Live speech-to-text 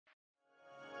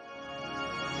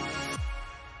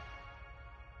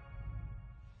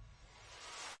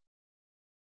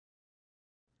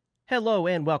Hello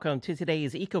and welcome to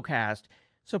today's EcoCast,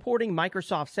 supporting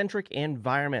Microsoft-centric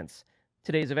environments.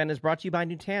 Today's event is brought to you by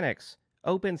Nutanix,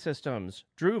 Open Systems,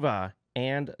 Druva,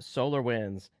 and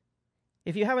SolarWinds.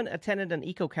 If you haven't attended an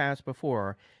EcoCast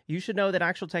before, you should know that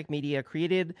Actual Tech Media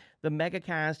created the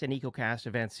MegaCast and EcoCast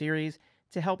event series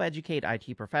to help educate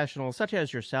IT professionals such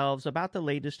as yourselves about the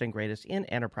latest and greatest in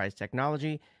enterprise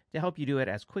technology, to help you do it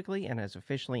as quickly and as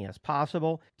efficiently as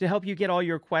possible, to help you get all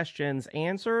your questions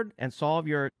answered and solve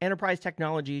your enterprise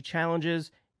technology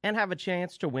challenges, and have a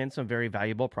chance to win some very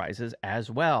valuable prizes as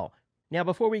well. Now,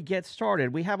 before we get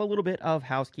started, we have a little bit of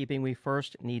housekeeping we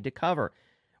first need to cover.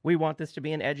 We want this to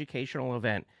be an educational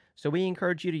event, so we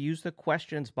encourage you to use the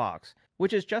questions box,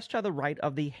 which is just to the right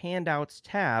of the Handouts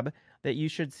tab that you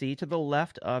should see to the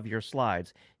left of your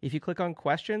slides. If you click on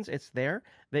questions, it's there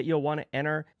that you'll want to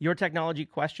enter your technology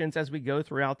questions as we go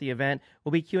throughout the event.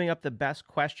 We'll be queuing up the best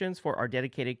questions for our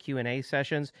dedicated Q&A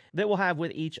sessions that we'll have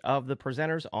with each of the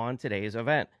presenters on today's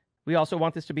event. We also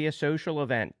want this to be a social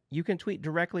event. You can tweet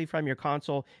directly from your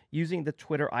console using the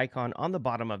Twitter icon on the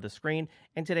bottom of the screen,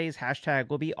 and today's hashtag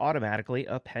will be automatically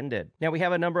appended. Now, we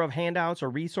have a number of handouts or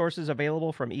resources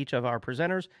available from each of our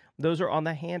presenters. Those are on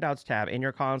the Handouts tab in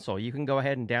your console. You can go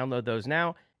ahead and download those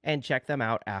now and check them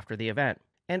out after the event.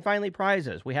 And finally,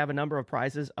 prizes. We have a number of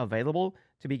prizes available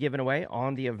to be given away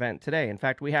on the event today. In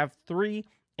fact, we have 3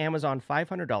 Amazon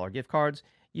 $500 gift cards.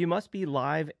 You must be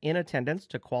live in attendance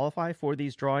to qualify for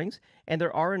these drawings, and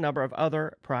there are a number of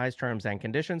other prize terms and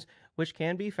conditions, which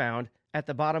can be found at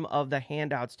the bottom of the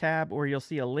Handouts tab, where you'll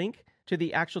see a link to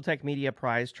the Actual Tech Media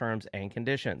prize terms and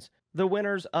conditions. The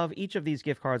winners of each of these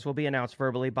gift cards will be announced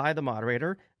verbally by the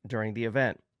moderator during the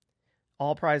event.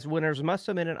 All prize winners must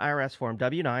submit an IRS Form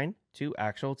W-9 to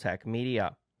Actual Tech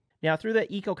Media. Now, through the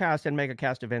EcoCast and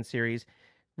MegaCast event series,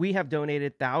 we have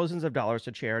donated thousands of dollars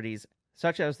to charities,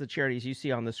 such as the charities you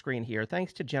see on the screen here,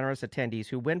 thanks to generous attendees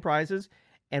who win prizes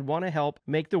and want to help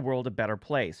make the world a better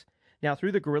place. Now,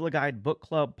 through the Gorilla Guide Book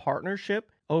Club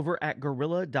partnership over at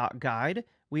gorilla.guide,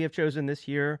 we have chosen this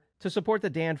year to support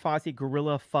the Dan Fossey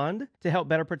Gorilla Fund to help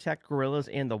better protect gorillas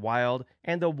in the wild,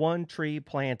 and the One Tree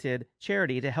Planted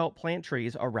charity to help plant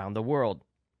trees around the world.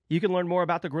 You can learn more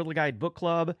about the Gorilla Guide Book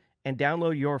Club and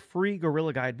download your free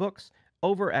Gorilla Guide books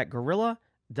over at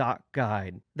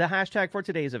gorilla.guide. The hashtag for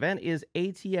today's event is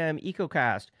ATM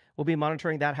EcoCast. We'll be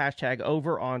monitoring that hashtag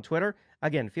over on Twitter.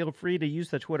 Again, feel free to use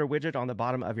the Twitter widget on the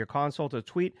bottom of your console to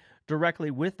tweet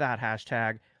directly with that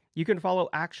hashtag. You can follow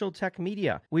Actual Tech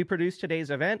Media. We produce today's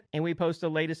event, and we post the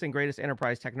latest and greatest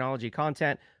enterprise technology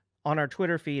content on our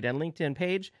Twitter feed and LinkedIn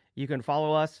page. You can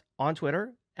follow us on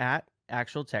Twitter at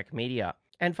Actual Tech Media.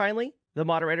 And finally, the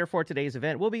moderator for today's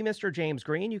event will be Mr. James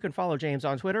Green. You can follow James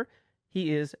on Twitter.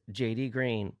 He is JD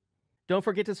Green. Don't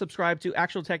forget to subscribe to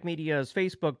Actual Tech Media's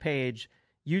Facebook page,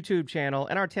 YouTube channel,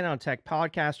 and our 10 on Tech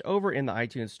podcast over in the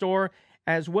iTunes Store,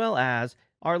 as well as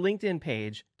our LinkedIn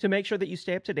page, to make sure that you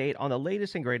stay up to date on the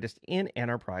latest and greatest in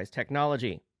enterprise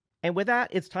technology. And with that,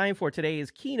 it's time for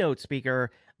today's keynote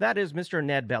speaker. That is Mr.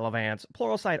 Ned Bellavance,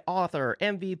 Pluralsight author,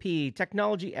 MVP,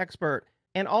 technology expert,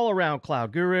 and all-around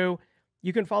cloud guru.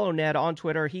 You can follow Ned on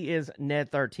Twitter. He is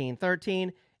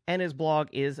Ned1313. And his blog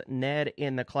is Ned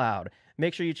in the Cloud.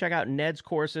 Make sure you check out Ned's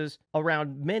courses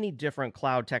around many different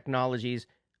cloud technologies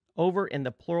over in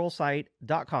the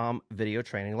pluralsight.com video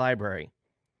training library.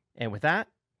 And with that,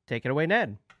 take it away,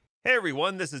 Ned. Hey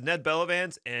everyone, this is Ned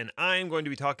Bellavance, and I'm going to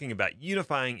be talking about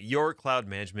unifying your cloud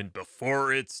management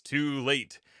before it's too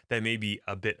late. That may be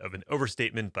a bit of an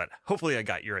overstatement, but hopefully I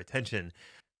got your attention.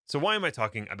 So why am I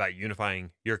talking about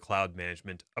unifying your cloud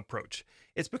management approach?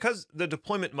 It's because the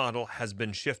deployment model has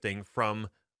been shifting from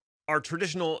our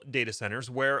traditional data centers,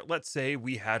 where let's say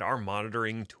we had our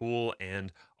monitoring tool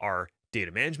and our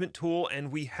data management tool,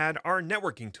 and we had our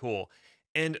networking tool.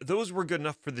 And those were good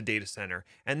enough for the data center.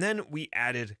 And then we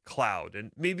added cloud,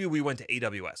 and maybe we went to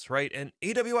AWS, right? And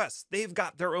AWS, they've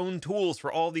got their own tools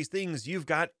for all these things. You've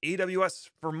got AWS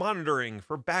for monitoring,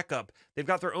 for backup. They've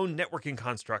got their own networking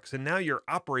constructs. And now your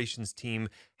operations team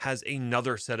has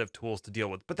another set of tools to deal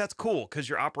with. But that's cool, because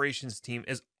your operations team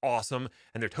is awesome,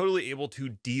 and they're totally able to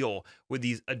deal with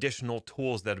these additional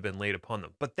tools that have been laid upon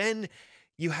them. But then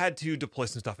you had to deploy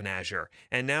some stuff in Azure,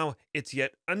 and now it's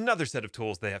yet another set of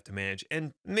tools they have to manage.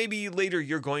 And maybe later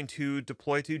you're going to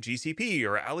deploy to GCP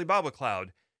or Alibaba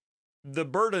Cloud. The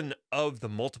burden of the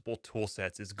multiple tool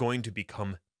sets is going to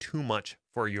become too much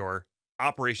for your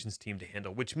operations team to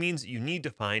handle, which means you need to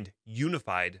find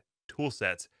unified tool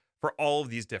sets for all of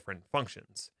these different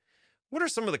functions. What are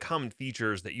some of the common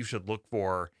features that you should look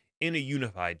for in a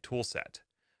unified tool set?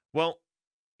 Well,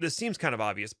 this seems kind of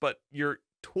obvious, but your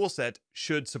toolset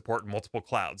should support multiple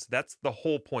clouds. That's the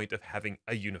whole point of having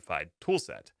a unified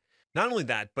toolset. Not only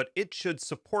that, but it should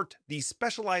support the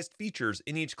specialized features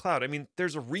in each cloud. I mean,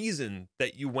 there's a reason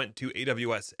that you went to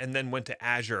AWS and then went to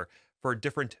Azure for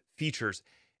different features.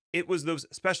 It was those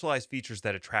specialized features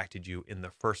that attracted you in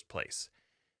the first place.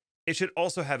 It should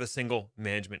also have a single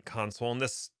management console, and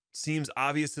this seems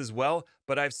obvious as well,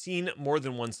 but I've seen more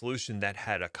than one solution that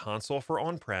had a console for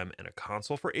on-prem and a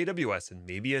console for AWS and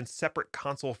maybe a separate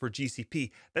console for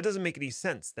GCP. That doesn't make any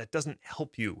sense. That doesn't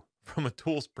help you from a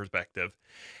tools perspective.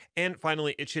 And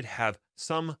finally, it should have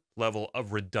some level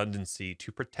of redundancy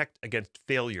to protect against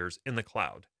failures in the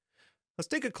cloud. Let's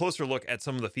take a closer look at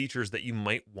some of the features that you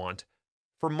might want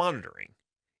for monitoring.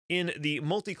 In the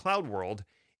multi-cloud world,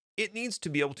 it needs to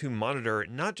be able to monitor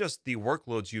not just the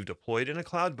workloads you've deployed in a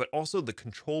cloud, but also the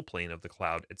control plane of the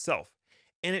cloud itself.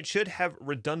 And it should have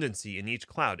redundancy in each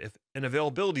cloud. If an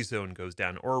availability zone goes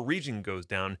down or a region goes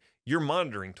down, your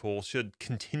monitoring tool should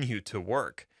continue to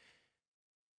work.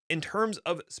 In terms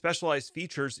of specialized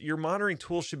features, your monitoring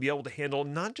tool should be able to handle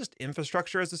not just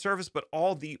infrastructure as a service, but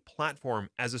all the platform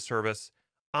as a service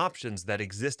options that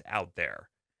exist out there.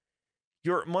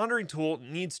 Your monitoring tool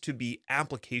needs to be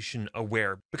application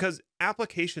aware because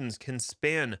applications can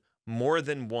span more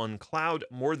than one cloud,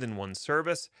 more than one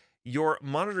service. Your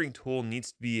monitoring tool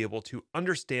needs to be able to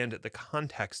understand the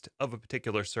context of a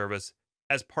particular service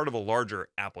as part of a larger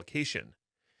application.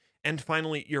 And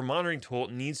finally, your monitoring tool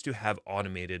needs to have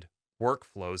automated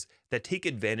workflows that take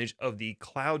advantage of the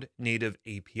cloud native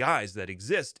APIs that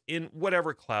exist in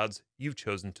whatever clouds you've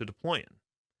chosen to deploy in.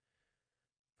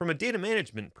 From a data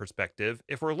management perspective,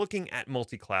 if we're looking at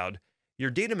multi-cloud, your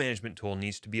data management tool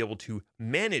needs to be able to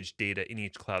manage data in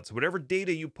each cloud. So whatever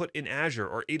data you put in Azure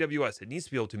or AWS, it needs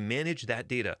to be able to manage that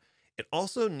data. It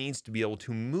also needs to be able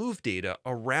to move data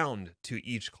around to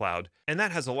each cloud, and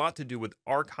that has a lot to do with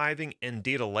archiving and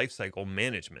data lifecycle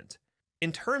management.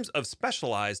 In terms of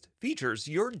specialized features,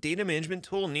 your data management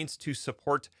tool needs to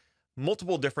support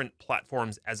multiple different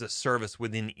platforms as a service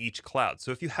within each cloud.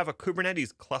 So if you have a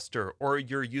Kubernetes cluster or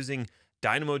you're using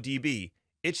DynamoDB,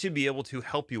 it should be able to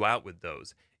help you out with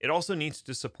those. It also needs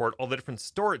to support all the different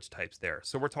storage types there.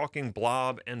 So we're talking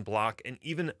blob and block and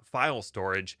even file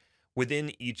storage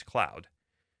within each cloud.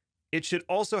 It should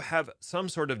also have some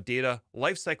sort of data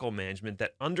lifecycle management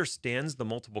that understands the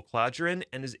multiple clouds you're in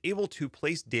and is able to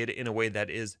place data in a way that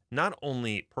is not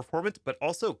only performant, but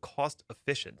also cost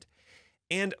efficient.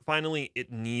 And finally, it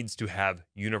needs to have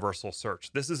universal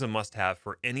search. This is a must-have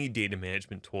for any data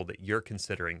management tool that you're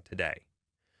considering today.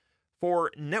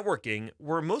 For networking,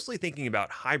 we're mostly thinking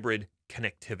about hybrid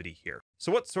connectivity here.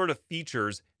 So what sort of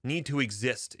features need to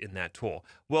exist in that tool?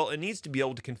 Well, it needs to be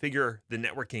able to configure the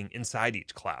networking inside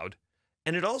each cloud.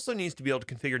 And it also needs to be able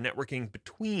to configure networking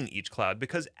between each cloud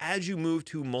because as you move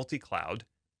to multi-cloud,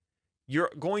 you're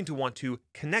going to want to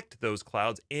connect those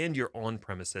clouds and your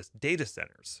on-premises data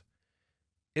centers.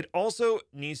 It also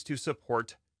needs to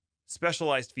support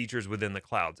specialized features within the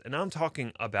clouds. And I'm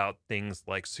talking about things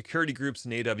like security groups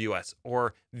in AWS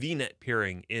or VNet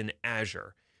peering in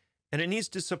Azure. And it needs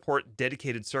to support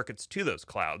dedicated circuits to those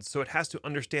clouds. So it has to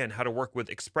understand how to work with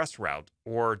ExpressRoute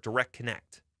or Direct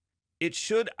Connect. It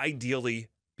should ideally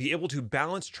be able to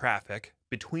balance traffic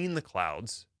between the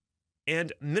clouds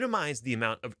and minimize the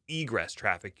amount of egress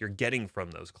traffic you're getting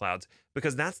from those clouds,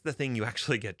 because that's the thing you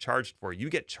actually get charged for. You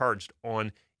get charged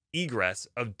on egress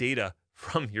of data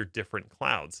from your different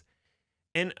clouds.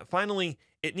 And finally,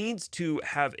 it needs to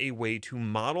have a way to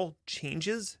model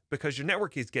changes because your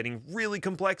network is getting really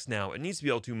complex now. It needs to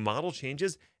be able to model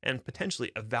changes and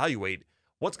potentially evaluate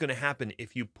what's going to happen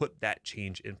if you put that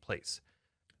change in place.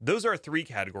 Those are three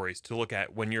categories to look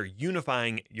at when you're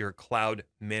unifying your cloud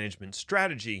management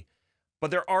strategy. But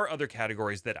there are other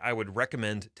categories that I would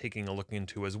recommend taking a look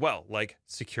into as well, like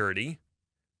security,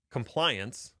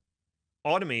 compliance,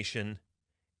 automation,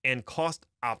 and cost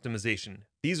optimization.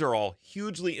 These are all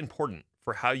hugely important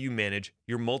for how you manage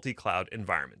your multi-cloud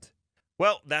environment.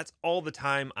 Well, that's all the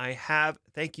time I have.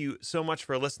 Thank you so much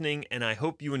for listening, and I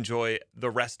hope you enjoy the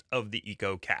rest of the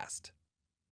EcoCast.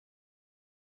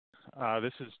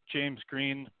 This is James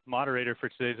Green, moderator for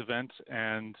today's event,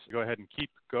 and go ahead and keep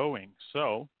going.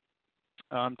 So,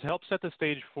 to help set the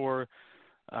stage for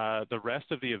the rest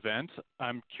of the event,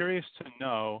 I'm curious to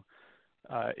know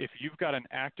if you've got an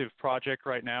active project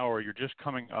right now or you're just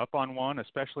coming up on one,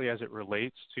 especially as it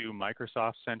relates to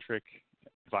Microsoft-centric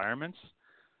environments,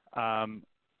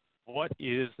 what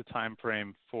is the time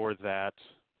frame for that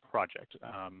project?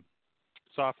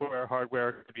 Software, hardware,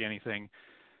 it could be anything.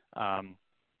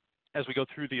 As we go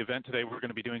through the event today, we're going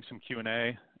to be doing some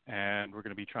Q&A, and we're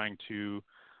going to be trying to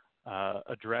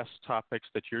address topics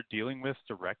that you're dealing with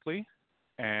directly.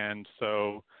 And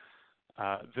so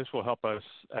this will help us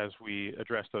as we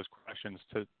address those questions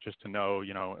to know,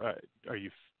 are you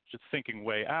just thinking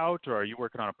way out, or are you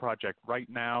working on a project right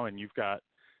now and you've got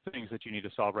things that you need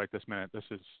to solve right this minute? This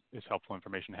is helpful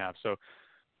information to have. So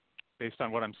based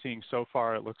on what I'm seeing so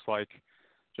far, it looks like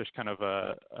just kind of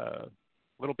a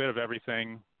little bit of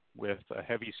everything with a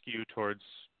heavy skew towards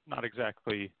not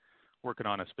exactly working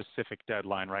on a specific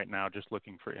deadline right now, just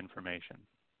looking for information.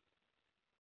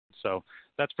 So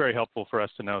that's very helpful for us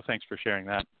to know. Thanks for sharing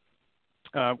that.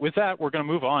 With that, we're going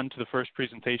to move on to the first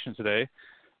presentation today,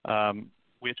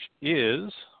 which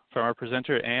is from our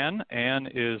presenter, Anne. Anne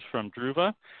is from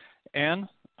Druva. Anne,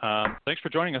 thanks for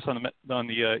joining us on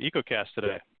the EcoCast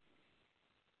today.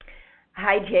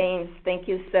 Hi, James. Thank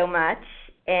you so much,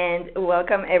 and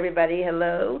welcome everybody.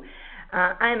 Hello.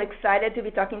 I'm excited to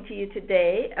be talking to you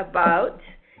today about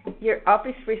your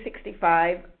Office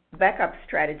 365 backup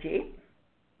strategy.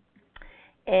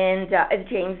 And as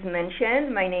James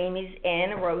mentioned, my name is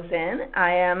Anne Rosen.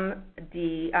 I am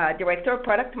the Director of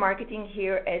Product Marketing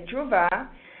here at Druva,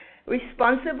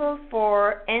 responsible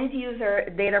for end-user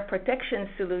data protection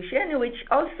solution, which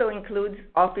also includes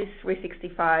Office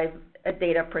 365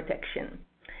 data protection.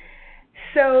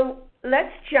 So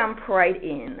let's jump right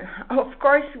in. Of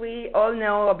course, we all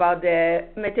know about the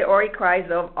meteoric rise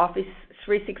of Office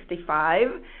 365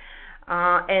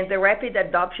 and the rapid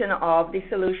adoption of this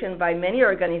solution by many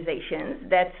organizations.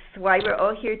 That's why we're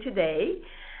all here today.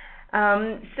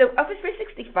 So Office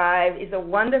 365 is a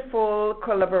wonderful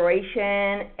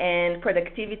collaboration and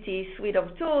productivity suite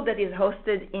of tools that is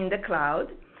hosted in the cloud.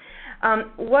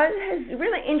 What is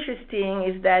really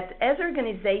interesting is that as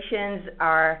organizations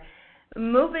are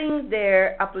moving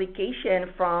their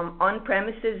application from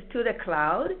on-premises to the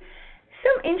cloud,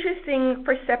 some interesting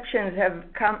perceptions have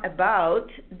come about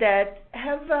that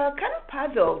have kind of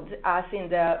puzzled us in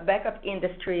the backup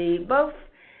industry, both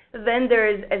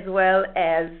vendors as well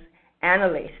as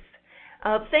analysts.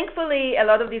 Thankfully, a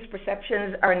lot of these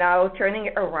perceptions are now turning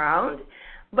around,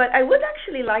 but I would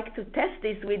actually like to test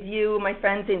this with you, my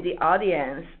friends in the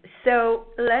audience. So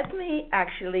let me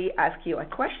actually ask you a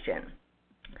question.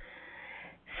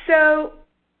 So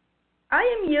I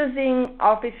am using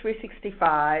Office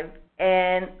 365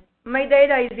 and my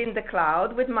data is in the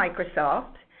cloud with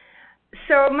Microsoft.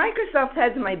 So Microsoft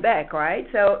has my back, right?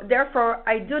 So therefore,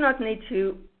 I do not need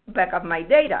to back up my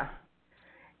data.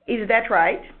 Is that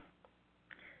right?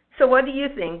 So what do you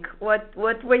think? What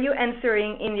were you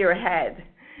answering in your head?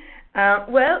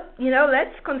 Well,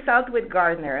 let's consult with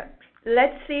Gartner.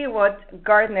 Let's see what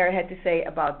Gartner had to say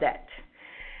about that.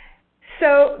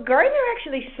 So Gartner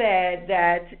actually said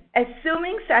that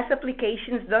assuming SaaS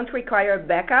applications don't require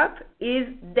backup is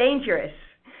dangerous.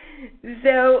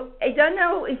 So I don't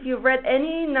know if you've read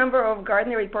any number of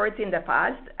Gartner reports in the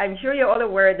past. I'm sure you're all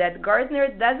aware that Gartner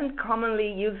doesn't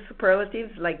commonly use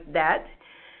superlatives like that.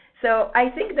 So I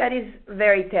think that is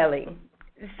very telling.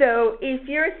 So if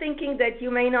you're thinking that you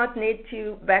may not need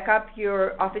to back up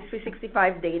your Office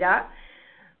 365 data,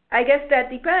 I guess that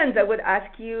depends. I would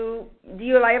ask you, do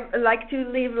you like to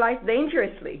live life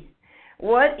dangerously?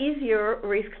 What is your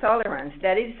risk tolerance?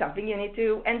 That is something you need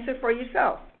to answer for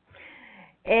yourself.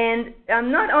 And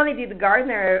not only did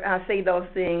Gartner say those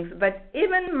things, but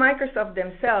even Microsoft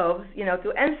themselves,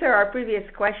 to answer our previous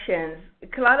questions,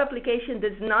 cloud application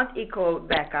does not equal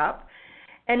backup.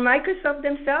 And Microsoft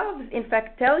themselves, in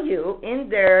fact, tell you in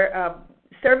their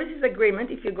services agreement,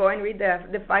 if you go and read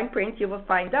the fine print, you will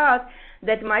find out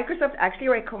that Microsoft actually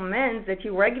recommends that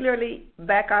you regularly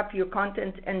back up your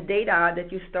content and data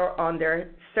that you store on their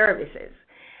services.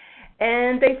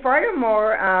 And they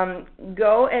furthermore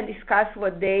go and discuss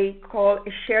what they call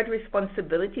a shared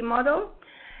responsibility model.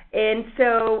 And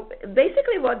so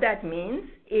basically what that means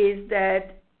is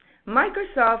that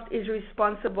Microsoft is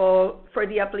responsible for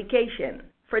the application,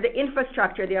 for the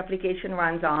infrastructure the application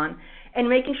runs on, and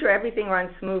making sure everything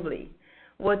runs smoothly.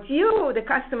 What you, the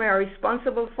customer, are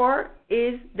responsible for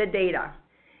is the data.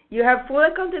 You have full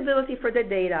accountability for the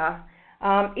data.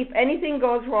 If anything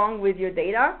goes wrong with your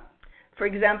data, for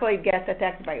example, it gets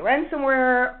attacked by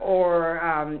ransomware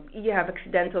or you have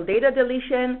accidental data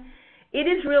deletion, it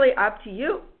is really up to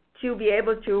you to be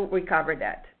able to recover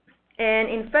that. And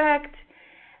in fact,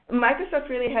 Microsoft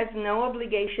really has no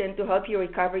obligation to help you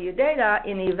recover your data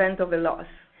in the event of a loss.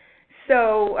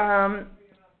 So,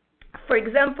 for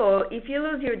example, if you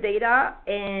lose your data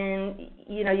and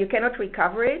you cannot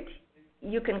recover it,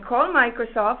 you can call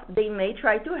Microsoft. They may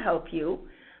try to help you,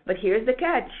 but here's the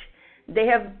catch. They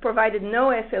have provided no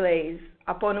SLAs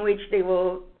upon which they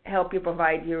will help you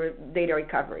provide your data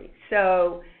recovery.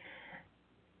 So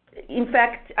In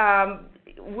fact,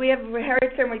 we have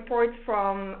heard some reports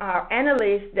from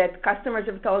analysts that customers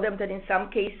have told them that in some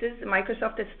cases,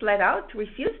 Microsoft has flat out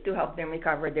refused to help them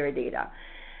recover their data.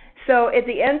 So at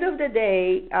the end of the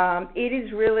day, it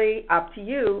is really up to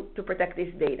you to protect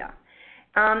this data.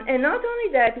 And not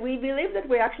only that, we believe that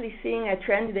we're actually seeing a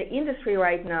trend in the industry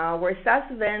right now where SaaS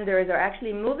vendors are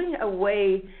actually moving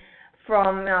away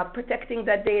from protecting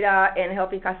that data and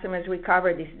helping customers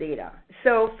recover this data.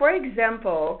 So, for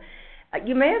example,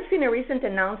 you may have seen a recent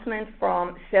announcement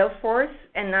from Salesforce,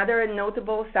 another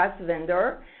notable SaaS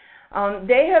vendor.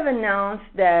 They have announced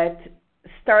that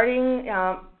starting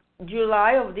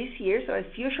July of this year, so a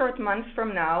few short months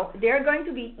from now, they're going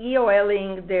to be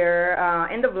EOLing their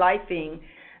end-of-lifing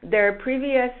their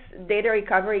previous data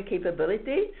recovery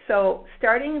capability. So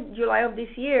starting July of this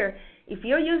year, if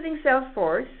you're using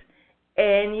Salesforce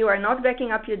and you are not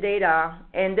backing up your data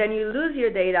and then you lose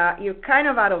your data, you're kind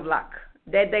of out of luck.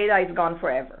 That data is gone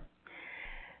forever.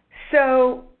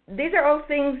 So these are all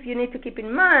things you need to keep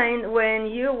in mind when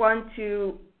you want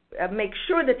to make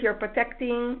sure that you're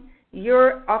protecting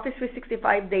your Office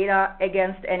 365 data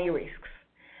against any risks.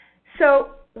 So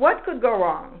what could go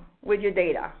wrong with your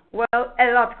data? Well,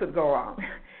 a lot could go wrong.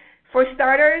 For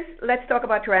starters, let's talk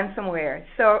about ransomware.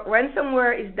 So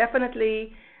ransomware is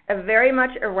definitely very much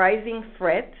a rising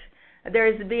threat.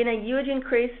 There's been a huge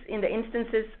increase in the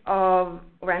instances of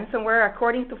ransomware.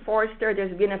 According to Forrester,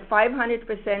 there's been a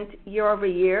 500%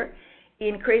 year-over-year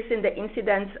increase in the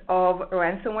incidence of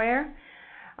ransomware.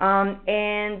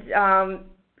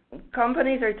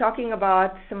 Companies are talking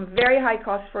about some very high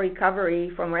costs for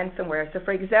recovery from ransomware. So,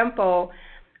 for example,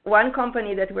 one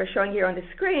company that we're showing here on the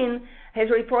screen has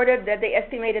reported that they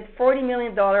estimated $40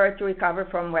 million to recover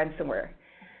from ransomware.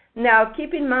 Now,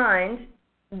 keep in mind,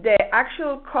 the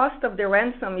actual cost of the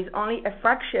ransom is only a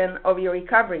fraction of your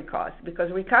recovery cost,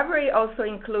 because recovery also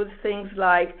includes things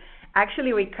like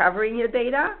actually recovering your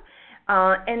data,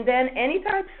 and then any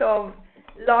types of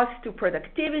loss to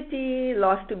productivity,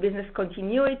 loss to business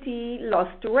continuity, loss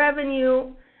to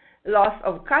revenue, loss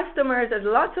of customers. There's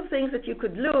lots of things that you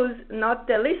could lose, not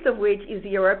the least of which is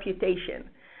your reputation.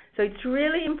 So it's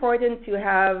really important to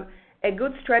have a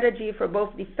good strategy for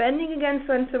both defending against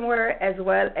ransomware as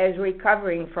well as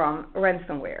recovering from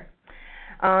ransomware.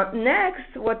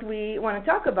 Next, what we want to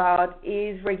talk about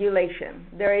is regulation.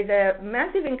 There is a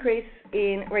massive increase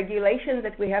in regulations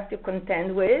that we have to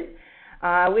contend with.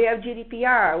 We have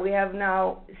GDPR. We have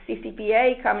now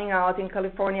CCPA coming out in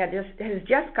California, has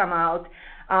just come out,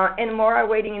 and more are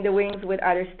waiting in the wings with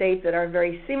other states that are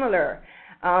very similar.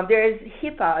 There is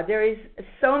HIPAA. There is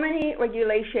so many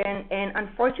regulations, and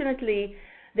unfortunately,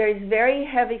 there is very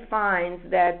heavy fines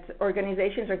that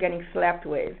organizations are getting slapped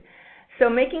with. So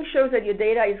making sure that your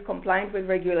data is compliant with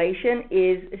regulation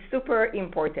is super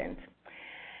important.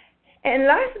 And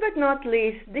last but not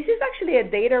least, this is actually a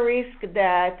data risk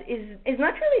that is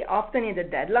not really often in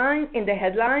the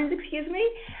headlines,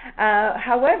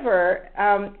 However,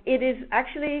 it is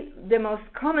actually the most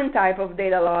common type of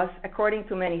data loss according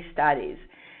to many studies.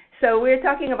 So we're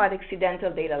talking about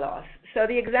accidental data loss. So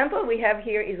the example we have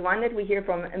here is one that we hear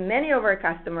from many of our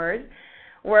customers,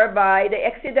 whereby they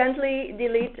accidentally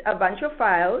delete a bunch of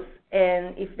files,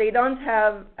 and if they don't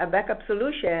have a backup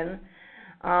solution,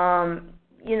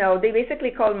 they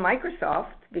basically call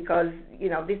Microsoft because,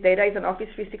 this data is on Office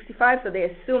 365, so they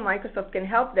assume Microsoft can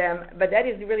help them, but that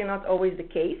is really not always the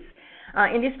case.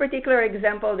 In this particular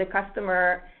example, the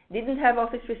customer didn't have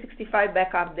Office 365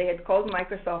 backup. They had called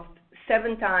Microsoft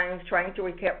 7 times trying to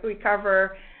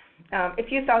recover a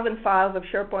few thousand files of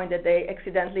SharePoint that they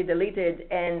accidentally deleted,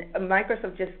 and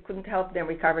Microsoft just couldn't help them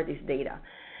recover this data.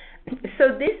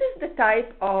 So this is the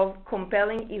type of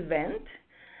compelling event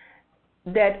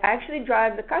that actually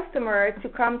drives the customer to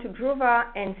come to Druva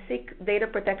and seek data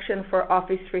protection for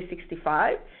Office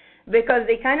 365, because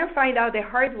they kind of find out the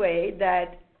hard way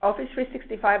that Office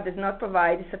 365 does not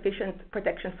provide sufficient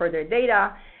protection for their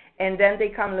data, and then they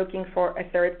come looking for a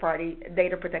third-party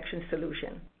data protection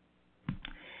solution.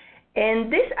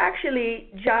 And this actually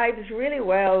jives really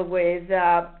well with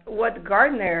what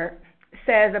Gartner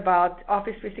says about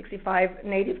Office 365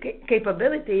 native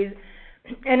capabilities,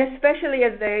 and especially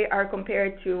as they are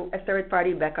compared to a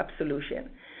third-party backup solution.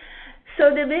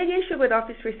 So the big issue with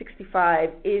Office 365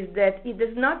 is that it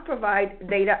does not provide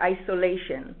data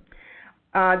isolation.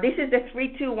 This is the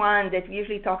 3-2-1 that we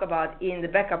usually talk about in the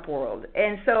backup world.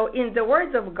 And so in the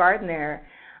words of Gartner,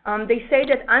 they say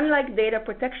that unlike data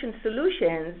protection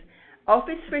solutions,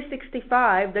 Office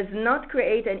 365 does not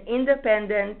create an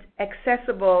independent,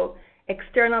 accessible,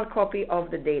 external copy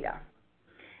of the data.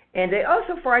 And they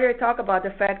also further talk about the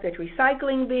fact that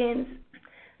recycling bins,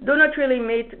 do not really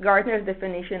meet Gartner's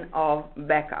definition of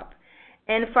backup.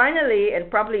 And finally, and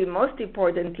probably most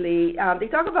importantly, they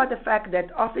talk about the fact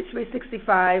that Office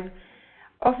 365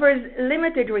 offers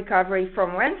limited recovery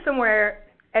from ransomware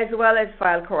as well as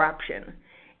file corruption.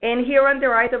 And here on the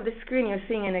right of the screen, you're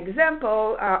seeing an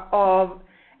example of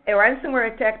a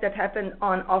ransomware attack that happened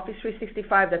on Office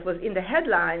 365 that was in the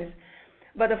headlines.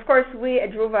 But of course, we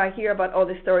at Druva hear about all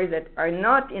the stories that are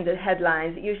not in the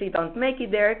headlines, usually don't make it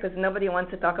there because nobody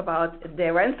wants to talk about the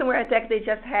ransomware attack they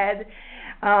just had.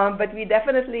 But we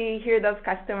definitely hear those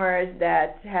customers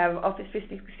that have Office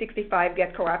 365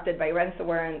 get corrupted by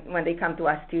ransomware and when they come to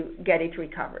us to get it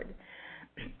recovered.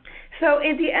 So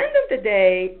at the end of the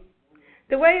day,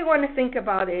 the way you want to think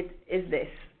about it is this.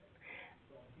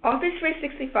 Office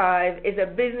 365 is a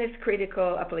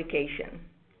business-critical application.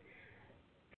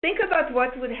 Think about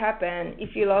what would happen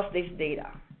if you lost this data.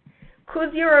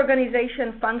 Could your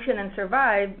organization function and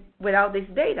survive without this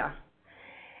data?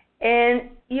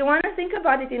 And you want to think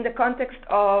about it in the context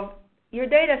of your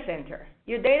data center.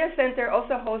 Your data center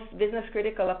also hosts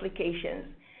business-critical applications.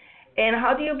 And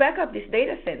how do you back up this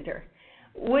data center?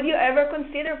 Would you ever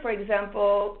consider, for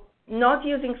example, not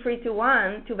using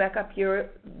 3-2-1 to back up your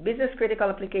business-critical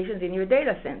applications in your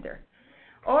data center?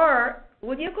 Or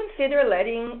would you consider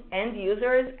letting end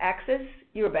users access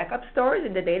your backup stores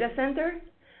in the data center?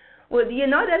 Well, you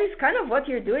know that is kind of what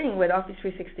you're doing with Office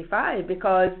 365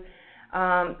 because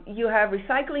you have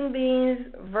recycling bins,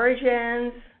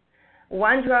 versions,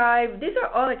 OneDrive. These are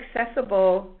all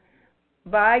accessible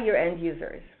by your end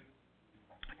users.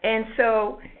 And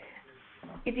so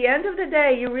at the end of the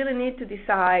day, you really need to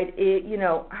decide,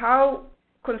 how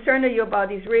concerned are you about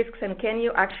these risks and can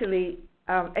you actually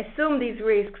assume these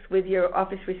risks with your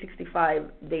Office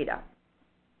 365 data.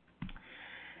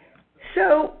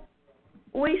 So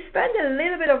we spent a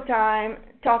little bit of time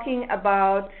talking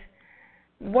about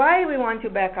why we want to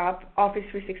back up Office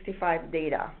 365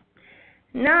 data.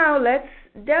 Now let's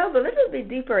delve a little bit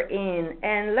deeper in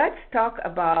and let's talk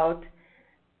about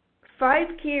 5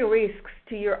 key risks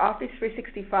to your Office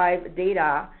 365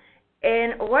 data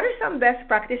and what are some best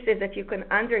practices that you can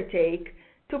undertake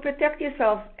to protect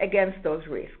yourself against those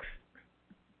risks.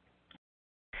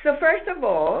 So first of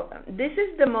all, this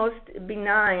is the most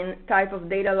benign type of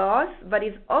data loss, but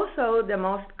it's also the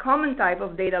most common type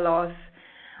of data loss.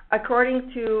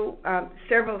 According to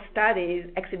several studies,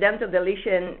 accidental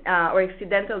deletion or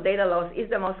accidental data loss is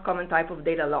the most common type of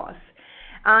data loss.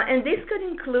 And this could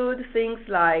include things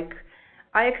like,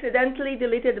 I accidentally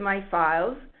deleted my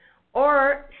files,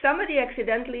 or somebody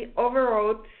accidentally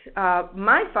overwrote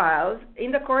my files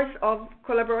in the course of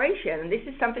collaboration. This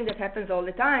is something that happens all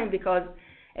the time because,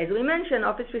 as we mentioned,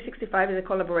 Office 365 is a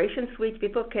collaboration suite.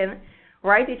 People can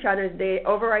overwrite each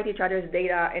other's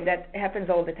data, and that happens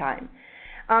all the time.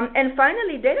 And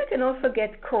finally, data can also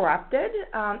get corrupted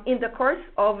in the course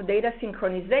of data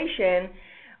synchronization,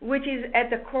 which is at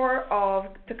the core of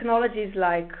technologies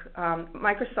like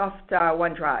Microsoft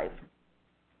OneDrive.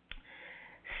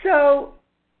 So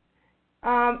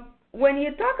when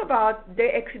you talk about the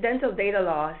accidental data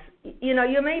loss,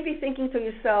 you may be thinking to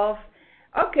yourself,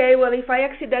 okay, well, if I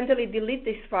accidentally delete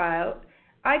this file,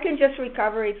 I can just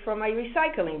recover it from my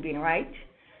recycling bin, right?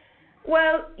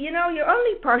 Well, you're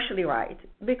only partially right,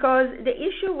 because the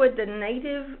issue with the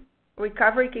native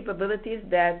recovery capabilities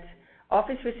that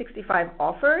Office 365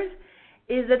 offers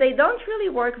is that they don't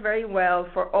really work very well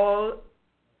for all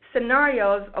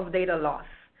scenarios of data loss.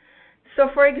 So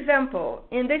for example,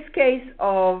 in this case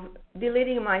of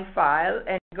deleting my file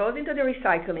and it goes into the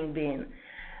recycling bin,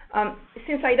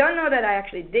 since I don't know that I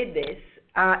actually did this,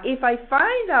 if I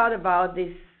find out about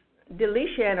this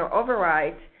deletion or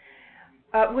overwrite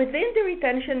within the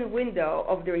retention window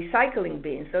of the recycling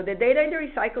bin, so the data in the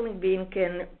recycling bin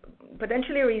can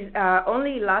potentially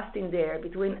only last in there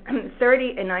between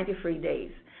 30 and 93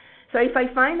 days. So if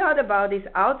I find out about this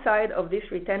outside of this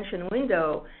retention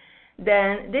window,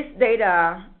 then this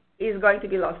data is going to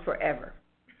be lost forever.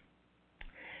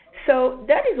 So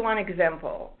that is one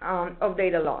example of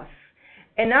data loss.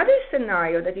 Another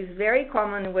scenario that is very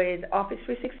common with Office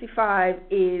 365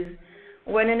 is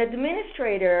when an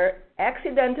administrator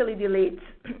accidentally deletes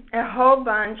a whole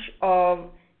bunch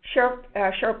of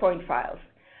SharePoint files,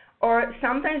 or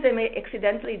sometimes they may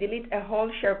accidentally delete a whole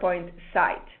SharePoint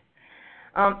site.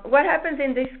 What happens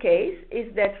in this case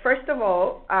is that, first of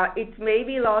all, it may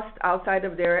be lost outside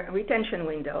of their retention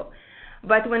window.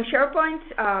 But when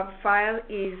SharePoint file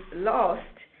is lost,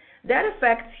 that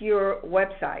affects your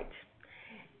website.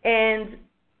 And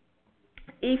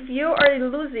if you are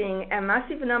losing a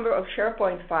massive number of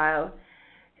SharePoint files,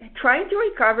 trying to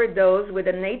recover those with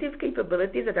the native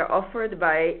capabilities that are offered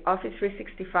by Office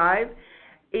 365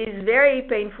 is very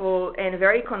painful and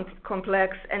very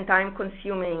complex and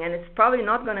time-consuming, and it's probably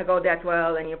not going to go that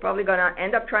well, and you're probably going to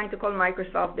end up trying to call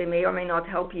Microsoft. They may or may not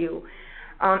help you.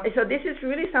 So this is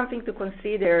really something to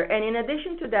consider. And in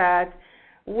addition to that,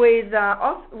 with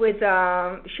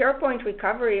SharePoint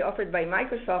recovery offered by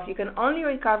Microsoft, you can only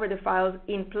recover the files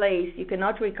in place. You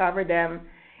cannot recover them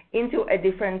into a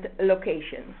different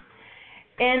location.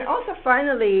 And also,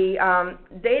 finally,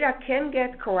 data can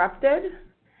get corrupted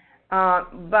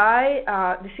by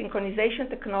the synchronization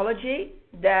technology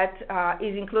that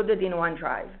is included in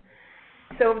OneDrive.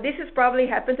 So this has probably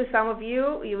happened to some of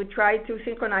you. You would try to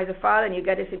synchronize a file and you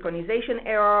get a synchronization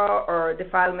error, or the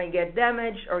file may get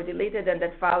damaged or deleted and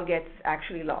that file gets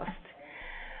actually lost.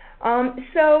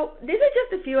 So these are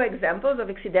just a few examples of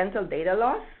accidental data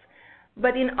loss.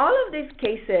 But in all of these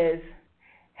cases,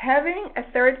 having a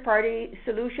third-party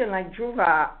solution like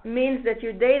Druva means that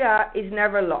your data is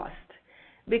never lost,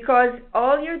 because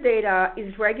all your data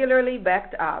is regularly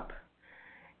backed up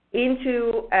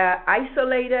into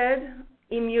isolated,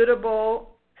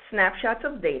 immutable snapshots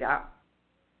of data,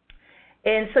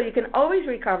 and so you can always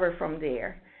recover from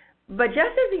there. But just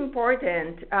as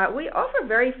important, we offer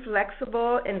very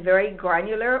flexible and very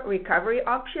granular recovery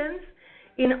options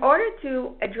in order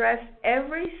to address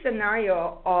every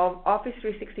scenario of Office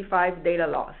 365 data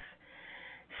loss.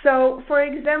 So, for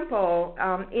example,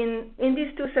 in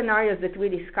these two scenarios that we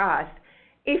discussed,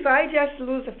 if I just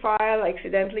lose a file,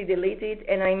 accidentally delete it,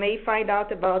 and I may find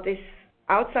out about this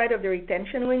outside of the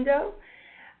retention window,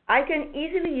 I can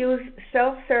easily use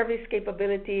self-service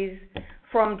capabilities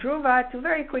from Druva to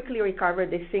very quickly recover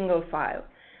this single file.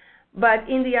 But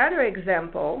in the other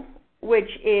example, which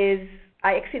is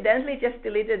I accidentally just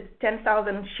deleted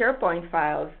 10,000 SharePoint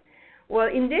files, well,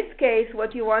 in this case,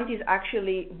 what you want is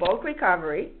actually bulk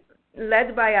recovery,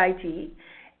 led by IT,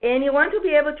 and you want to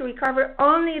be able to recover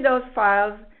only those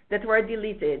files that were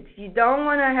deleted. You don't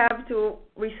want to have to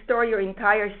restore your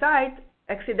entire site,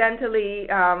 accidentally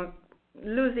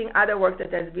losing other work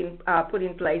that has been put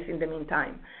in place in the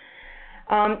meantime.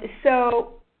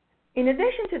 So in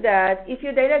addition to that, if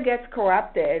your data gets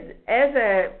corrupted, as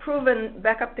a proven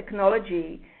backup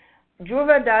technology,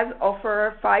 Druva does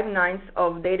offer 5/9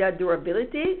 of data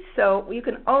durability, so you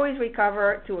can always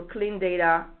recover to a clean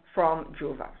data from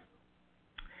Druva.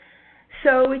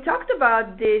 So we talked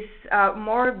about this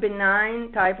more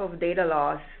benign type of data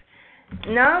loss.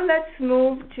 Now let's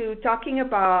move to talking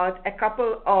about a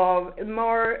couple of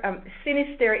more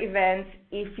sinister events,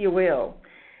 if you will.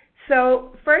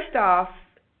 So first off,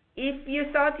 if you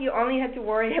thought you only had to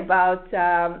worry about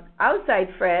outside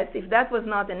threats, if that was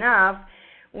not enough,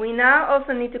 we now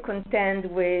also need to contend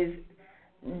with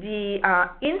the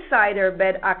insider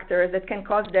bad actors that can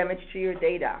cause damage to your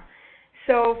data.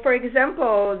 So, for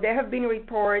example, there have been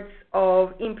reports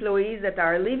of employees that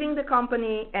are leaving the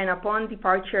company, and upon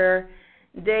departure,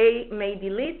 they may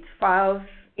delete files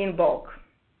in bulk.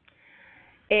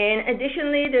 And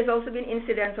additionally, there's also been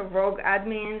incidents of rogue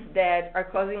admins that are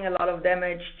causing a lot of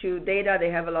damage to data.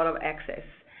 They have a lot of access.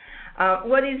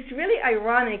 What is really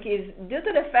ironic is, due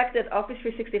to the fact that Office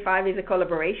 365 is a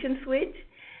collaboration suite,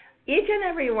 each and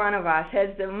every one of us has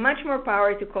much more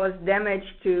power to cause damage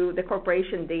to the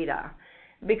corporation data,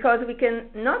 because we can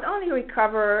not only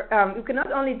recover, we can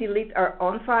not only delete our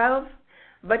own files,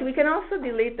 but we can also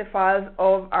delete the files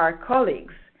of our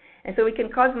colleagues. And so we can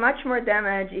cause much more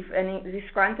damage. If any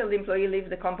disgruntled employee leaves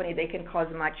the company, they can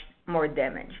cause much more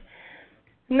damage.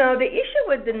 Now, the issue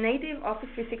with the native Office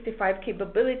 365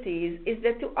 capabilities is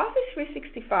that to Office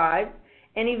 365,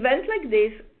 an event like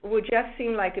this would just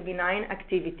seem like a benign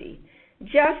activity,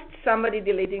 just somebody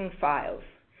deleting files.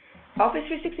 Office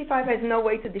 365 has no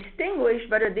way to distinguish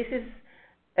whether this is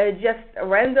just a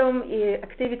random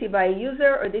activity by a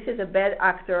user, or this is a bad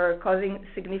actor causing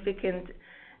significant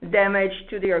damage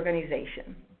to the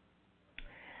organization.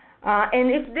 And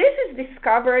if this is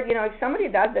discovered, if somebody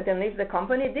does that and leaves the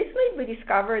company, this may be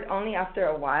discovered only after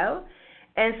a while.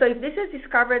 And so if this is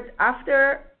discovered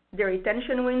after the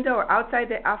retention window or outside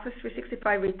the Office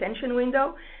 365 retention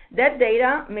window, that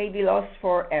data may be lost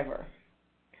forever.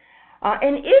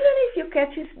 And even if you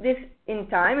catch this in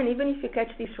time, and even if you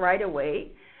catch this right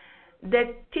away,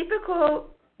 the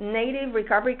typical native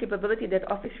recovery capability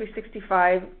that Office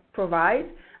 365 provides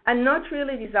are not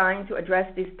really designed to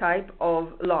address this type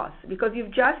of loss, because you've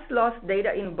just lost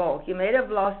data in bulk. You may have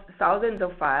lost thousands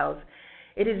of files.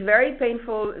 It is very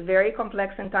painful, very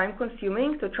complex, and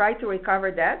time-consuming to try to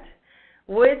recover that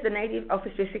with the native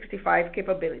Office 365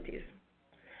 capabilities.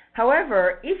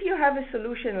 However, if you have a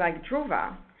solution like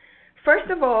Druva, First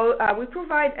of all, we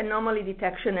provide anomaly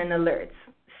detection and alerts.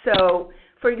 So,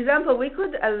 for example, we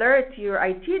could alert your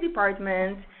IT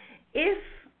department if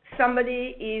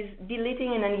somebody is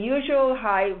deleting an unusual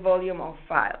high volume of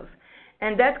files.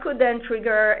 And that could then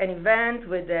trigger an event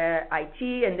with the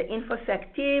IT and the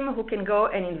InfoSec team who can go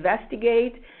and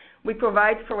investigate. We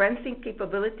provide forensic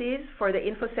capabilities for the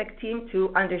InfoSec team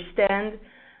to understand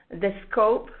the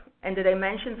scope and the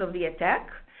dimensions of the attack.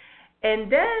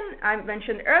 And then, I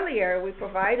mentioned earlier, we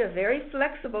provide a very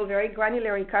flexible, very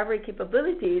granular recovery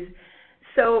capabilities.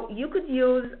 So you could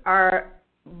use our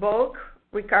bulk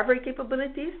recovery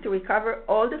capabilities to recover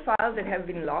all the files that have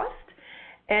been lost.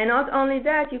 And not only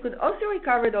that, you could also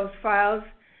recover those files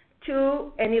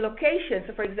to any location.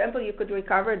 So for example, you could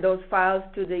recover those files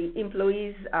to the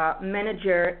employee's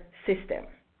manager system.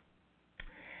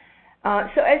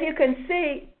 So as you can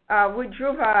see, with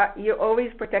Druva, you're always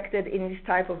protected in this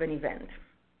type of an event.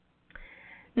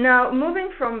 Now, moving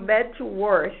from bad to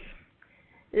worse,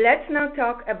 let's now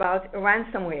talk about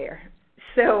ransomware.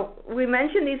 So we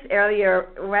mentioned this earlier.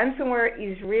 Ransomware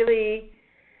is really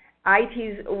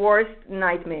IT's worst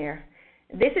nightmare.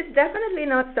 This is definitely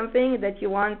not something that you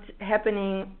want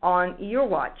happening on your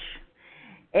watch.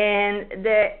 And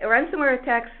the ransomware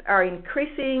attacks are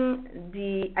increasing.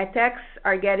 The attacks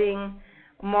are getting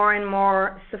more and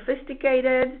more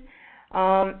sophisticated.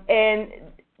 And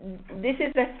this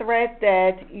is a threat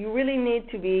that you really need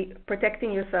to be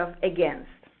protecting yourself against.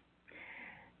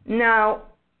 Now,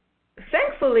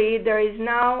 thankfully, there is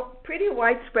now pretty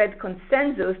widespread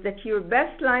consensus that your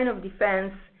best line of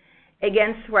defense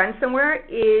against ransomware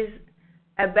is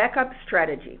a backup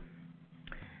strategy.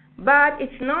 But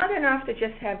it's not enough to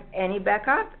just have any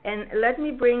backup. And let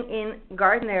me bring in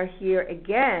Gartner here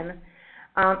again.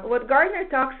 What Gartner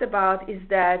talks about is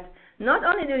that not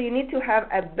only do you need to have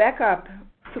a backup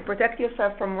to protect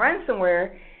yourself from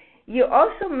ransomware, you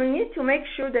also need to make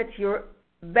sure that your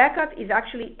backup is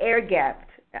actually air-gapped.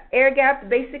 Air-gapped,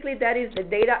 basically, that is the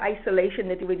data isolation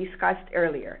that we discussed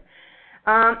earlier.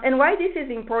 And why this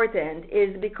is important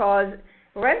is because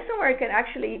ransomware can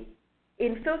actually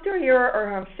infiltrate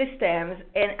your systems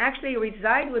and actually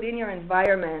reside within your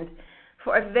environment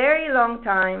for a very long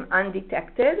time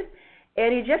undetected.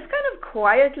 And it just kind of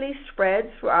quietly spreads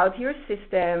throughout your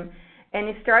system, and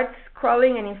it starts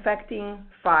crawling and infecting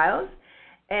files.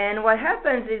 And what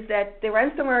happens is that the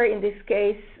ransomware in this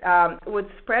case would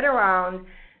spread around,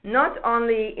 not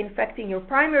only infecting your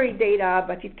primary data,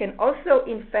 but it can also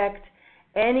infect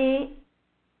any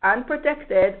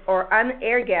unprotected or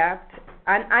unair-gapped,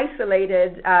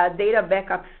 unisolated data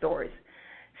backup stores.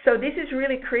 So this is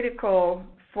really critical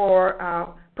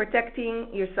for protecting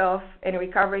yourself and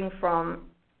recovering from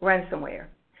ransomware.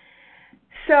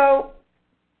 So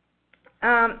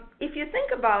if you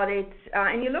think about it,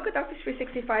 and you look at Office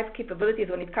 365 capabilities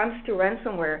when it comes to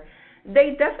ransomware,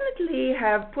 they definitely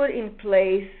have put in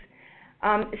place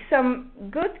some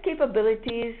good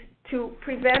capabilities to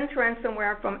prevent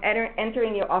ransomware from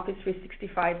entering your Office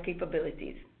 365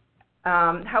 capabilities.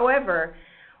 However,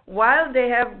 while they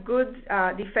have good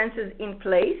defenses in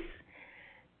place,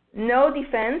 no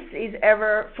defense is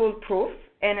ever foolproof,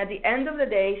 and at the end of the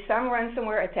day, some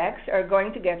ransomware attacks are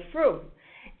going to get through.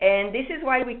 And this is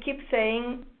why we keep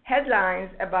saying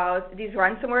headlines about these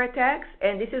ransomware attacks,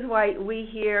 and this is why we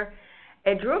here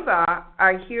at Druva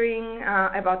are hearing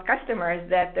about customers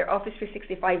that their Office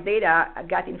 365 data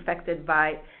got infected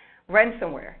by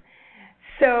ransomware.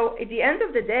 So at the end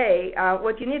of the day,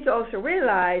 what you need to also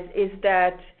realize is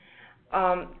that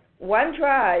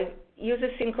OneDrive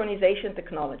uses synchronization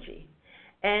technology.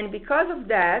 And because of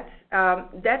that,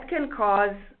 that can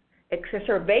cause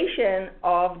exacerbation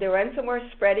of the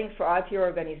ransomware spreading throughout your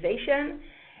organization.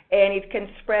 And it can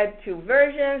spread to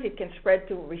versions, it can spread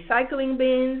to recycling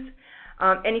bins.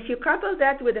 And if you couple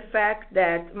that with the fact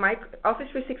that Office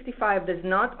 365 does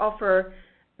not offer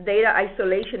data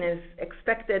isolation as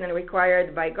expected and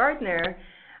required by Gartner,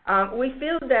 we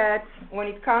feel that when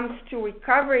it comes to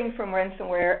recovering from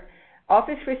ransomware,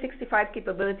 Office 365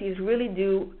 capabilities really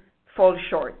do fall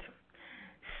short.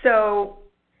 So,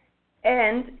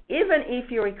 and even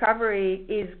if your recovery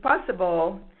is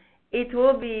possible, it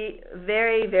will be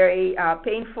very, very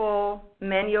painful,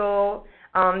 manual.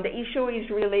 The issue is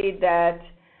really that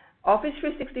Office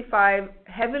 365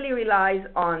 heavily relies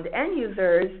on the end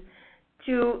users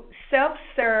to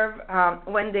self-serve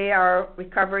when they are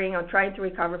recovering or trying to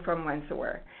recover from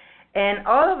ransomware. And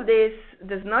all of this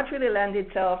does not really lend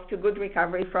itself to good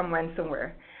recovery from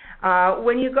ransomware.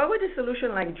 When you go with a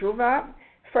solution like Druva,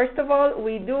 first of all,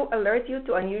 we do alert you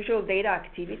to unusual data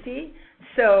activity.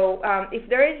 So if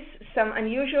there is some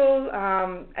unusual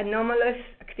anomalous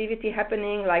activity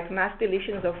happening, like mass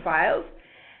deletions of files,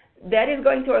 that is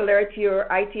going to alert your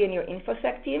IT and your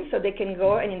InfoSec team so they can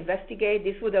go and investigate.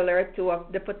 This would alert to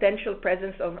the potential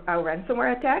presence of a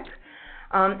ransomware attack.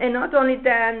 And not only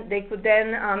that, they could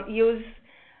then use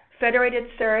federated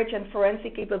search and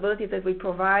forensic capabilities that we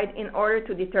provide in order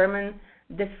to determine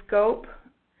the scope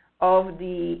of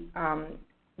the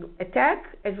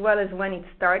attack as well as when it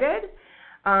started.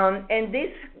 And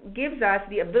this gives us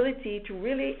the ability to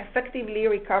really effectively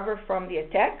recover from the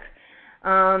attack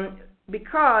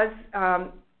because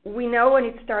we know when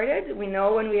it started, we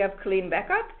know when we have clean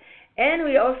backup, and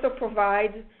we also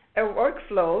provide a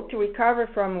workflow to recover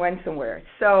from ransomware.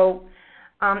 So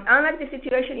unlike the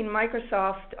situation in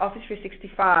Microsoft Office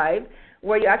 365,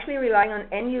 where you're actually relying on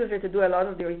end user to do a lot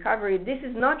of the recovery, this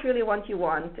is not really what you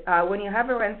want. When you have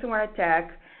a ransomware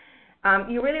attack,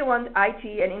 you really want IT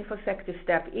and InfoSec to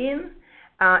step in,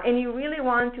 and you really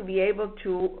want to be able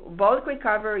to bulk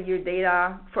recover your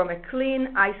data from a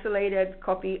clean, isolated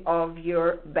copy of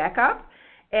your backup.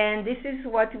 And this is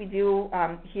what we do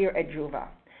here at Druva.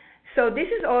 So this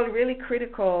is all really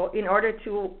critical in order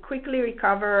to quickly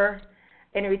recover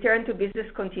and return to business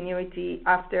continuity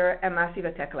after a massive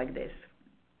attack like this.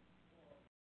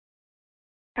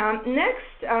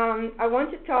 Next, I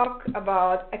want to talk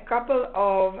about a couple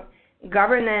of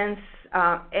governance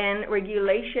and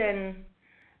regulation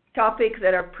topics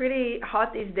that are pretty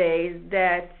hot these days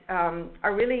that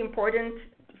are really important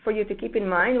for you to keep in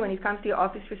mind when it comes to your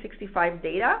Office 365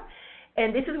 data.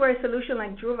 And this is where a solution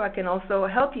like Druva can also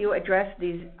help you address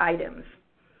these items.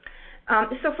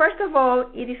 So first of all,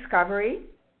 e-discovery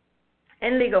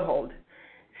and legal hold.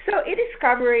 So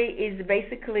e-discovery is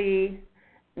basically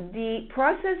the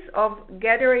process of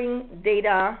gathering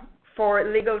data for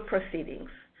legal proceedings.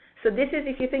 So this is,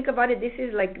 if you think about it, this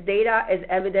is like data as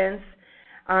evidence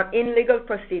in legal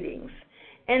proceedings.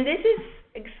 And this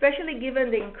is, especially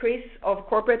given the increase of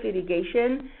corporate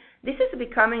litigation, this is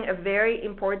becoming a very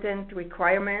important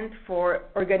requirement for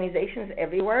organizations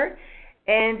everywhere.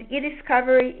 And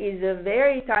e-discovery is a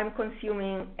very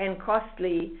time-consuming and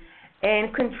costly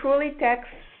and can truly tax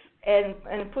and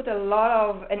put a lot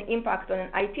of an impact on an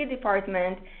IT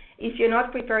department if you're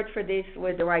not prepared for this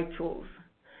with the right tools.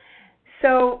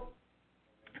 So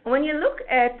when you look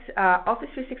at Office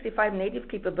 365 native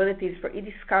capabilities for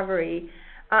e-discovery,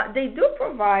 they do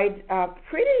provide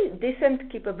pretty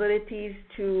decent capabilities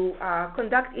to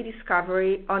conduct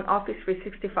e-discovery on Office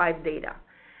 365 data.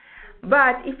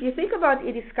 But if you think about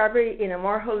e-discovery in a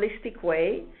more holistic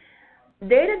way,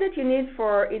 data that you need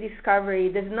for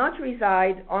e-discovery does not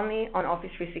reside only on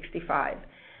Office 365.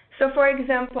 So for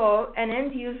example, an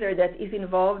end user that is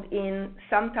involved in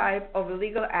some type of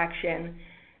legal action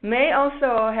may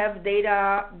also have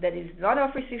data that is not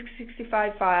Office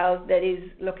 365 files that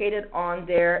is located on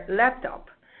their laptop.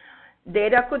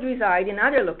 Data could reside in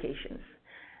other locations.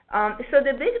 So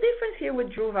the big difference here with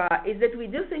Druva is that we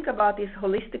do think about this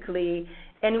holistically,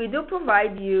 and we do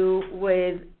provide you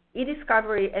with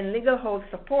e-discovery and legal hold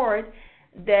support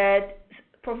that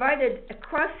provided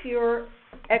across your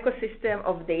ecosystem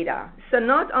of data. So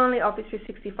not only Office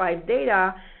 365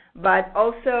 data, but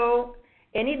also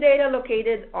any data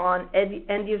located on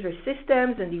end-user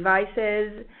systems and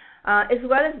devices, as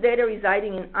well as data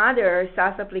residing in other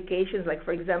SaaS applications like,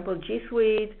 for example, G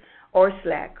Suite or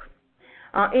Slack.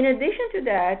 In addition to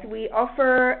that, we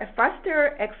offer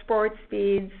faster export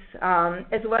speeds,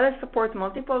 as well as support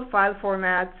multiple file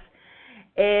formats.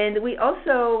 And we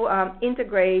also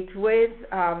integrate with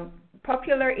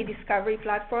popular e-discovery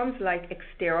platforms like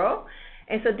Xtero.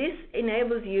 And so this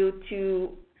enables you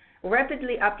to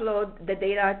rapidly upload the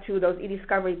data to those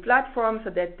e-discovery platforms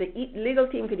so that the legal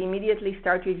team could immediately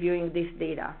start reviewing this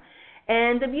data.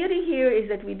 And the beauty here is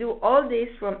that we do all this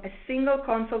from a single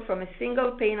console, from a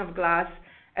single pane of glass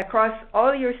across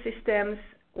all your systems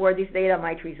where this data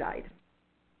might reside.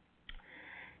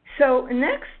 So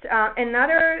next,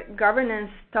 another governance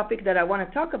topic that I want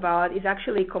to talk about is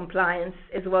actually compliance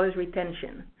as well as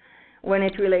retention when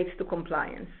it relates to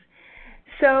compliance.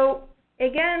 So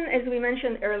again, as we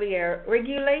mentioned earlier,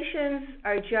 regulations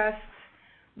are just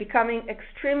becoming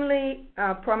extremely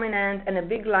prominent and a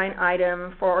big line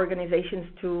item for organizations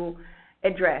to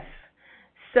address.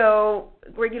 So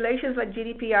regulations like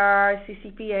GDPR,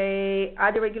 CCPA,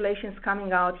 other regulations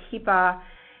coming out, HIPAA,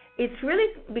 it's really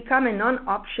become a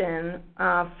non-option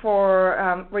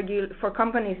for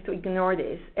companies to ignore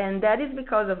this. And that is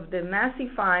because of the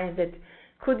massive fines that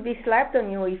could be slapped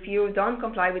on you if you don't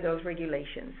comply with those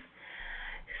regulations.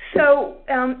 So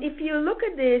if you look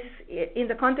at this in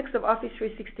the context of Office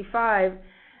 365,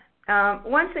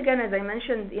 once again, as I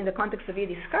mentioned in the context of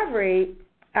e-discovery,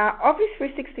 Office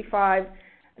 365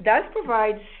 does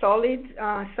provide solid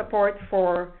support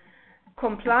for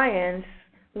compliance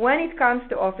when it comes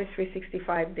to Office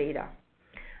 365 data.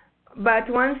 But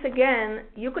once again,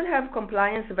 you could have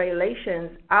compliance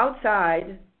violations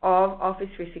outside of Office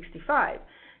 365.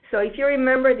 So if you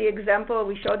remember the example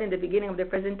we showed in the beginning of the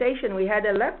presentation, we had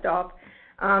a laptop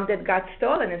that got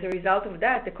stolen. As a result of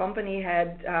that, the company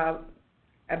had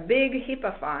a big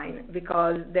HIPAA fine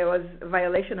because there was a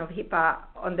violation of HIPAA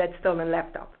on that stolen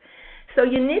laptop. So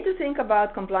you need to think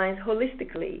about compliance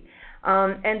holistically.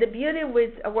 And the beauty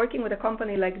with working with a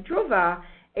company like Druva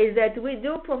is that we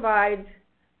do provide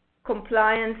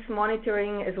compliance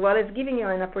monitoring as well as giving you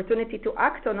an opportunity to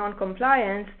act on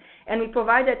non-compliance. And we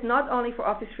provide that not only for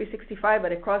Office 365,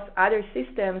 but across other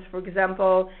systems, for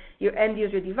example, your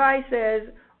end-user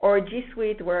devices or G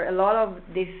Suite, where a lot of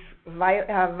this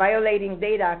violating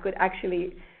data could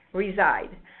actually reside.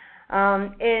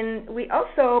 And we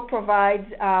also provide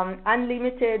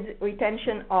unlimited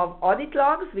retention of audit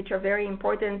logs, which are very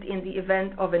important in the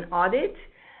event of an audit.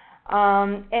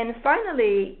 And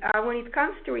finally, when it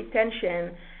comes to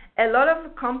retention, a lot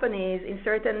of companies in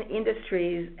certain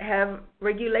industries have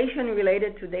regulation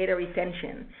related to data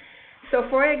retention. So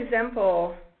for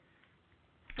example,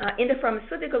 in the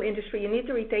pharmaceutical industry, you need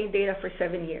to retain data for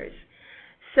 7 years.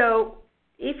 So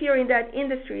if you're in that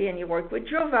industry and you work with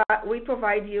Druva, we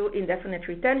provide you indefinite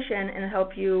retention and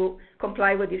help you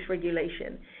comply with this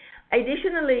regulation.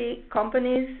 Additionally,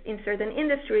 companies in certain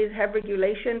industries have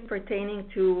regulation pertaining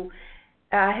to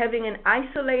having an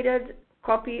isolated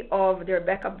copy of their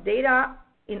backup data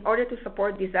in order to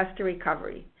support disaster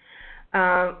recovery.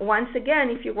 Once again,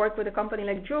 if you work with a company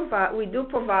like Druva, we do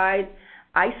provide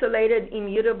isolated,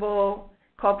 immutable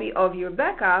copy of your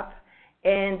backup,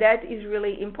 and that is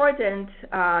really important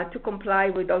to comply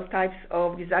with those types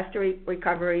of disaster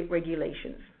recovery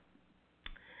regulations.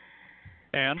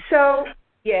 Anne? So,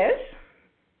 yes?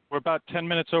 We're about 10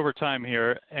 minutes over time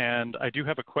here, and I do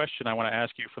have a question I want to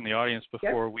ask you from the audience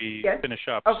before we finish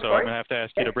up. So I'm going to have to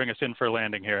ask you to bring us in for a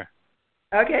landing here.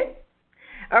 Okay.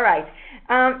 All right.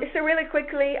 So really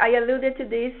quickly, I alluded to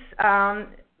this.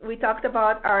 We talked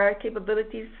about our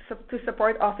capabilities to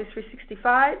support Office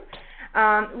 365.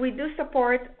 We do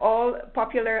support all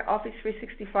popular Office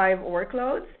 365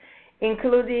 workloads,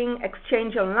 including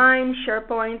Exchange Online,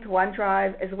 SharePoint,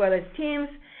 OneDrive, as well as Teams.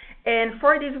 And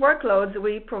for these workloads,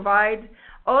 we provide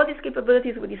all these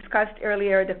capabilities we discussed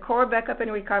earlier, the core backup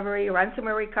and recovery,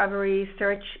 ransomware recovery,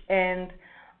 search and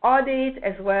audit,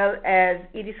 as well as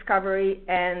e-discovery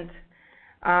and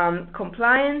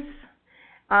compliance.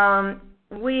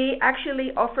 We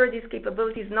actually offer these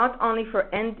capabilities not only for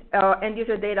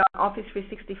end-user data on Office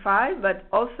 365, but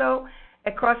also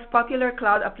across popular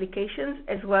cloud applications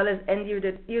as well as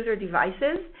end-user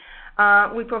devices.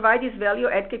 We provide these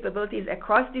value-add capabilities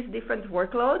across these different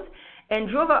workloads, and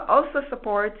Druva also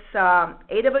supports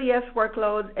AWS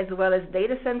workloads as well as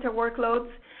data center workloads.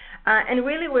 And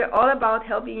really, we're all about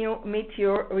helping you meet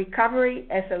your recovery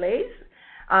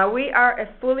SLAs. We are a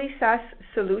fully SaaS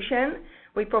solution.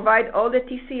 We provide all the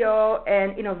TCO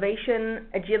and innovation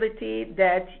agility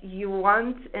that you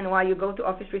want and why you go to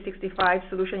Office 365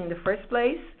 solution in the first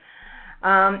place.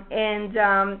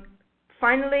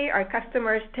 Finally, our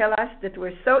customers tell us that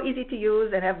we're so easy to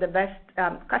use and have the best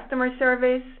customer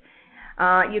service.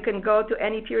 You can go to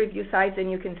any peer review sites and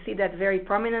you can see that very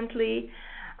prominently.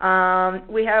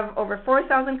 We have over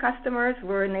 4,000 customers.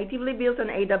 We're natively built on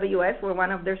AWS. We're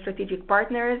one of their strategic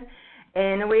partners.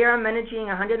 And we are managing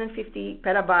 150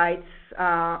 petabytes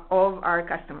of our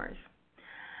customers.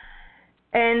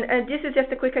 And this is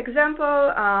just a quick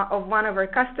example of one of our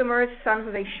customers, San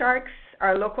Jose Sharks,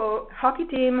 our local hockey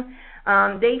team.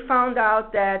 They found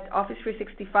out that Office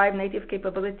 365 native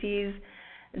capabilities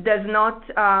does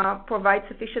not provide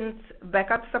sufficient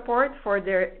backup support for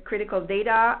their critical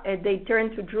data. They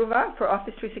turned to Druva for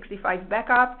Office 365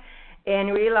 backup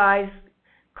and realized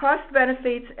cost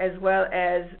benefits as well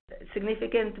as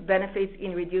significant benefits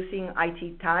in reducing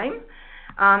IT time.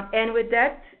 And with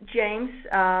that, James,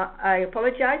 I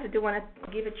apologize. I do want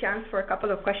to give a chance for a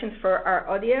couple of questions for our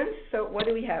audience. So what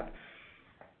do we have?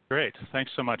 Great.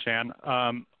 Thanks so much, Anne.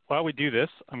 While we do this,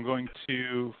 I'm going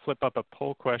to flip up a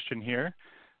poll question here.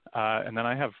 And then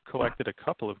I have collected a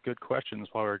couple of good questions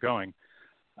while we're going.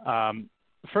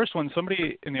 The first one,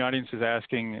 somebody in the audience is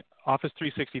asking, Office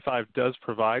 365 does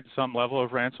provide some level of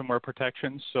ransomware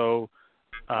protection. So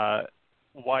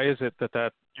why is it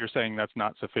that you're saying that's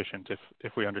not sufficient,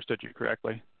 if we understood you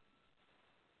correctly?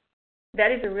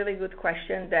 That is a really good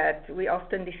question that we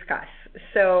often discuss.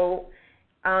 So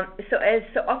Office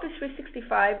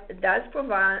 365 does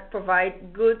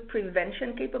provide good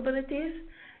prevention capabilities.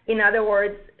 In other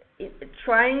words,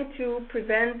 trying to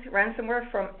prevent ransomware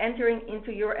from entering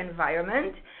into your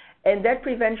environment, and that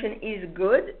prevention is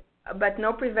good, but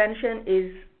no prevention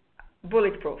is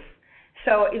bulletproof.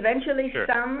 So eventually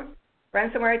some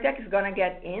ransomware attack is going to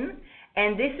get in,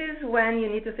 and this is when you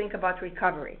need to think about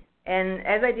recovery. And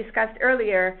as I discussed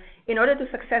earlier, in order to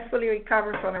successfully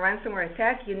recover from a ransomware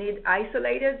attack, you need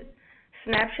isolated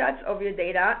snapshots of your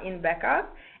data in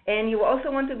backup, and you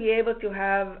also want to be able to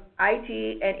have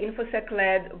IT and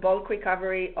InfoSec-led bulk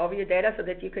recovery of your data so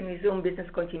that you can resume business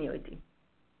continuity.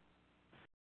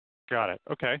 Got it.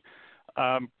 Okay.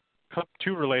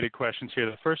 Two related questions here.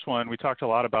 The first one, we talked a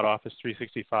lot about Office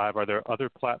 365. Are there other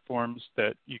platforms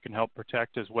that you can help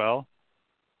protect as well?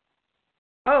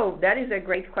 Oh, that is a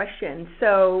great question.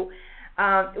 So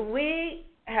we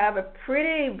have a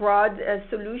pretty broad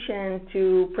solution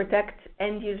to protect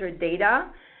end-user data.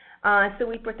 So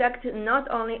we protect not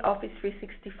only Office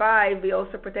 365, we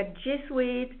also protect G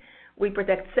Suite, we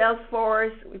protect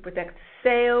Salesforce, we protect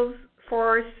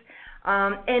Salesforce,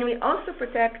 and we also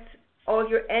protect all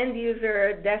your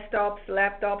end-user desktops,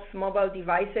 laptops, mobile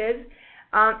devices.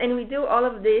 And we do all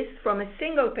of this from a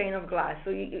single pane of glass.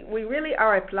 So we really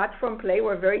are a platform play.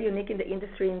 We're very unique in the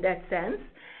industry in that sense.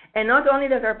 And not only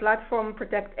does our platform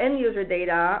protect end-user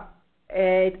data,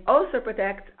 it also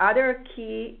protects other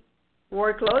key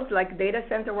workloads like data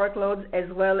center workloads as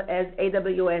well as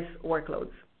AWS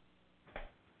workloads.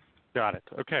 Got it.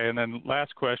 Okay, and then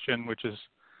last question, which is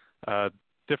a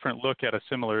different look at a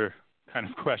similar kind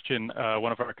of question.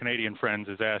 One of our Canadian friends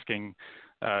is asking,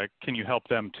 can you help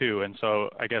them too? And so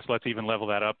I guess let's even level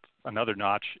that up another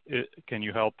notch. Can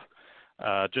you help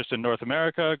just in North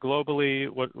America, globally?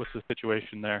 What's the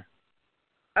situation there?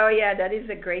 Oh, yeah, that is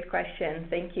a great question.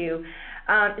 Thank you.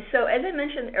 So as I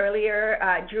mentioned earlier,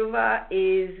 Druva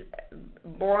is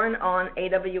born on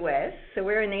AWS. So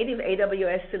we're a native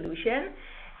AWS solution.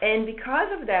 And because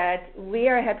of that, we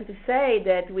are happy to say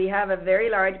that we have a very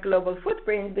large global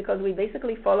footprint because we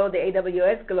basically follow the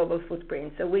AWS global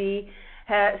footprint. So we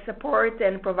support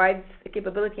and provide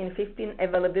capability in 15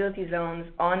 availability zones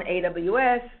on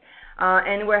AWS.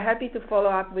 And we're happy to follow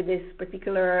up with this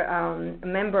particular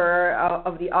member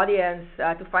of the audience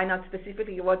to find out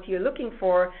specifically what you're looking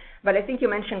for. But I think you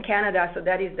mentioned Canada, so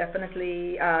that is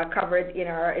definitely covered in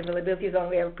our availability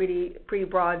zone. We have a pretty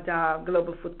broad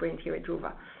global footprint here at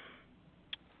Druva.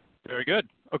 Very good.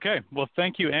 Okay. Well,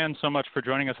 thank you, Anne, so much for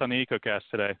joining us on the EcoCast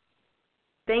today.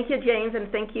 Thank you, James,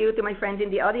 and thank you to my friends in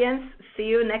the audience. See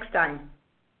you next time.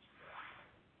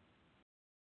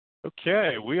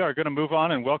 Okay, we are going to move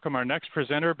on and welcome our next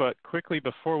presenter, but quickly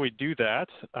before we do that,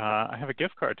 I have a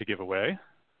gift card to give away.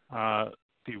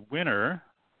 The winner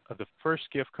of the first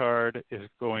gift card is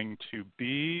going to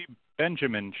be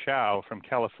Benjamin Chow from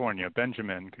California.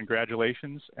 Benjamin,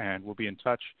 congratulations, and we'll be in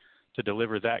touch to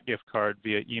deliver that gift card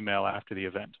via email after the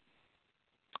event.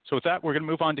 So with that, we're going to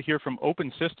move on to hear from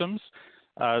Open Systems.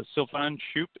 Sylvain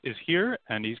Choup is here,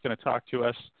 and he's going to talk to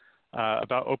us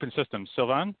about Open Systems.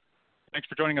 Sylvain? Thanks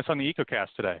for joining us on the EcoCast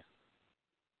today.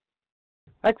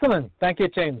 Excellent. Thank you,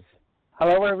 James.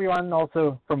 Hello, everyone,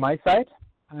 also from my side.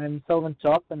 I'm Sylvain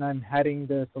Choup, and I'm heading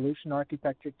the solution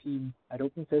architecture team at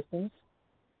Open Systems.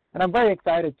 And I'm very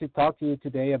excited to talk to you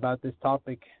today about this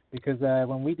topic because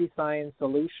when we design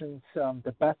solutions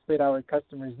that best fit our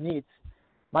customers' needs,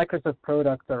 Microsoft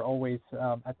products are always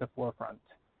at the forefront.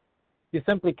 You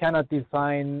simply cannot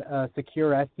design a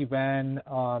secure SD-WAN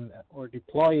or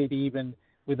deploy it even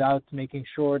without making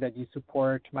sure that you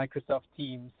support Microsoft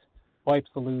Teams, VoIP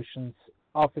solutions,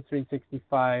 Office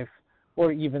 365,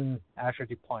 or even Azure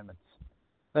deployments.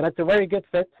 So that's a very good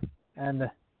fit. And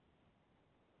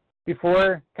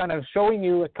before kind of showing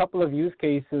you a couple of use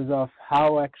cases of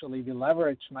how actually we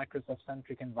leverage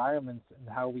Microsoft-centric environments and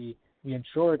how we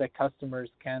ensure that customers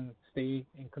can stay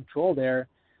in control there,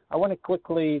 I want to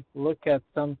quickly look at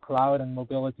some cloud and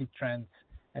mobility trends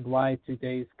and why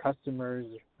today's customers,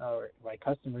 or why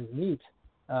customers need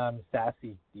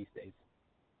SASE these days.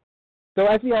 So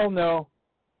as we all know,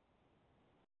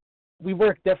 we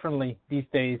work differently these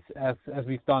days as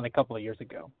we've done a couple of years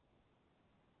ago.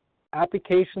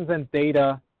 Applications and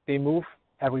data, they move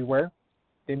everywhere.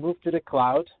 They move to the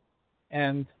cloud,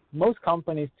 and most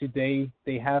companies today,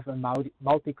 they have a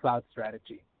multi-cloud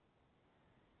strategy.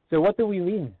 So what do we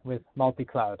mean with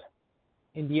multi-cloud?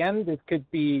 In the end, it could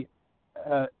be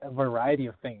a variety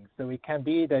of things. So it can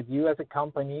be that you as a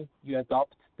company, you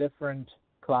adopt different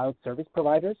cloud service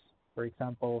providers, for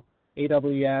example,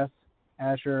 AWS,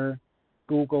 Azure,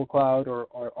 Google Cloud,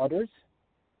 or others.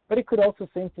 But it could also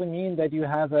simply mean that you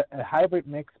have a hybrid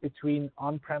mix between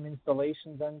on-prem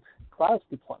installations and cloud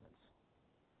deployments.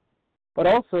 But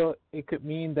also, it could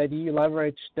mean that you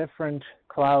leverage different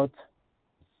cloud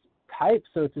types,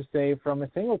 so to say, from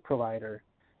a single provider.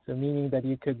 So meaning that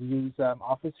you could use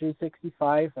Office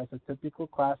 365 as a typical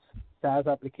class SaaS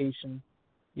application.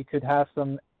 You could have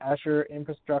some Azure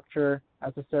infrastructure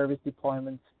as a service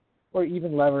deployment, or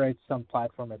even leverage some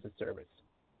platform as a service.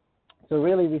 So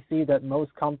really we see that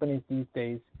most companies these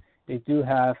days, they do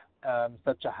have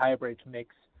such a hybrid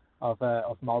mix of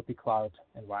multi-cloud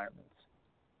environments.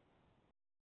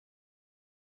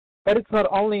 But it's not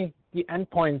only the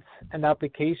endpoints and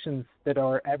applications that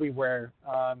are everywhere,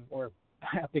 or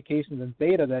applications and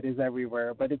data that is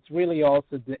everywhere, but it's really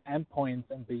also the endpoints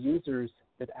and the users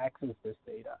that access this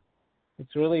data.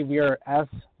 It's really, we are as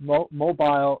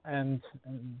mobile and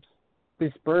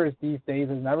dispersed these days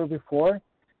as never before,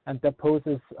 and that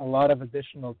poses a lot of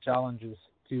additional challenges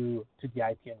to the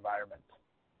IT environment.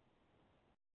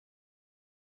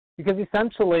 Because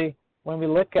essentially, when we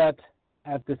look at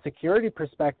the security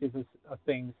perspective of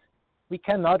things, we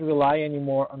cannot rely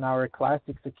anymore on our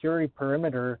classic security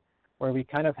perimeter, where we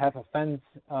kind of have a fence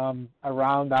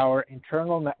around our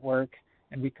internal network,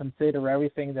 and we consider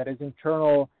everything that is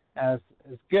internal as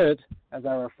good as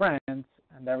our friends,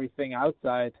 and everything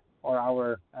outside are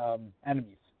our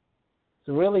enemies.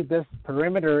 So really, this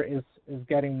perimeter is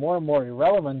getting more and more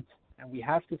irrelevant, and we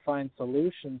have to find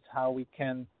solutions how we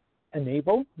can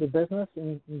enable the business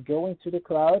in going to the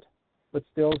cloud, but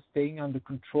still staying under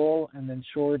control and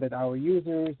ensure that our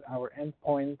users, our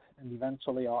endpoint, and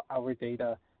eventually our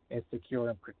data is secure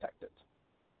and protected.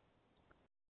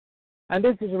 And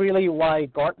this is really why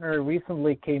Gartner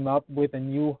recently came up with a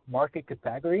new market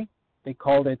category. They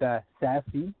called it a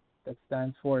SASE, that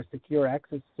stands for Secure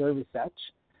Access Service Edge,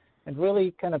 and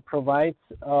really kind of provides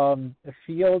a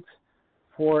field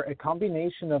for a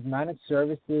combination of managed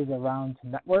services around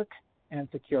network and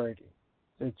security.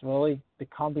 So it's really the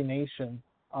combination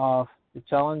of the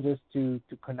challenges to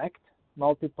connect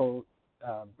multiple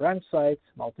branch sites,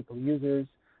 multiple users,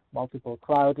 multiple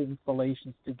cloud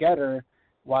installations together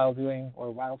while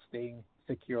staying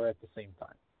secure at the same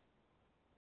time.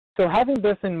 So having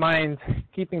this in mind,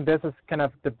 keeping this as kind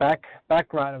of the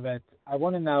background of it, I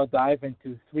want to now dive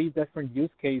into 3 different use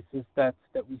cases that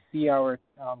we see our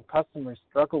customers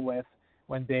struggle with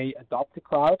when they adopt the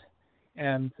cloud.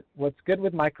 And what's good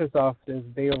with Microsoft is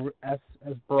they are as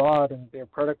broad, and their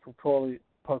product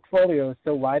portfolio is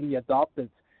so widely adopted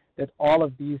that all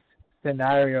of these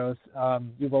scenarios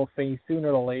you will face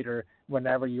sooner or later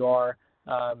whenever you are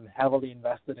heavily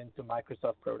invested into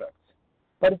Microsoft products.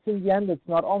 But it's in the end, it's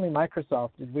not only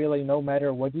Microsoft. It really, no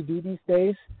matter what you do these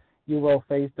days, you will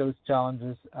face those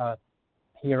challenges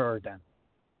here or then.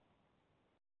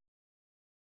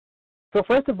 So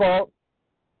first of all,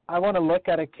 I want to look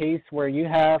at a case where you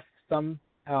have some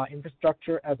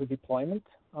infrastructure as a deployment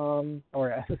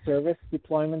or as a service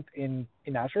deployment in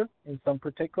Azure, in some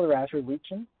particular Azure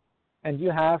region. And you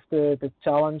have the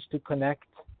challenge to connect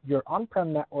your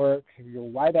on-prem network, your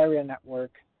wide area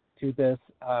network, to this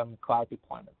cloud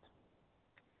deployment.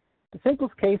 The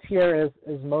simplest case here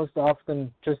is most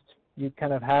often just you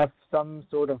kind of have some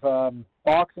sort of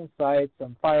box inside,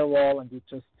 some firewall, and you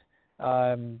just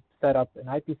set up an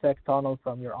IPsec tunnel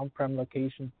from your on-prem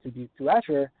location to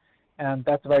Azure, and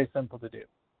that's very simple to do.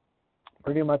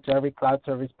 Pretty much every cloud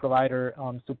service provider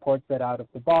supports that out of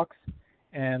the box,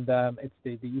 and it's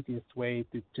the easiest way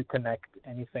to connect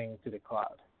anything to the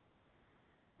cloud.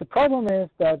 The problem is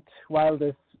that while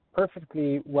this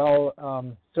perfectly well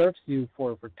serves you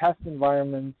for test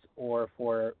environments or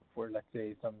for let's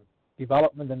say some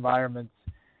development environments,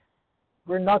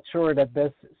 we're not sure that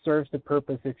this serves the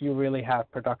purpose if you really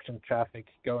have production traffic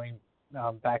going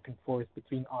back and forth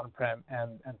between on-prem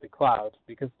and the cloud.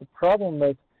 Because the problem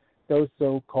with those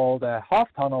so-called half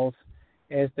tunnels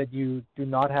is that you do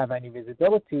not have any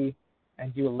visibility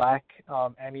and you lack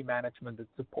any management and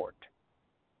support.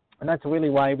 And that's really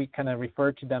why we kind of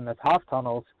refer to them as half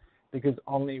tunnels, because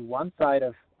only one side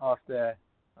of the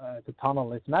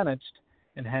tunnel is managed,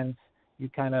 and hence you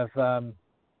kind of,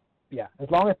 as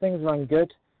long as things run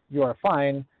good, you are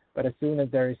fine, but as soon as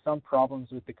there is some problems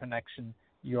with the connection,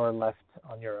 you are left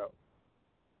on your own.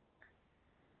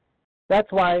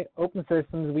 That's why Open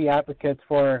Systems, we advocate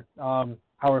for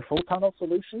our full tunnel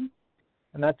solution,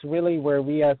 and that's really where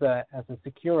we as a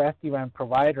secure SD-WAN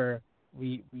provider,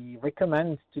 we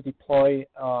recommend to deploy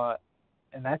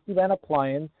an SD-WAN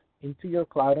appliance into your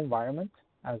cloud environment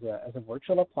as a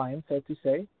virtual appliance, so to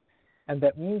say. And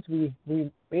that means we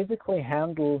basically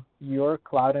handle your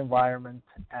cloud environment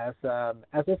as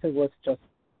if it was just,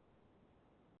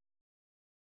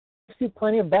 gives you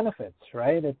plenty of benefits,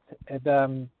 right?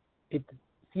 It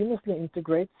seamlessly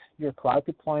integrates your cloud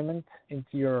deployment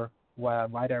into your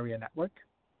wide area network.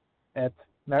 It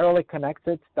merely connects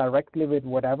it directly with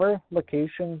whatever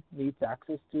location needs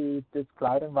access to this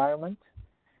cloud environment.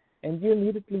 And you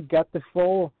immediately get the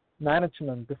full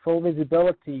management, the full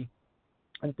visibility,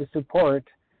 and the support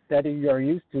that you are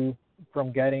used to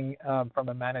from getting from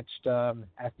a managed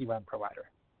SD-WAN provider.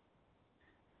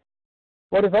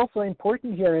 What is also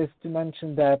important here is to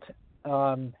mention that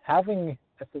having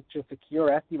such a secure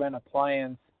SD-WAN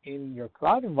appliance in your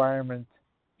cloud environment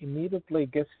immediately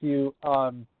gives you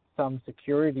some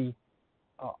security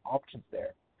options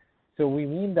there. So we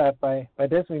mean that by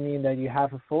this we mean that you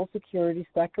have a full security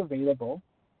stack available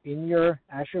in your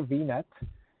Azure VNet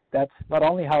that not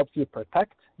only helps you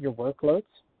protect your workloads,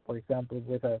 for example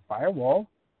with a firewall,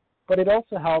 but it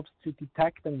also helps to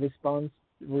detect and respond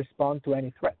to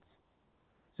any threats.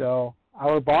 So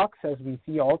our box, as we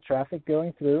see all traffic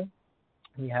going through,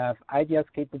 we have IDS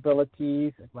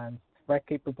capabilities, advanced threat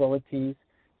capabilities,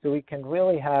 so we can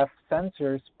really have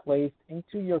sensors placed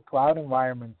into your cloud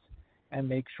environments and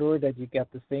make sure that you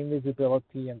get the same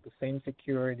visibility and the same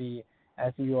security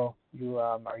as you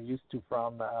are used to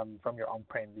from your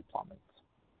on-prem deployments.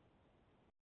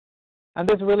 And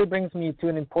this really brings me to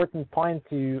an important point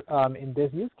in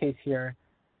this use case here,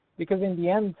 because in the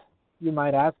end, you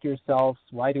might ask yourselves,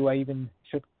 why do I even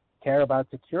should care about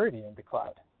security in the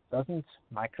cloud? Doesn't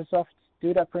Microsoft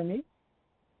do that for me?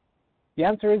 The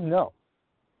answer is no.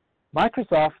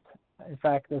 Microsoft, in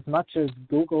fact, as much as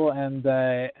Google and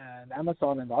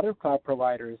Amazon and other cloud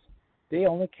providers, they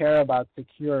only care about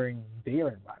securing their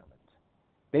environment.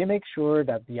 They make sure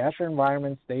that the Azure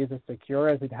environment stays as secure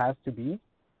as it has to be,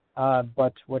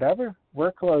 but whatever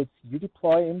workloads you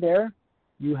deploy in there,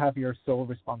 you have your sole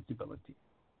responsibility.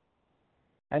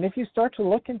 And if you start to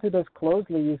look into this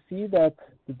closely, you see that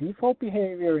the default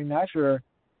behavior in Azure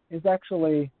is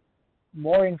actually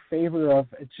more in favor of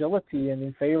agility and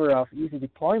in favor of easy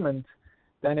deployment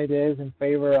than it is in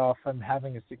favor of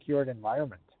having a secured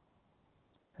environment.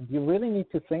 And you really need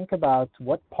to think about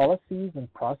what policies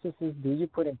and processes do you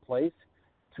put in place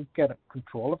to get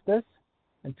control of this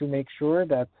and to make sure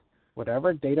that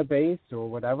whatever database or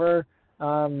whatever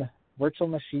virtual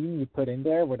machine you put in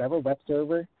there, whatever web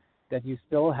server, that you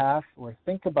still have or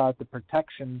think about the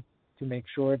protection to make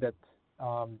sure that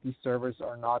these servers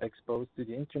are not exposed to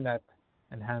the internet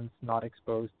and hence not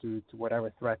exposed to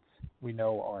whatever threats we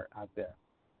know are out there.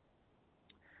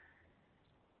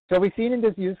 So we've seen in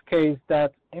this use case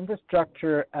that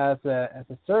infrastructure as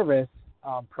a service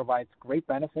provides great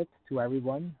benefits to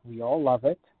everyone. We all love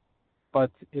it,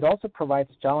 but it also provides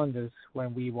challenges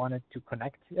when we wanted to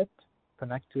connect to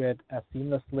it as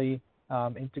seamlessly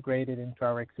integrated into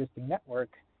our existing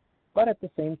network, but at the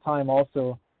same time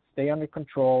also stay under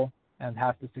control and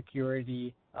have the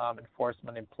security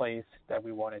enforcement in place that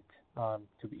we want it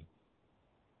to be.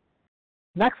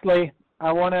 Nextly,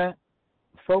 I want to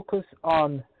focus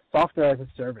on software as a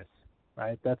service,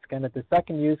 right? That's kind of the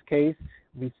second use case.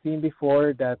 We've seen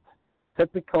before that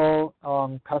typical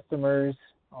customers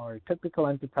or typical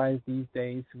enterprise these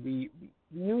days, we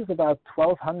use about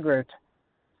 1,200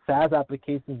 SaaS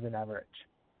applications in average.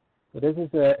 So this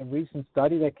is a recent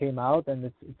study that came out, and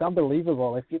it's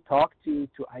unbelievable. If you talk to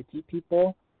IT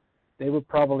people, they would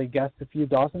probably guess a few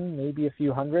dozen, maybe a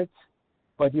few hundreds,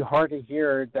 but you hardly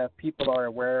hear that people are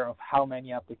aware of how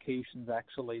many applications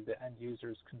actually the end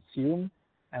users consume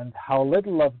and how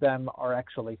little of them are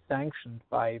actually sanctioned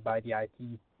by the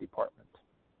IT department.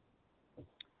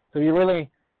 So you really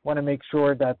want to make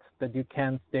sure that you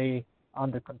can stay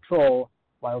under control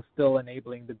while still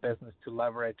enabling the business to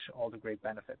leverage all the great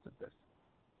benefits of this.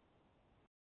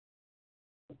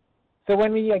 So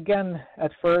when we again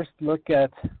at first look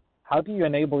at how do you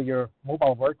enable your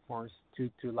mobile workforce to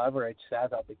leverage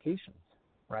SaaS applications,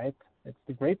 right? It's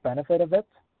the great benefit of it.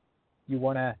 You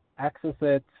want to access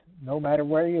it no matter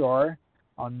where you are,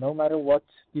 on no matter what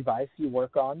device you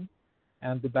work on.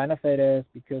 And the benefit is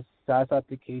because SaaS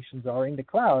applications are in the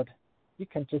cloud, you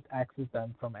can just access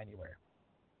them from anywhere.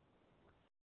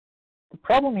 The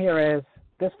problem here is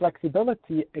this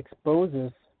flexibility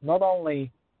exposes not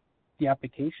only the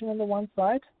application on the one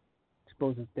side,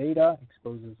 exposes data,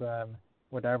 exposes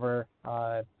whatever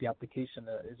the application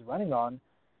is running on,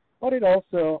 but it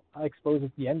also exposes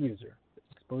the end user,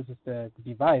 exposes the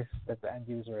device that the end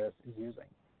user is using.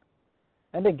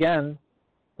 And again,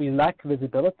 we lack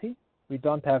visibility. We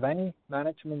don't have any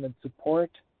management and support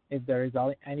if there is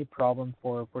any problem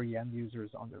for the end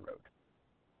users on the road.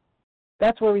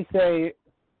 That's where we say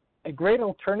a great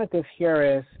alternative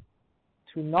here is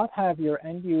to not have your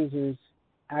end users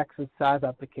access SaaS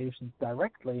applications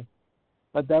directly,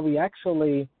 but that we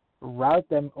actually route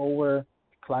them over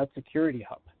Cloud Security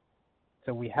Hub.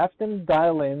 So we have them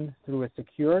dial in through a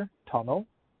secure tunnel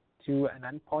to an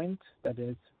endpoint that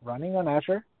is running on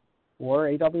Azure or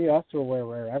AWS or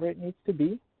wherever it needs to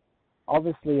be,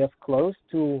 obviously as close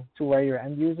to where your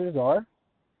end users are.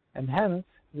 And hence,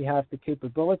 we have the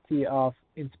capability of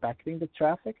inspecting the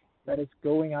traffic that is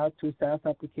going out to SaaS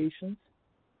applications,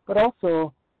 but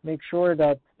also make sure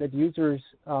that users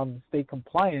stay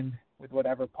compliant with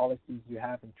whatever policies you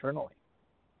have internally.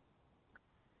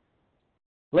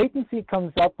 Latency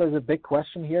comes up as a big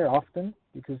question here often,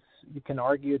 because you can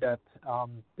argue that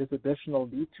this additional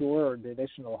detour or the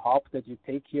additional hop that you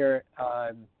take here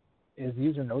is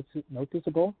user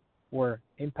noticeable or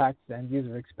impacts the end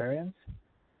user experience.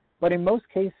 But in most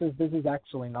cases, this is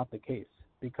actually not the case,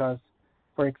 because,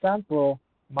 for example,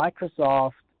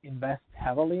 Microsoft invests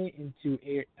heavily into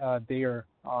their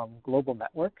global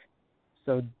network.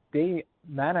 So they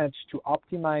manage to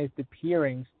optimize the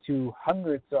peerings to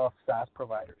hundreds of SaaS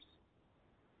providers.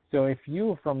 So if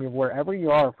you, from wherever you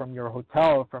are, from your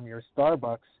hotel, from your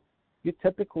Starbucks, you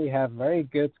typically have very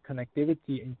good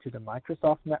connectivity into the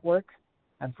Microsoft network.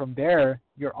 And from there,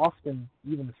 you're often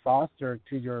even faster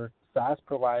to your SaaS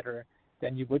provider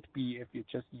than you would be if you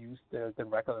just use the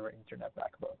regular internet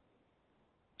backbone.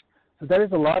 So there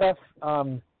is a lot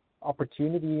of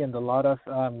opportunity and a lot of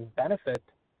benefit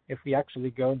if we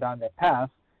actually go down that path,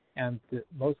 and in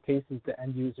most cases, the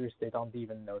end users, they don't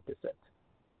even notice it.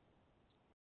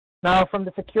 Now, from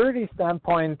the security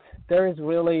standpoint, there is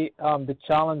really the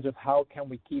challenge of how can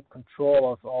we keep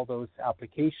control of all those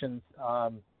applications,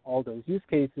 all those use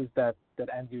cases that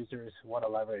end users want to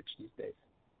leverage these days.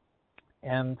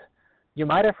 And you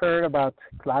might have heard about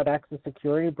cloud access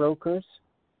security brokers.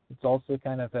 It's also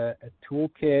kind of a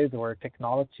toolkit or a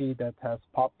technology that has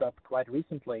popped up quite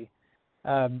recently.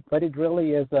 But it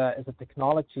really is a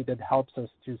technology that helps us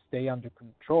to stay under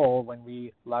control when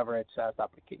we leverage SaaS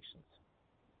applications.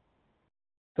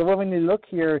 So when you look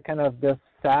here, kind of this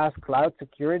SaaS cloud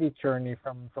security journey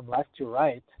from left to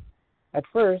right, at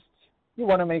first, you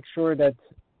want to make sure that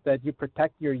you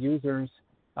protect your users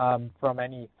from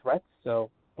any threats, so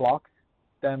block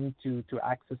them to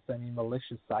access any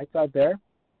malicious sites out there.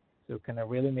 So kind of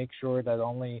really make sure that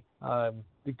only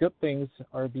the good things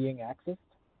are being accessed.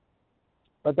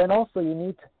 But then also you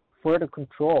need further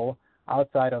control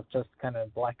outside of just kind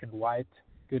of black and white,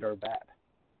 good or bad.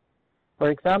 For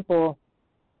example,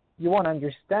 you want to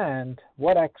understand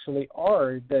what actually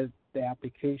are the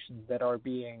applications that are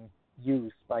being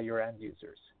used by your end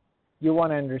users. You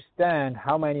want to understand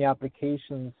how many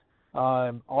applications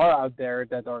are out there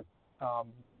that are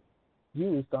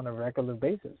used on a regular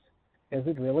basis. Is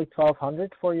it really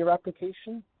 1,200 for your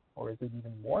application, or is it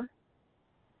even more?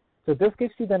 So this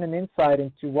gives you then an insight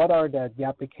into what are the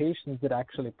applications that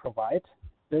actually provide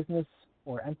business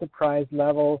or enterprise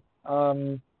level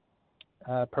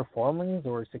performance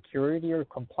or security or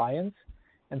compliance,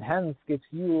 and hence gives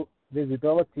you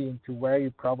visibility into where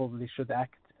you probably should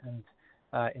act and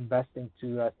invest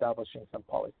into establishing some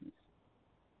policies.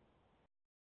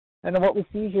 And then what we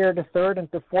see here, the third and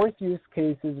the fourth use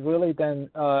case is really then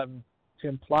to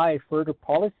imply further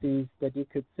policies that you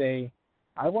could say,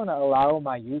 I want to allow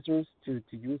my users to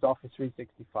use Office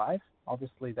 365.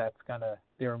 Obviously, that's kind of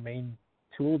their main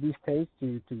tool these days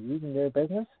to use in their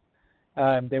business.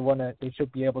 They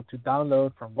should be able to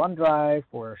download from OneDrive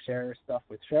or share stuff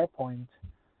with SharePoint.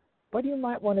 But you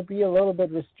might want to be a little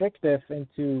bit restrictive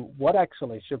into what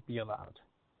actually should be allowed.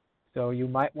 So you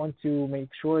might want to make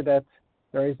sure that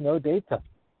there is no data,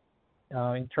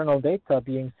 internal data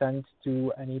being sent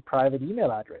to any private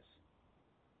email address.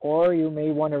 Or you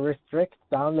may want to restrict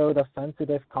download of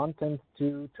sensitive content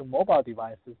to mobile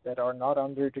devices that are not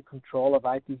under the control of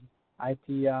IT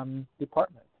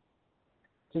department.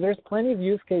 So there's plenty of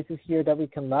use cases here that we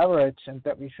can leverage and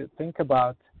that we should think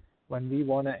about when we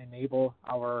want to enable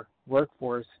our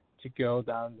workforce to go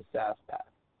down the SaaS path.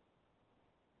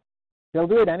 They'll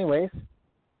do it anyways,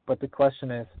 but the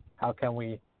question is, how can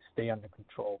we stay under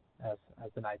control as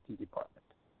an IT department?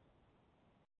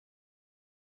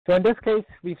 So in this case,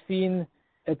 we've seen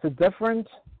it's a different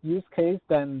use case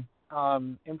than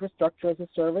infrastructure as a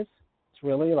service. It's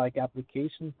really like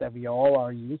applications that we all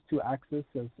are used to access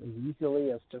as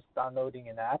easily as just downloading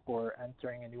an app or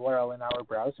entering an URL in our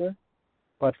browser.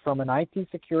 But from an IT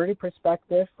security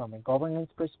perspective, from a governance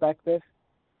perspective,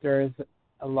 there is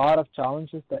a lot of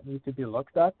challenges that need to be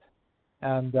looked at.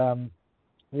 And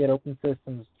we at Open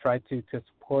Systems try to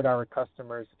support our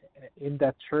customers in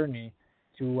that journey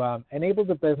to enable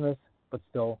the business, but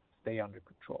still stay under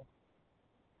control.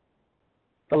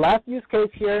 The last use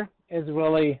case here is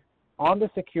really on the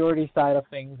security side of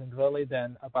things, and really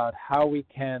then about how we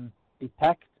can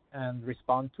detect and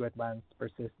respond to advanced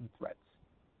persistent threats.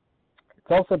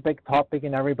 It's also a big topic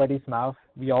in everybody's mouth.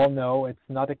 We all know it's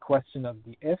not a question of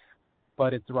the if,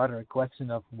 but it's rather a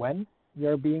question of when we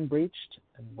are being breached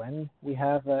and when we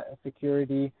have a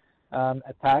security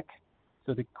attack.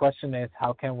 So the question is,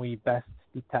 how can we best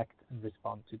detect and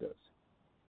respond to those?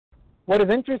 What is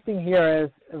interesting here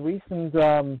is a recent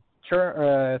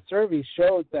survey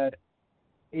showed that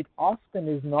it often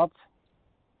is not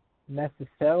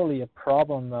necessarily a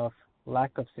problem of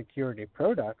lack of security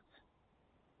products,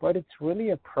 but it's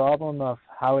really a problem of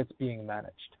how it's being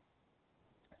managed.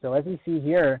 So as we see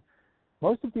here,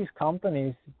 most of these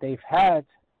companies, they've had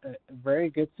a very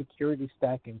good security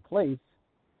stack in place,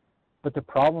 but the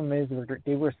problem is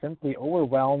they were simply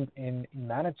overwhelmed in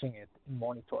managing it, in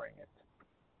monitoring it.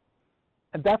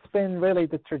 And that's been really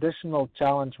the traditional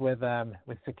challenge with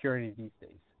security these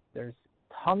days. There's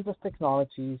tons of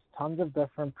technologies, tons of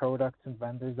different products and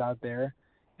vendors out there,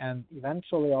 and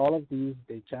eventually all of these,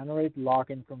 they generate log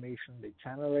information, they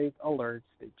generate alerts,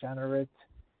 they generate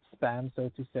spam,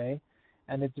 so to say,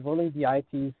 and it's really the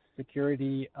IT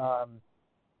security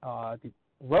the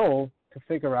role to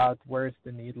figure out where's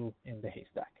the needle in the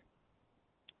haystack.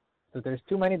 So there's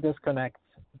too many disconnects,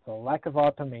 it's a lack of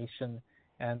automation,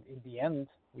 and in the end,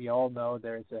 we all know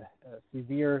there's a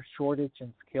severe shortage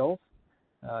in skills,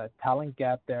 talent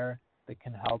gap there that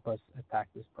can help us attack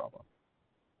this problem.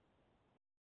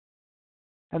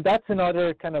 And that's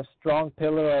another kind of strong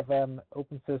pillar of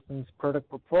Open Systems product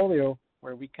portfolio,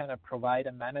 where we kind of provide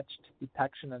a managed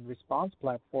detection and response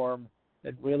platform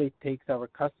that really takes our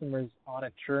customers on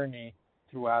a journey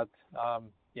throughout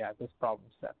this problem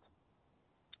set.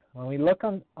 When we look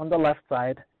on the left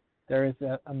side, there is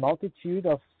a multitude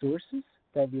of sources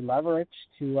that we leverage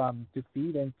to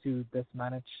feed into this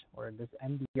managed or this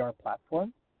MDR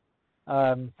platform.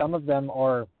 Some of them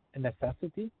are a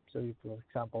necessity. So you, for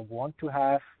example, want to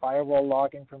have firewall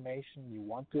log information, you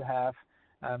want to have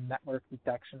network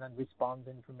detection and response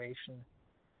information,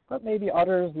 but maybe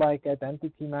others like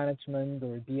identity management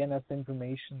or DNS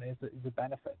information is a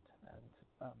benefit,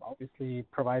 and obviously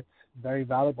provides very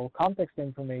valuable context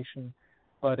information,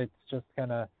 but it's just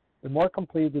kind of, the more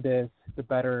complete it is, the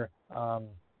better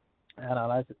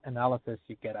analysis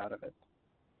you get out of it.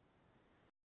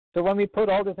 So when we put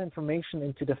all this information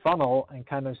into the funnel and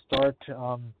kind of start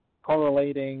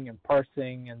correlating and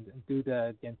parsing and do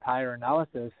the entire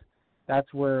analysis,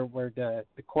 that's where the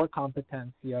core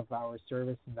competency of our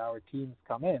service and our teams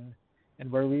come in,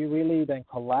 and where we really then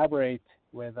collaborate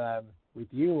with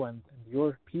you and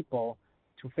your people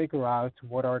to figure out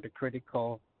what are the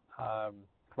critical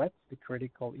threats, the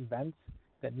critical events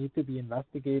that need to be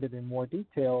investigated in more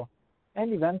detail,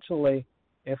 and eventually,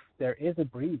 if there is a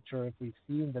breach or if we've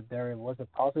seen that there was a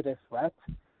positive threat,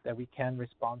 that we can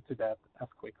respond to that as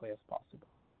quickly as possible.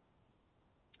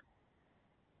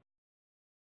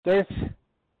 There's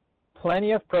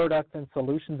plenty of products and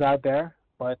solutions out there,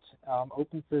 but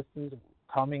Open Systems,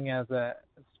 coming as a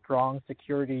strong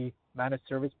security managed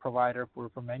service provider for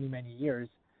many, many years,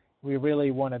 we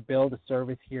really want to build a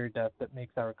service here that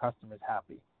makes our customers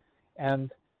happy.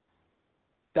 And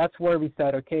that's where we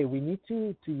said, okay, we need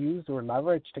to use or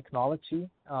leverage technology.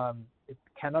 It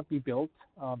cannot be built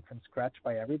from scratch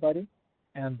by everybody.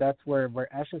 And that's where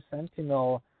Azure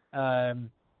Sentinel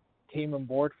came on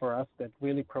board for us. That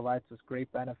really provides us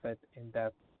great benefit in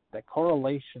that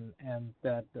correlation and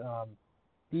that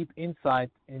deep insight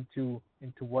into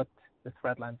what the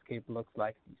threat landscape looks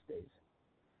like these days.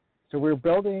 So we're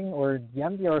building, or the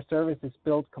MDR service is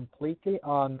built completely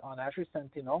on Azure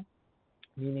Sentinel,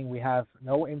 meaning we have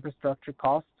no infrastructure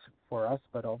costs for us,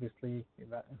 but obviously,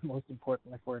 most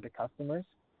importantly, for the customers.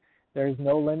 There is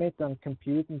no limit on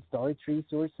compute and storage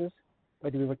resources,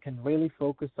 but we can really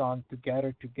focus on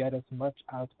together to get as much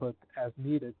output as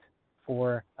needed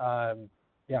for,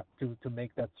 to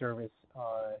make that service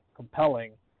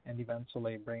compelling and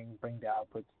eventually bring the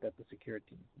outputs that the security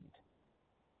teams need.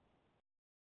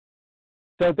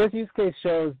 So this use case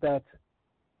shows that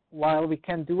while we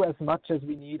can do as much as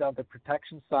we need on the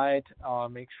protection side,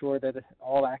 make sure that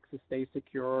all access stays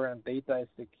secure and data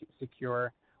is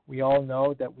secure, we all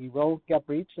know that we will get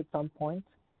breached at some point,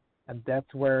 and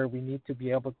that's where we need to be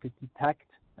able to detect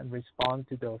and respond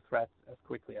to those threats as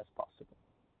quickly as possible.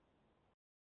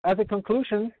 As a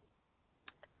conclusion,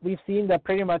 we've seen that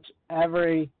pretty much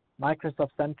every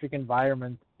Microsoft-centric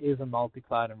environment is a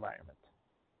multi-cloud environment.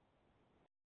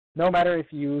 No matter if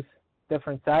you use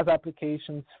different SaaS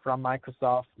applications from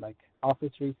Microsoft, like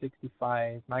Office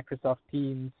 365, Microsoft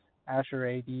Teams, Azure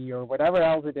AD, or whatever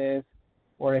else it is,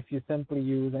 or if you simply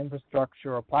use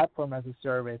infrastructure or platform as a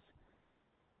service,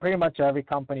 pretty much every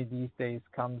company these days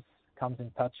comes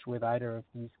in touch with either of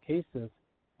these cases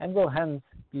and will hence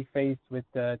be faced with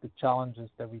the challenges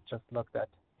that we just looked at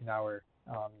in our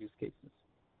use cases.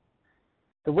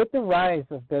 So with the rise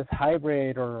of this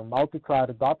hybrid or multi-cloud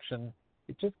adoption,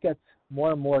 it just gets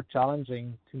more and more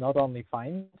challenging to not only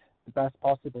find the best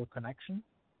possible connection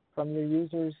from your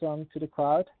users to the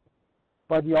cloud,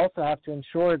 but you also have to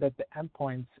ensure that the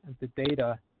endpoints and the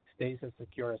data stays as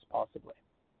secure as possible.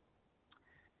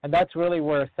 And that's really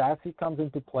where SASE comes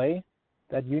into play,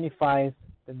 that unifies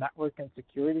the network and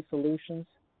security solutions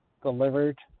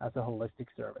delivered as a holistic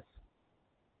service.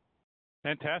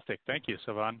 Fantastic. Thank you,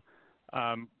 Sylvain.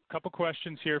 Couple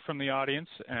questions here from the audience,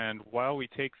 and while we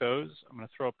take those, I'm going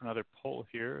to throw up another poll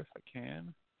here if I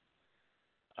can.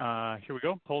 Here we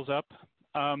go. Poll's up.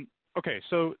 Okay,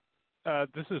 so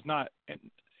this is not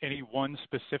any one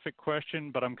specific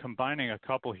question, but I'm combining a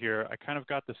couple here. I kind of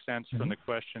got the sense from the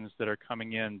questions that are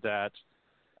coming in that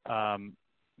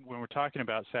when we're talking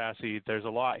about SASE, there's a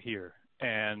lot here,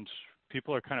 and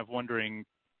people are kind of wondering,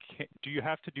 do you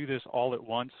have to do this all at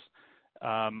once,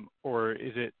 or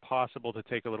is it possible to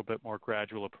take a little bit more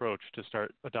gradual approach to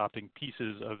start adopting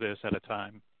pieces of this at a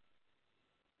time?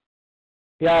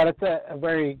 Yeah, that's a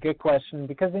very good question,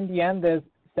 because in the end,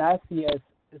 SASE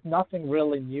is nothing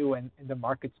really new in the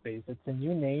market space. It's a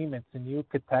new name, it's a new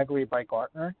category by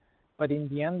Gartner, but in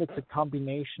the end, it's a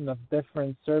combination of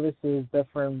different services,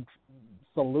 different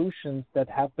solutions that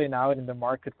have been out in the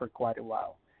market for quite a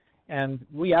while. And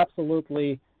we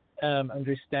absolutely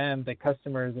understand that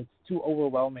customers, it's too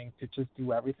overwhelming to just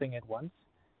do everything at once,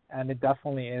 and it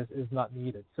definitely is not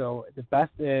needed. So the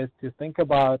best is to think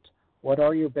about what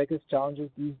are your biggest challenges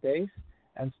these days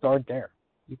and start there.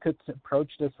 You could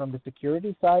approach this from the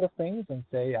security side of things and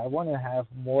say, I want to have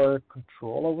more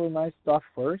control over my stuff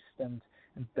first and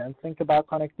then think about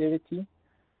connectivity.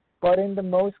 But in the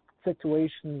most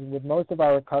situations with most of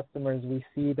our customers, we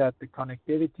see that the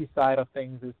connectivity side of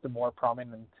things is the more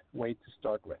prominent way to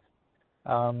start with.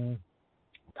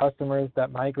 Customers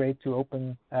that migrate to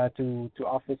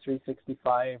Office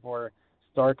 365 or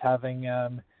start having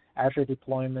Azure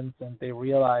deployments, and they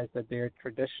realize that their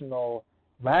traditional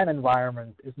WAN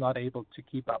environment is not able to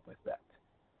keep up with that.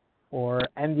 Or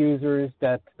end users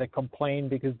that complain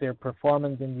because their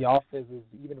performance in the office is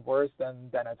even worse than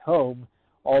at home,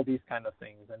 all these kind of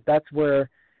things. And that's where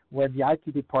the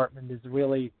IT department is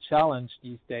really challenged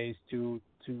these days to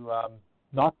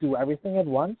not do everything at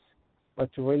once,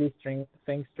 but to really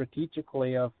think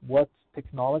strategically of what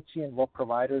technology and what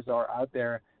providers are out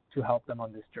there to help them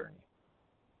on this journey.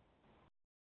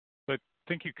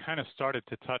 I think you kind of started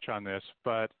to touch on this,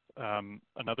 but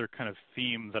another kind of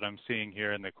theme that I'm seeing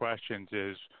here in the questions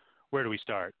is, where do we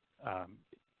start?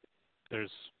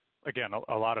 There's, again,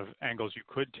 a lot of angles you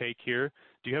could take here.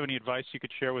 Do you have any advice you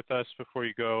could share with us before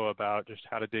you go about just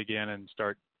how to dig in and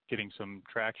start getting some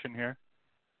traction here?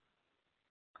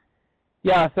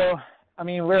 Yeah, so I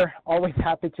mean, we're always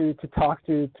happy to talk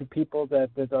to people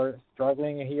that are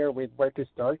struggling here with where to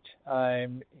start.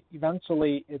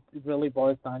 Eventually, it really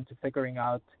boils down to figuring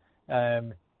out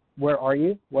where are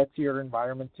you, what's your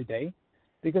environment today,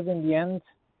 because in the end,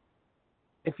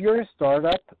 if you're a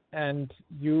startup and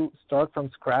you start from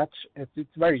scratch,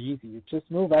 it's very easy. You just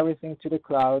move everything to the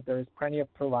cloud. There's plenty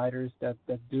of providers that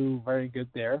do very good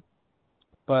there,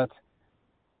 but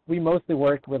we mostly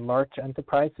work with large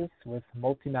enterprises, with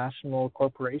multinational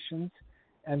corporations,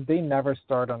 and they never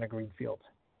start on a greenfield.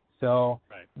 So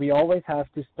we always have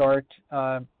to start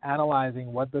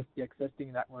analyzing what does the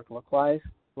existing network look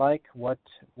like, what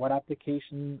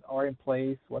applications are in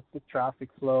place, what's the traffic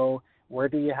flow, where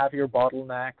do you have your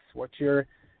bottlenecks, what's your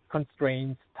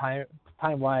constraints,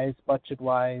 time-wise,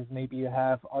 budget-wise, maybe you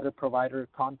have other provider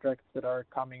contracts that are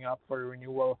coming up for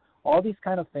renewal. All these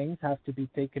kind of things have to be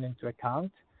taken into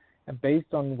account. And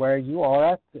based on where you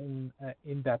are at in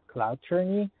that cloud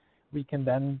journey, we can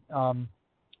then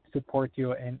support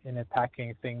you in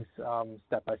attacking things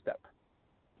step by step.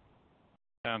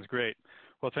 Sounds great.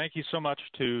 Well, thank you so much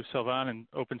to Sylvain and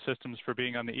Open Systems for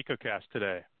being on the EcoCast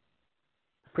today.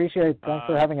 Appreciate it. Thanks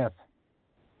for having us.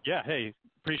 Yeah, hey,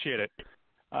 appreciate it.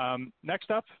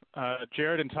 Next up,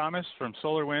 Jared and Thomas from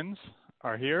SolarWinds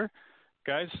are here.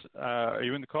 Guys, are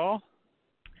you in the call?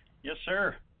 Yes,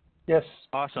 sir. Yes.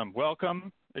 Awesome.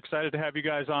 Welcome. Excited to have you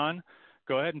guys on.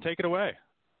 Go ahead and take it away.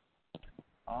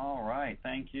 All right.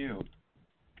 Thank you.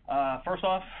 First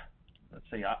off, let's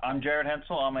see. I'm Jared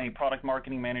Hensel. I'm a product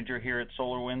marketing manager here at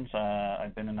SolarWinds.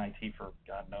 I've been in IT for,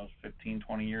 God knows, 15,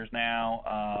 20 years now,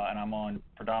 and I'm on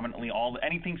predominantly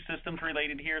anything systems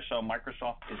related here, so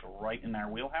Microsoft is right in our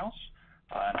wheelhouse.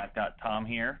 and I've got Tom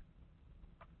here.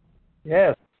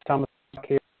 Yes, Thomas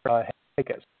here, at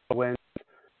SolarWinds,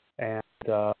 and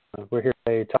we're here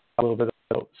today to talk a little bit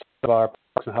about some of our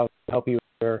products and how to help you with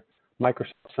your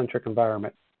Microsoft-centric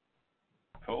environment.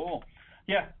 Cool.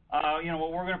 Yeah,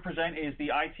 what we're going to present is the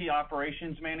IT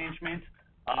operations management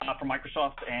for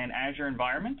Microsoft and Azure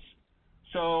environments.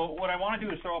 So what I want to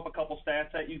do is throw up a couple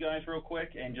stats at you guys real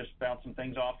quick and just bounce some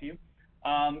things off you.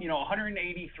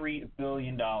 $183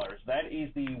 billion. That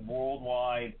is the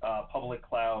worldwide public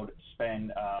cloud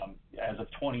spend as of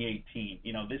 2018.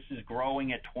 This is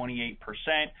growing at 28%.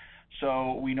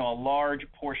 So we know a large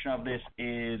portion of this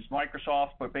is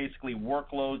Microsoft, but basically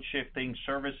workload shifting,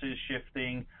 services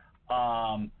shifting.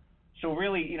 So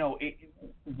really,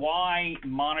 why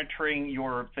monitoring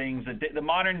your things? The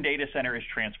modern data center is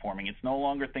transforming. It's no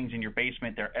longer things in your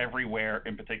basement. They're everywhere,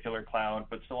 in particular cloud,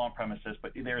 but still on premises.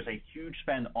 But there's a huge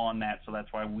spend on that, so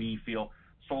that's why we feel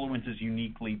SolarWinds is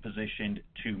uniquely positioned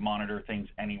to monitor things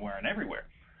anywhere and everywhere.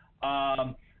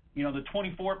 The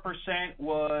 24%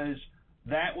 was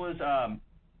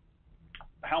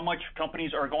how much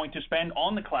companies are going to spend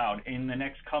on the cloud in the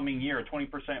next coming year,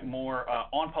 20% more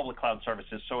on public cloud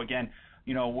services. So again,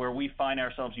 where we find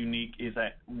ourselves unique is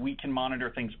that we can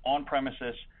monitor things on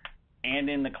premises and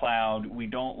in the cloud. We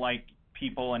don't like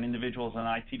people and individuals in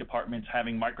IT departments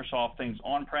having Microsoft things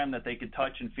on-prem that they could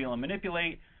touch and feel and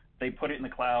manipulate. They put it in the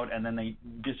cloud and then they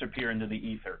disappear into the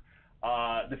ether.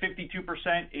 The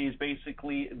 52% is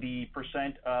basically the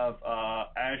percent of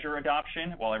Azure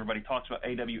adoption. While everybody talks about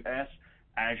AWS,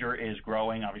 Azure is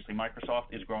growing. Obviously, Microsoft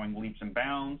is growing leaps and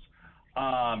bounds.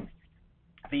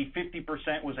 The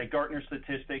 50% was a Gartner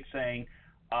statistic saying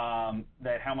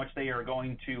that how much they are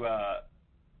going to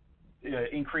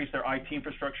increase their IT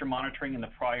infrastructure monitoring in the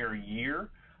prior year.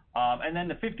 And then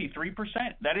the 53%,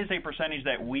 that is a percentage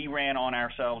that we ran on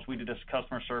ourselves. We did this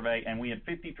customer survey, and we had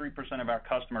 53% of our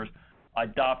customers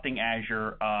adopting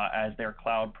Azure as their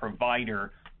cloud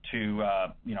provider to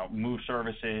move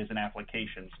services and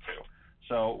applications to.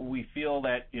 So we feel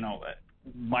that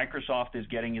Microsoft is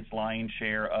getting its lion's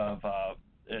share of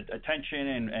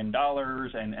attention and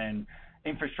dollars and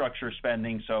infrastructure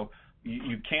spending. So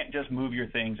you can't just move your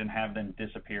things and have them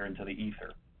disappear into the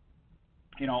ether.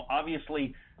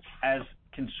 Obviously, as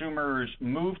consumers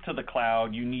move to the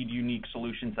cloud, you need unique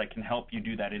solutions that can help you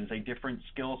do that. It is a different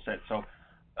skill set. So,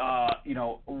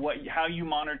 how you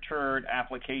monitored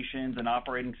applications and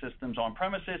operating systems on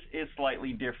premises is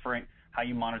slightly different. How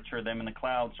you monitor them in the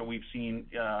cloud. So we've seen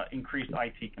increased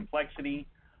IT complexity,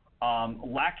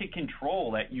 lack of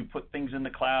control, that you put things in the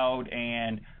cloud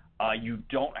and you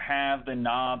don't have the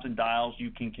knobs and dials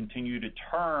you can continue to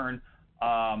turn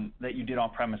that you did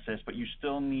on premises, but you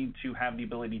still need to have the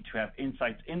ability to have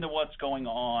insights into what's going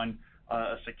on,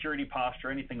 a security posture,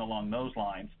 anything along those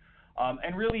lines.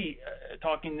 And really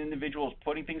talking to individuals,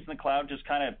 putting things in the cloud, just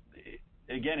kind of,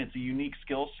 again, it's a unique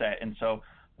skill set. And so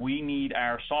we need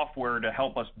our software to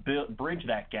help us bridge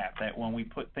that gap, that when we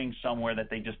put things somewhere that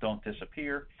they just don't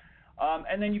disappear.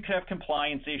 And then you could have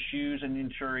compliance issues and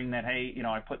ensuring that, hey,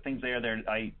 I put things there,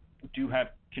 I do have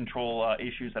control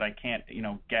issues that I can't,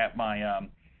 gap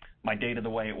my data the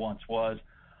way it once was.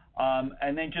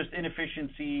 And then just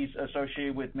inefficiencies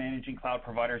associated with managing cloud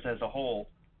providers as a whole.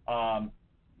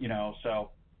 So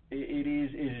it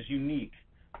is unique.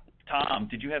 Tom,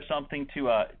 did you have something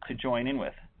to join in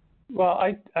with? Well,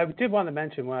 I did want to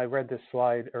mention when I read this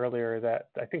slide earlier that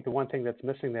I think the one thing that's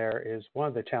missing there is one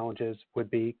of the challenges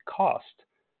would be cost.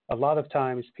 A lot of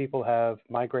times people have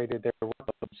migrated their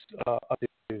workloads up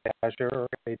to Azure or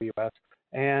AWS,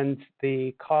 and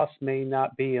the cost may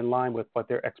not be in line with what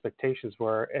their expectations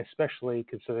were, especially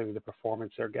considering the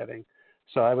performance they're getting.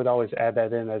 So I would always add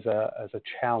that in as a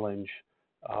challenge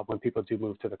when people do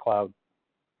move to the cloud.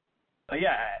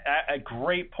 Yeah, a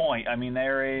great point. I mean,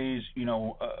 there is,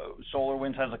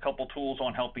 SolarWinds has a couple tools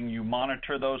on helping you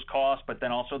monitor those costs, but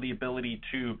then also the ability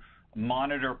to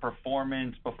monitor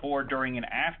performance before, during, and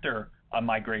after a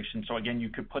migration. So again, you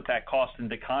could put that cost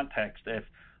into context.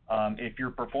 If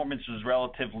your performance is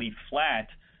relatively flat,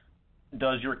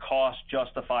 does your cost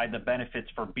justify the benefits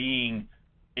for being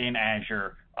in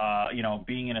Azure,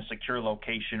 being in a secure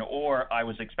location? Or I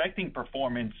was expecting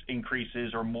performance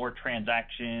increases or more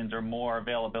transactions or more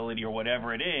availability or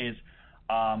whatever it is.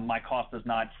 My cost does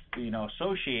not,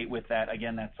 associate with that.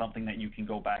 Again, that's something that you can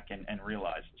go back and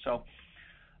realize. So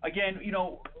again,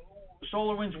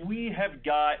 SolarWinds, we have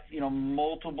got,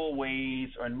 multiple ways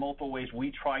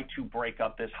we try to break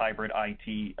up this hybrid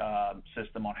IT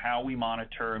system on how we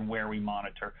monitor and where we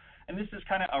monitor. And this is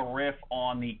kind of a riff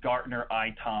on the Gartner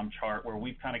ITOM chart, where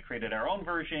we've kind of created our own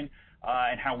version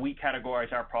and how we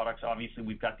categorize our products. Obviously,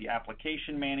 we've got the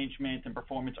application management and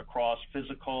performance across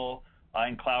physical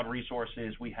and cloud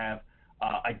resources. We have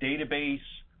a database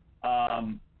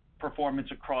performance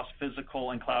across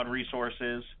physical and cloud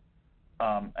resources.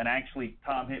 And actually,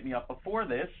 Tom hit me up before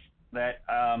this that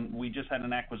we just had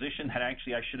an acquisition that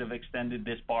actually I should have extended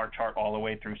this bar chart all the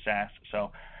way through SaaS.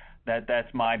 So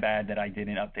that's my bad that I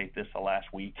didn't update this the last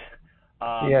week.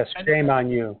 Yes, shame on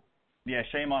you. Yeah,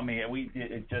 shame on me.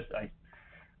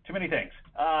 Too many things.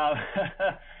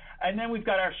 And then we've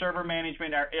got our server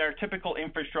management, our typical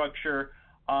infrastructure.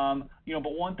 But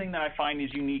one thing that I find is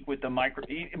unique with the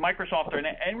Microsoft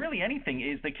and really anything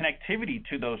is the connectivity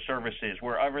to those services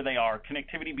wherever they are,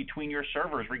 connectivity between your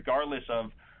servers, regardless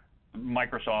of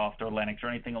Microsoft or Linux or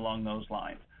anything along those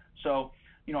lines. So,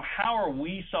 how are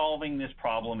we solving this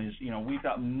problem is, we've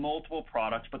got multiple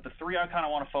products, but the three I kind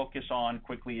of want to focus on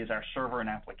quickly is our server and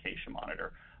application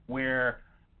monitor, where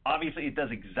obviously it does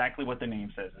exactly what the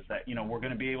name says, is that, we're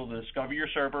going to be able to discover your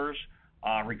servers,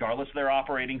 regardless of their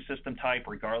operating system type,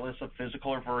 regardless of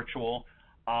physical or virtual.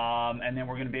 And then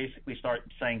we're going to basically start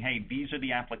saying, hey, these are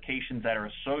the applications that are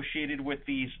associated with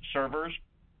these servers.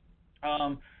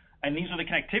 And these are the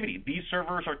connectivity. These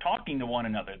servers are talking to one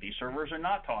another. These servers are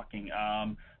not talking.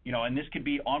 And this could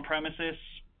be on-premises,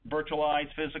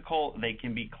 virtualized, physical. They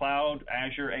can be cloud,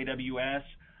 Azure, AWS.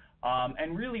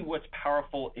 And really what's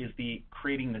powerful is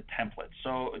creating the templates.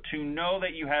 So to know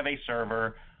that you have a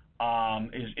server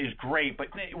is great, but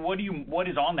what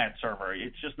is on that server?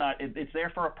 It's just not. It's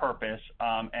there for a purpose,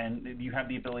 and you have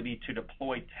the ability to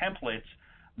deploy templates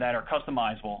that are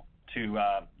customizable to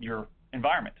your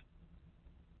environment.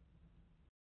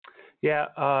 Yeah,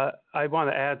 I want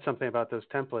to add something about those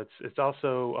templates. It's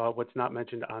also what's not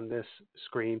mentioned on this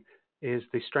screen is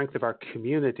the strength of our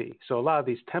community. So a lot of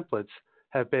these templates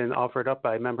have been offered up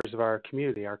by members of our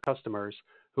community, our customers,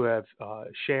 who have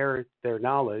shared their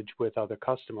knowledge with other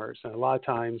customers. And a lot of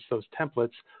times those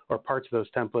templates or parts of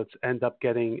those templates end up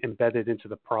getting embedded into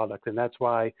the product. And that's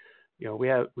why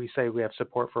we say we have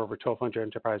support for over 1,200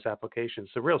 enterprise applications.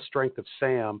 The real strength of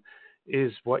SAM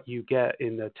is what you get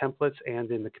in the templates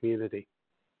and in the community.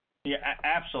 Yeah,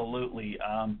 absolutely.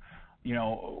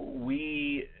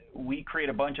 We create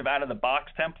a bunch of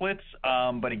out-of-the-box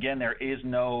templates, but again, there is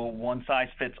no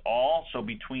one-size-fits-all. So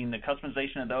between the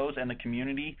customization of those and the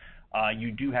community,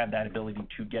 you do have that ability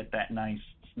to get that nice,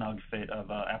 snug fit of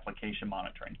application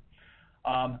monitoring.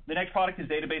 The next product is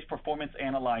Database Performance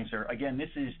Analyzer. Again,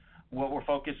 this is what we're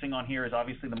focusing on here is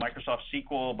obviously the Microsoft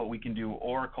SQL, but we can do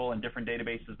Oracle and different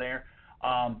databases there.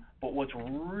 But what's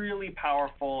really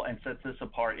powerful and sets this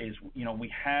apart is,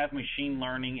 we have machine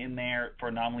learning in there for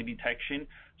anomaly detection.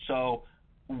 So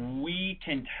we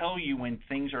can tell you when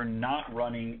things are not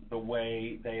running the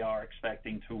way they are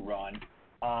expecting to run.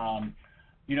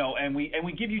 And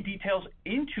we give you details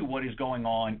into what is going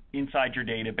on inside your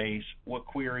database, what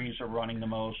queries are running the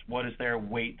most, what is their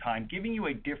wait time, giving you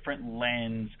a different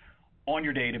lens on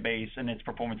your database and its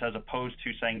performance, as opposed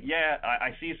to saying, yeah,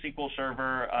 I see a SQL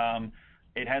server,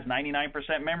 it has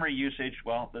 99% memory usage.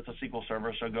 Well, that's a SQL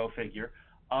server, so go figure.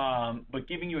 But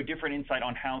giving you a different insight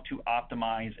on how to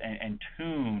optimize and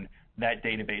tune that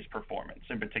database performance,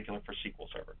 in particular for SQL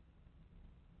Server.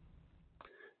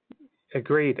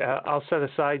 Agreed. I'll set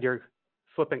aside your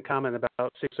flippant comment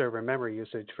about SQL Server memory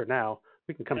usage for now.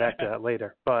 We can come back to that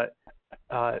later. But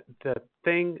the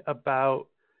thing about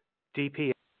DPA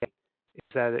is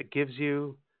that it gives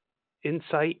you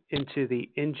insight into the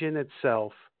engine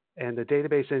itself, and the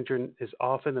database engine is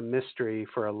often a mystery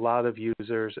for a lot of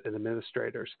users and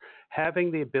administrators.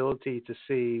 Having the ability to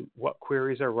see what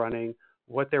queries are running,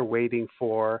 what they're waiting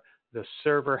for, the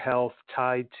server health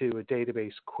tied to a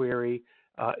database query,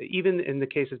 even in the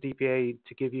case of DPA,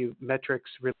 to give you metrics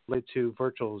related to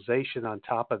virtualization on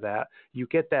top of that, you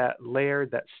get that layered,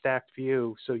 that stacked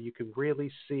view, so you can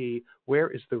really see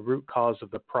where is the root cause of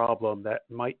the problem that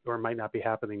might or might not be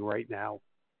happening right now.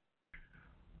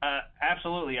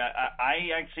 Absolutely. I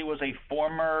actually was a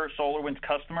former SolarWinds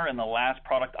customer, and the last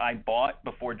product I bought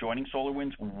before joining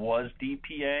SolarWinds was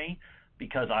DPA,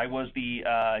 because I was the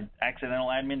accidental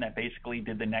admin that basically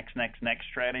did the next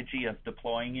strategy of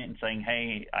deploying it and saying,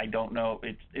 hey, I don't know,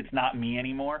 it's not me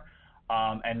anymore.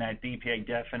 And that DPA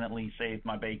definitely saved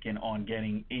my bacon on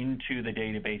getting into the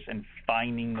database and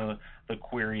finding the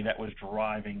query that was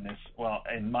driving this, well,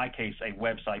 in my case, a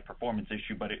website performance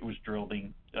issue, but it was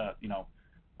drilling,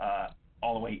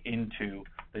 all the way into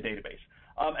the database.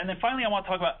 And then finally, I want to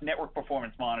talk about Network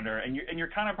Performance Monitor. And you're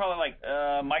kind of probably like,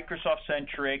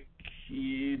 Microsoft-centric,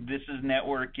 this is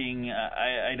networking,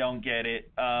 I don't get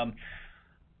it.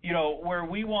 where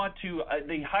we want to,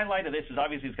 the highlight of this is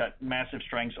obviously it's got massive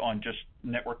strengths on just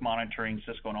network monitoring,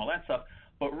 Cisco and all that stuff.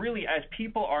 But really, as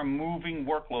people are moving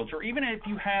workloads, or even if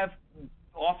you have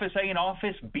Office A and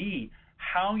Office B,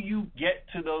 how you get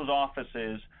to those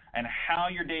offices and how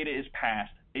your data is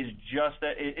passed is just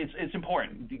that it's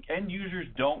important. The end users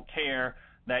don't care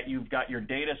that you've got your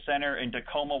data center in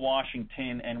Tacoma,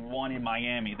 Washington, and one in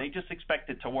Miami. They just expect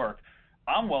it to work.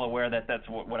 I'm well aware that that's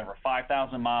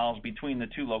 5,000 miles between the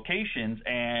two locations,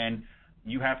 and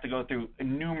you have to go through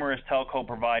numerous telco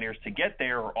providers to get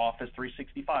there, or Office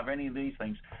 365, any of these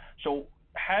things. So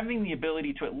having the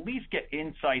ability to at least get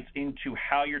insights into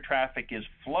how your traffic is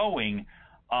flowing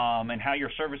and how your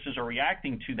services are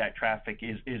reacting to that traffic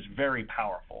is very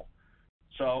powerful.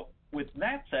 So with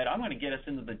that said, I'm going to get us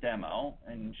into the demo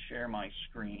and share my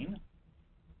screen.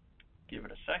 Give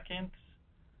it a second.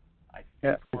 I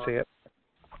can see it.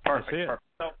 Perfect.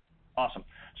 So, awesome.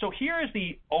 So here is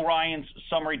the Orion's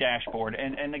summary dashboard.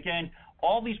 And again,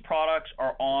 all these products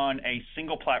are on a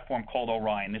single platform called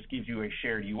Orion. This gives you a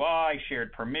shared UI,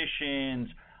 shared permissions,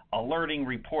 alerting,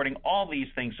 reporting, all these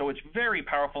things. So it's very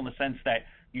powerful in the sense that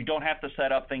you don't have to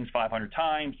set up things 500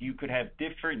 times. You could have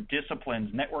different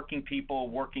disciplines, networking people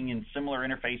working in similar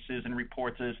interfaces and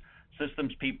reports as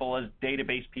systems people, as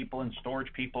database people, and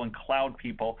storage people, and cloud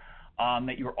people,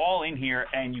 that you're all in here,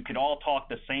 and you can all talk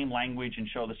the same language and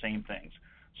show the same things.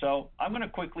 So I'm going to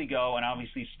quickly go and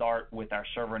obviously start with our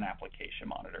server and application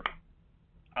monitor.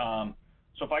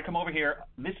 So if I come over here,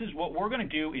 this is what we're going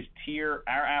to do is tier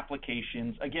our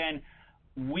applications. Again,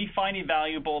 we find it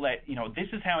valuable that, this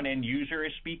is how an end user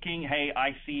is speaking. Hey,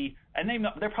 I see, and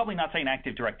they're probably not saying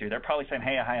Active Directory. They're probably saying,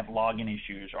 hey, I have login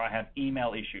issues, or I have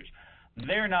email issues.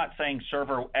 They're not saying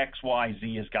server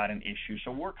XYZ has got an issue.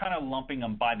 So we're kind of lumping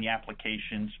them by the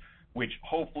applications, which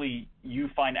hopefully you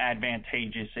find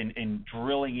advantageous in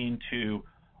drilling into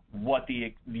what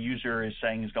the user is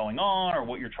saying is going on, or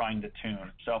what you're trying to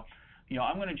tune. So,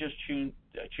 I'm going to just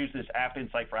choose this App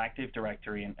Insight for Active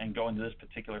Directory and go into this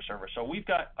particular server. So we've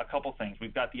got a couple things.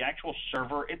 We've got the actual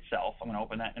server itself. I'm going to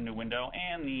open that in a new window,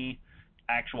 and the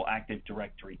actual Active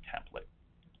Directory template.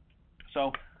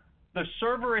 So the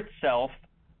server itself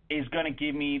is going to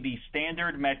give me the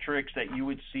standard metrics that you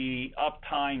would see: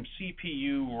 uptime,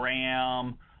 CPU,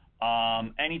 RAM,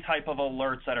 any type of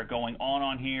alerts that are going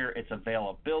on here, its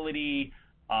availability,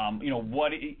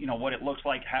 what it looks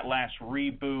like at last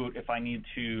reboot, if I need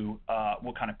to,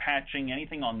 what kind of patching,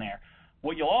 anything on there.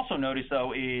 What you'll also notice,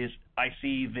 though, is I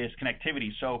see this connectivity.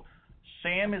 So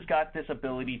SAM has got this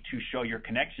ability to show your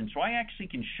connection. So I actually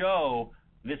can show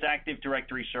this Active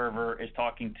Directory server is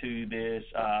talking to this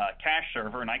cache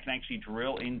server, and I can actually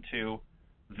drill into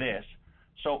this.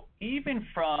 So even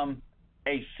from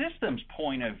a systems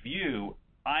point of view,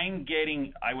 I'm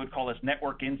getting, I would call this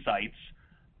network insights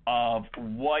of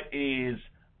what is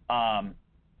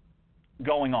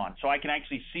going on. So I can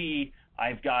actually see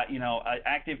I've got,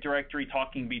 Active Directory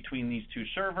talking between these two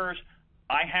servers.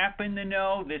 I happen to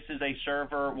know this is a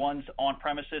server, one's on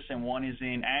premises and one is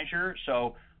in Azure.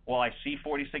 So while I see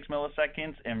 46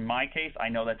 milliseconds, in my case, I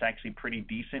know that's actually pretty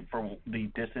decent for the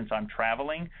distance I'm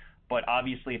traveling. But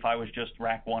obviously, if I was just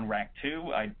rack 1, rack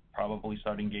 2, I'd probably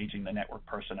start engaging the network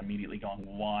person immediately, going,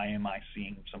 why am I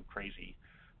seeing some crazy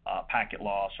packet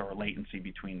loss or latency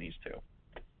between these two?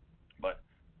 But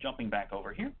jumping back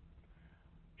over here.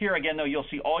 Here again, though, you'll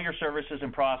see all your services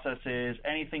and processes,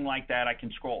 anything like that. I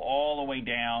can scroll all the way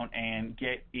down and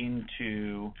get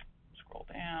into, scroll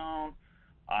down.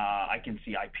 I can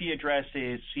see IP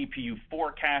addresses, CPU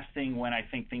forecasting, when I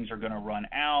think things are going to run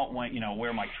out, when,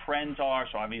 where my trends are.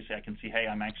 So obviously I can see, hey,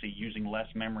 I'm actually using less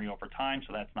memory over time,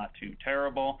 so that's not too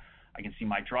terrible. I can see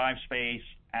my drive space,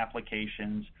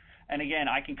 applications. And again,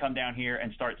 I can come down here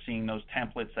and start seeing those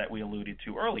templates that we alluded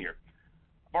to earlier.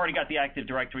 I've already got the Active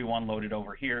Directory one loaded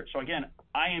over here. So again,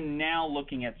 I am now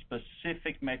looking at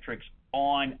specific metrics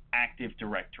on Active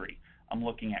Directory. I'm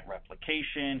looking at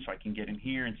replication, so I can get in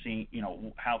here and see,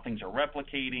 how things are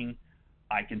replicating.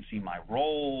 I can see my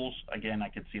roles. Again, I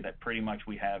can see that pretty much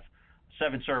we have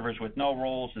 7 servers with no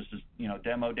roles. This is,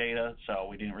 demo data, so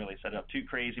we didn't really set it up too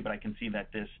crazy, but I can see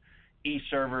that this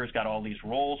server's got all these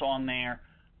roles on there.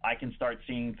 I can start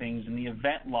seeing things in the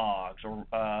event logs, or,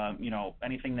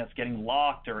 anything that's getting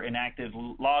locked or inactive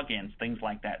logins, things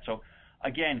like that. So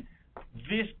again,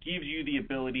 this gives you the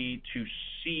ability to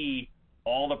see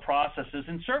all the processes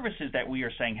and services that we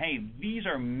are saying, hey, these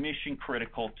are mission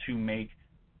critical to make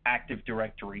Active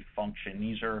Directory function.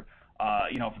 These are,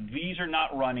 if these are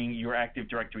not running, your Active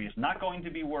Directory is not going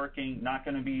to be working, not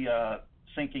going to be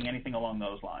syncing, anything along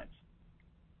those lines.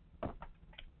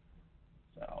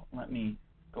 So let me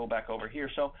go back over here.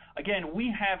 So again,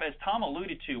 we have, as Tom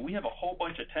alluded to, we have a whole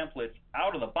bunch of templates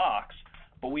out of the box,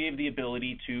 but we have the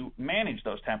ability to manage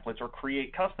those templates or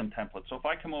create custom templates. So if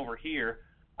I come over here,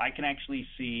 I can actually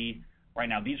see right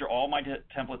now, these are all my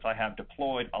templates I have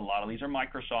deployed. A lot of these are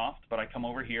Microsoft, but I come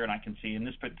over here and I can see in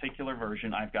this particular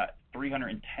version, I've got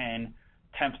 310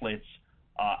 templates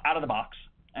out of the box.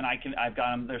 And I've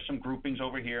got them, there's some groupings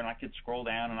over here, and I could scroll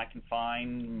down and I can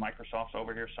find Microsoft's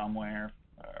over here somewhere.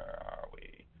 Where are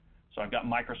we? So I've got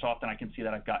Microsoft, and I can see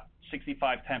that I've got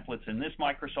 65 templates in this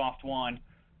Microsoft one.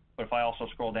 But if I also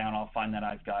scroll down, I'll find that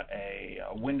I've got a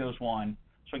Windows one.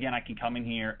 So again, I can come in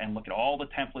here and look at all the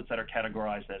templates that are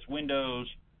categorized as Windows.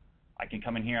 I can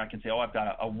come in here, I can say, oh, I've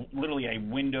got literally a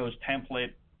Windows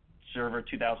template, Server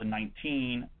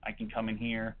 2019. I can come in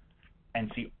here and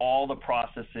see all the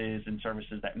processes and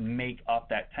services that make up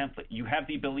that template. You have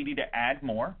the ability to add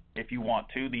more if you want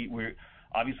to.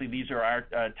 Obviously, these are our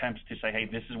attempts to say, hey,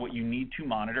 this is what you need to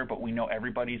monitor, but we know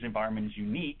everybody's environment is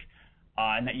unique,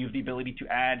 and that you have the ability to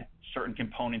add certain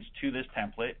components to this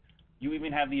template. You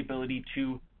even have the ability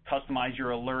to customize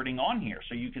your alerting on here.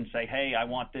 So you can say, hey, I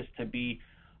want this to be,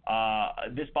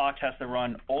 this box has to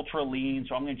run ultra lean,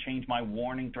 so I'm going to change my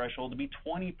warning threshold to be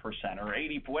 20% or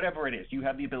 80%, whatever it is. You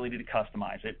have the ability to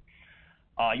customize it.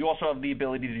 You also have the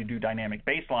ability to do dynamic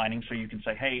baselining, so you can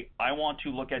say, hey, I want to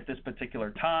look at this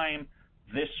particular time,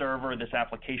 this server, this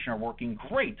application are working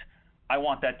great. I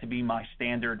want that to be my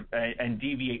standard and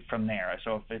deviate from there.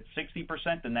 So if it's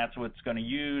 60%, then that's what it's going to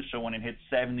use. So when it hits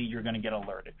 70, you're going to get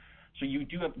alerted. So you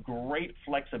do have great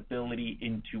flexibility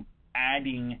into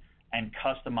adding and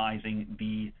customizing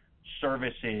the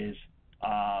services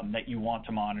that you want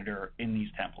to monitor in these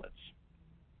templates.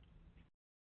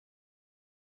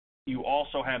 You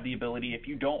also have the ability, if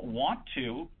you don't want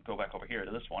to, go back over here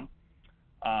to this one,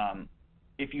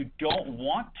 if you don't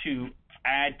want to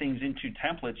add things into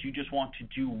templates, you just want to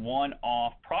do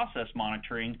one-off process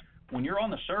monitoring, when you're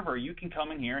on the server, you can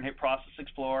come in here and hit Process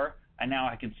Explorer, and now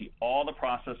I can see all the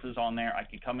processes on there. I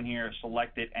can come in here,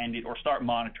 select it, end it, or start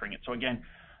monitoring it. So again,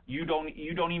 you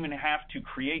don't even have to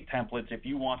create templates if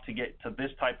you want to get to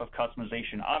this type of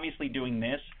customization. Obviously, doing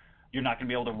this, you're not going to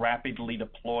be able to rapidly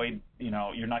deploy, you're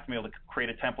not going to be able to create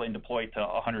a template and deploy it to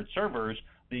 100 servers.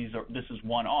 This is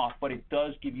one-off, but it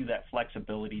does give you that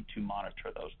flexibility to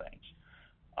monitor those things.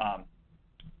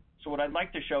 So what I'd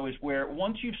like to show is where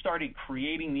once you've started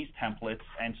creating these templates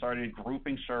and started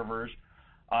grouping servers,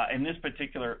 in this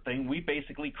particular thing, we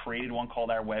basically created one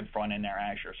called our web front in our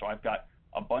Azure. So I've got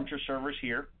a bunch of servers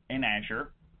here in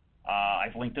Azure.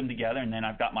 I've linked them together, and then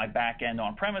I've got my back end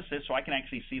on premises, so I can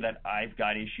actually see that I've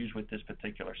got issues with this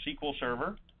particular SQL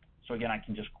server. So again, I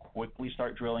can just quickly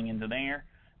start drilling into there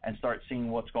and start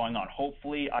seeing what's going on.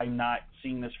 Hopefully, I'm not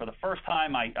seeing this for the first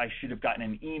time. I should have gotten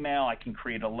an email. I can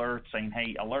create alerts saying,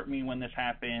 hey, alert me when this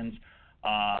happens.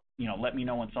 Let me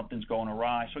know when something's going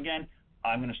awry. So again,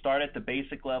 I'm going to start at the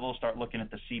basic level, start looking at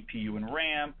the CPU and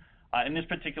RAM. In this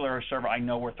particular server, I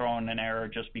know we're throwing an error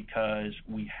just because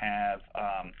we have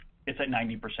it's at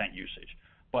 90% usage.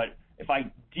 But if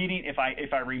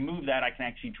I remove that, I can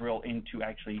actually drill into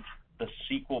actually the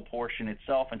SQL portion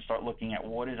itself and start looking at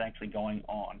what is actually going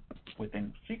on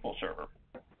within SQL Server.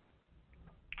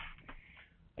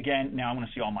 Again, now I'm going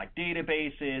to see all my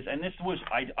databases, and this was,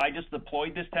 I just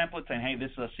deployed this template saying, hey,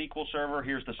 this is a SQL server,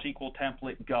 here's the SQL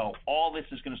template, go. All this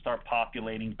is going to start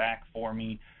populating back for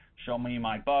me, show me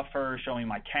my buffer, show me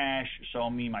my cache,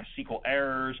 show me my SQL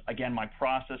errors, again, my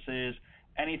processes,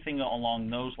 anything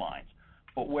along those lines.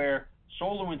 But where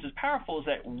SolarWinds is powerful is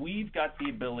that we've got the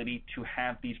ability to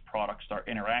have these products start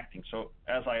interacting. So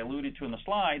as I alluded to in the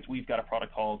slides, we've got a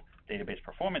product called Database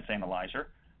Performance Analyzer,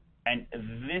 and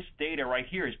this data right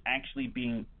here is actually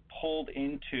being pulled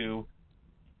into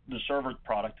the server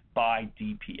product by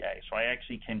DPA. So I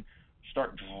actually can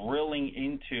start drilling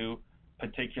into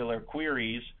particular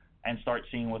queries and start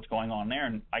seeing what's going on there.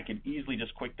 And I can easily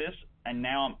just click this, and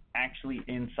now I'm actually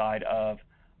inside of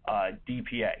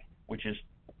DPA, which is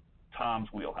Tom's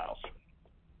wheelhouse.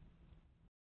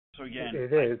 So again,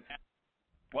 it is.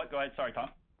 What? Go ahead. Sorry, Tom.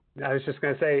 I was just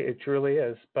going to say it truly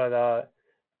is, but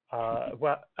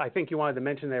what I think you wanted to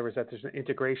mention there was that there's an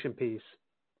integration piece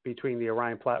between the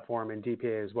Orion platform and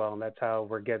DPA as well, and that's how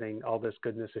we're getting all this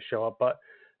goodness to show up. But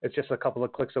it's just a couple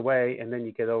of clicks away, and then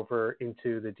you get over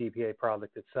into the DPA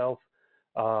product itself.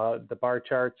 The bar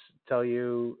charts tell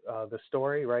you the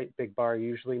story, right? Big bar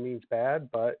usually means bad,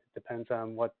 but it depends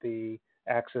on what the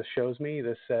axis shows me.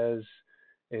 This says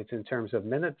it's in terms of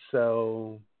minutes,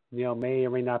 so may or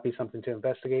may not be something to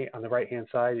investigate. On the right-hand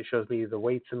side, it shows me the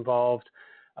weights involved.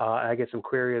 I get some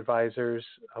query advisors,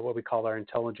 what we call our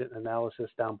intelligent analysis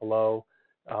down below.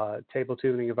 Table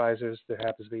tuning advisors, there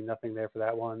happens to be nothing there for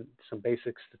that one. Some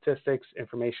basic statistics,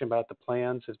 information about the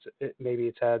plans. Maybe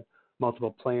it's had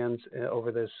multiple plans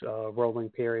over this rolling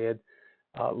period.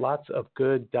 Lots of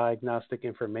good diagnostic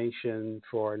information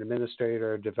for an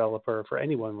administrator, developer, for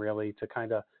anyone really to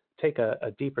kind of take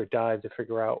a deeper dive to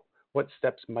figure out what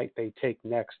steps might they take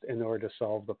next in order to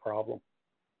solve the problem.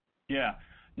 Yeah.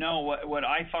 No, what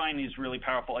I find is really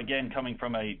powerful, again, coming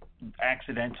from a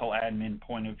accidental admin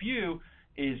point of view,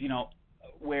 is,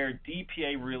 where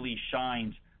DPA really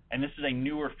shines, and this is a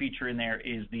newer feature in there,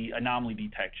 is the anomaly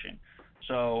detection.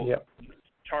 So yep. The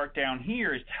chart down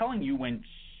here is telling you when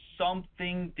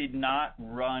something did not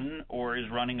run or is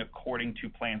running according to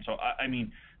plan. So, I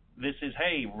mean, this is,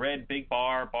 hey, red big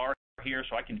bar here,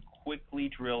 so I can quickly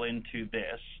drill into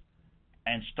this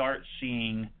and start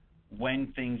seeing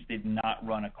when things did not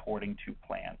run according to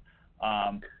plan.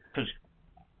 Because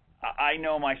I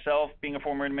know myself, being a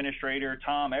former administrator,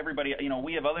 Tom, everybody,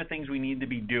 we have other things we need to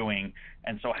be doing,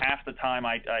 and so half the time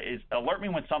is alert me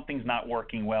when something's not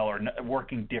working well or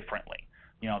working differently.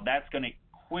 That's going to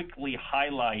quickly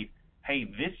highlight, hey,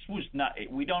 this was not,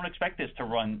 we don't expect this to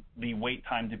run, the wait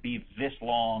time to be this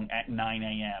long at 9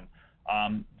 a.m.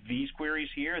 These queries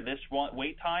here, this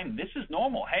wait time, this is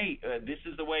normal. Hey, this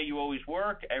is the way you always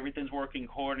work. Everything's working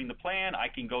according to plan. I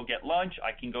can go get lunch.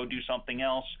 I can go do something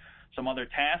else, some other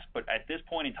task. But at this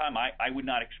point in time, I would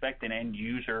not expect an end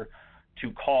user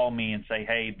to call me and say,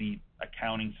 hey, the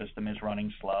accounting system is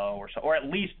running slow, or at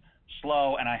least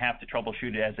slow, and I have to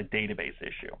troubleshoot it as a database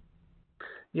issue.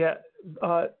 Yeah.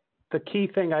 The key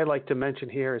thing I like to mention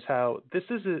here is how this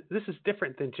is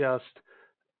different than just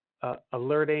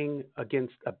alerting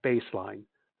against a baseline.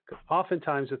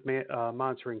 Oftentimes with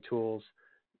monitoring tools,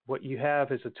 what you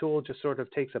have is a tool just sort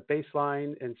of takes a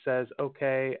baseline and says,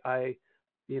 okay, my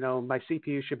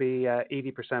CPU should be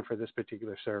 80% for this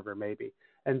particular server maybe.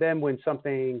 And then when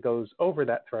something goes over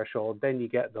that threshold, then you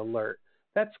get the alert.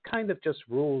 That's kind of just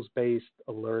rules-based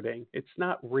alerting. It's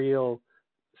not real,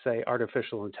 say,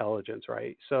 artificial intelligence,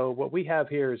 right? So what we have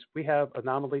here is we have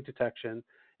anomaly detection.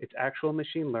 It's actual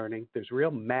machine learning. There's real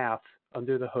math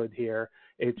under the hood here.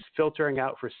 It's filtering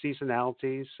out for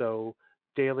seasonalities, so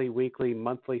daily, weekly,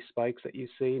 monthly spikes that you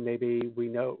see. Maybe we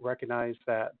recognize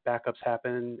that backups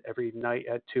happen every night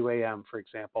at 2 a.m., for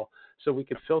example. So we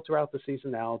could filter out the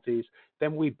seasonalities.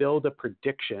 Then we build a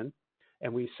prediction,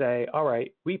 and we say, all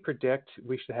right, we predict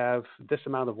we should have this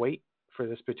amount of weight for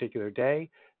this particular day.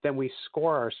 Then we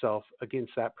score ourselves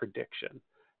against that prediction.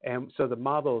 And so the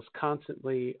model is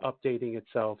constantly updating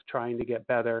itself, trying to get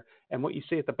better. And what you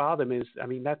see at the bottom is,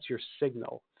 that's your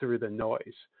signal through the noise.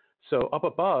 So up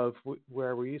above,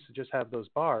 where we used to just have those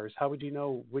bars, how would you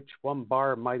know which one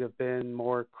bar might have been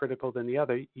more critical than the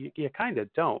other? You kind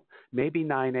of don't. Maybe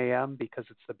 9 a.m. because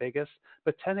it's the biggest,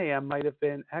 but 10 a.m. might have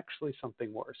been actually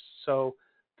something worse. So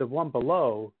the one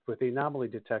below with the anomaly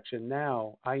detection,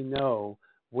 now I know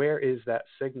where is that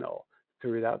signal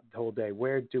throughout the whole day.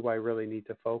 Where do I really need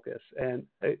to focus? And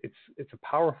it's a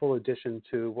powerful addition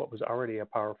to what was already a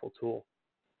powerful tool.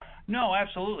 No,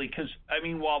 absolutely. Because,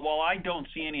 while I don't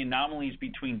see any anomalies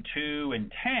between 2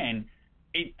 and 10,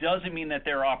 it doesn't mean that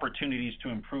there are opportunities to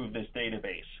improve this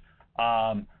database. There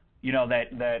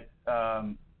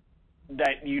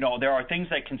are things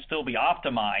that can still be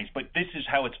optimized, but this is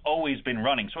how it's always been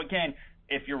running. So again,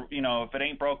 if it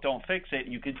ain't broke, don't fix it.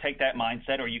 You can take that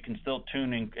mindset, or you can still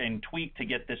tune and tweak to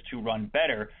get this to run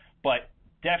better. But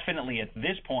definitely at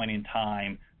this point in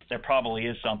time, there probably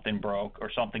is something broke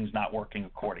or something's not working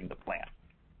according to plan.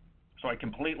 So I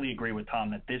completely agree with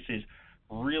Tom that this is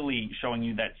really showing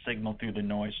you that signal through the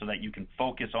noise so that you can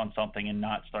focus on something and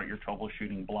not start your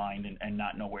troubleshooting blind and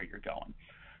not know where you're going.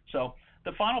 So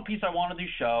the final piece I wanted to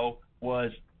show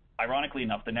was, ironically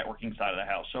enough, the networking side of the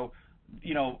house. So,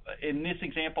 in this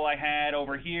example I had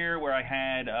over here where I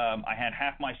had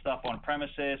half my stuff on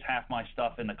premises, half my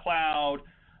stuff in the cloud,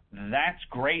 that's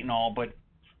great and all, but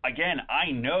again,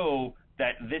 I know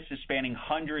that this is spanning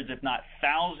hundreds, if not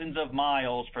thousands of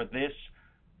miles for this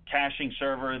caching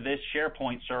server, this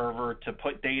SharePoint server to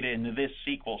put data into this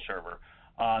SQL server.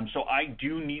 So I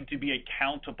do need to be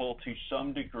accountable to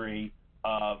some degree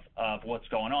of what's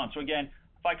going on. So again,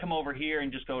 if I come over here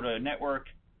and just go to network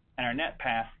and our net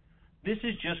path, this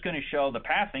is just going to show the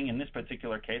pathing. In this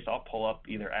particular case, I'll pull up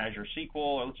either Azure SQL,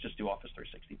 or let's just do Office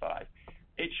 365.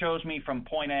 It shows me from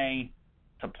point A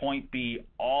to point B,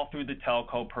 all through the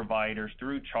telco providers,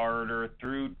 through Charter,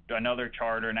 through another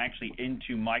Charter, and actually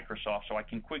into Microsoft. So I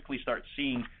can quickly start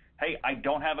seeing, hey, I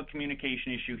don't have a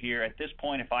communication issue here. At this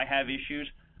point, if I have issues,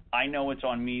 I know it's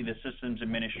on me, the systems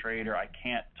administrator. I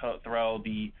can't throw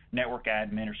the network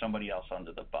admin or somebody else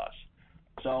under the bus.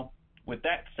 So with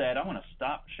that said, I'm going to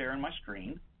stop sharing my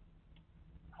screen.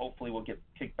 Hopefully we'll get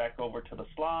kicked back over to the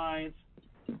slides.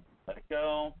 Let it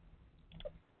go.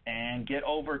 And get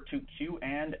over to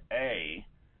Q&A.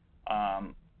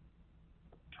 Trying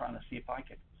to see if I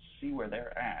can see where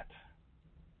they're at.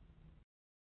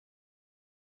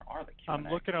 Where are the Q&A? I'm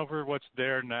looking over what's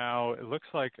there now. It looks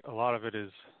like a lot of it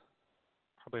is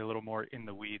probably a little more in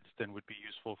the weeds than would be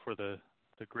useful for the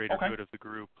greater good of the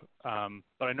group.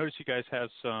 But I noticed you guys have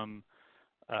some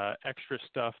extra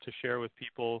stuff to share with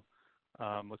people.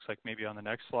 Looks like maybe on the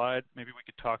next slide, maybe we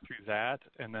could talk through that.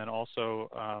 And then also,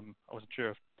 I wasn't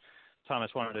sure if Thomas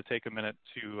wanted to take a minute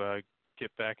to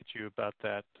get back at you about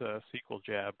that SQL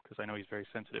jab, because I know he's very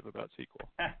sensitive about SQL.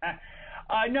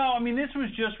 No, I mean, this was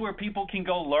just where people can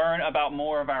go learn about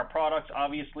more of our products.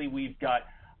 Obviously, we've got,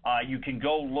 you can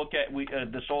go look at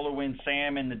the SolarWinds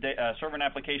SAM and the Server and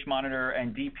Application Monitor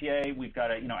and DPA. We've got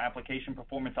a, application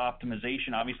performance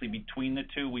optimization. Obviously, between the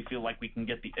two, we feel like we can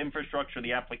get the infrastructure,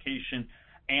 the application,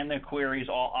 and the queries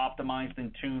all optimized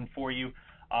and tuned for you.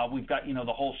 We've got,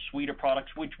 the whole suite of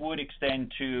products, which would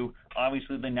extend to,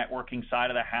 obviously, the networking side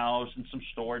of the house and some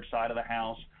storage side of the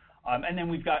house. And then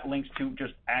we've got links to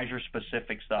just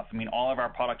Azure-specific stuff. I mean, all of our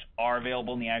products are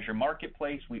available in the Azure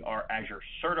Marketplace. We are Azure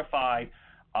certified.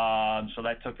 So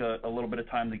that took a little bit of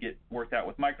time to get worked out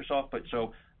with Microsoft. But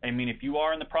so, I mean, if you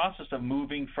are in the process of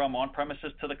moving from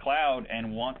on-premises to the cloud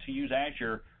and want to use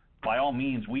Azure, by all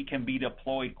means, we can be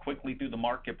deployed quickly through the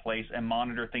Marketplace and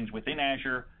monitor things within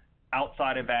Azure,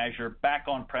 outside of Azure, back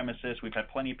on premises. We've had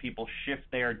plenty of people shift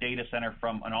their data center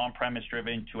from an on-premise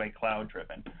driven to a cloud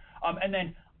driven. And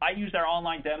then I used our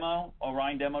online demo,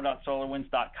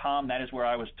 oriondemo.solarwinds.com. That is where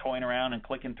I was toying around and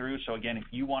clicking through. So again, if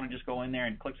you want to just go in there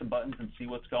and click some buttons and see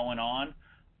what's going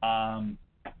on,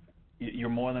 you're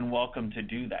more than welcome to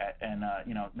do that. And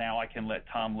now I can let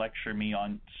Tom lecture me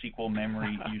on SQL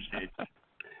memory usage.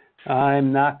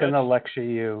 I'm not going to lecture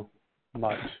you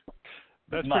much.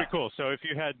 That's pretty cool. So if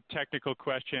you had technical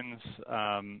questions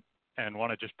and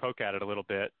want to just poke at it a little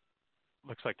bit,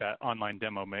 looks like that online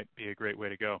demo might be a great way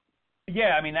to go.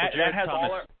 Yeah, I mean, that has Thomas,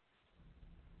 all our...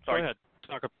 Sorry. Go ahead.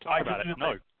 Talk about it.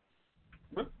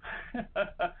 No.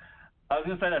 I was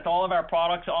going to say that's all of our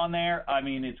products on there. I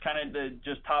mean, it's kind of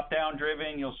just top-down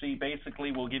driven. You'll see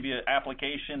basically we'll give you an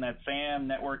application that's SAM,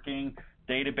 networking,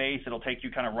 database. It'll take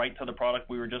you kind of right to the product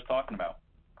we were just talking about,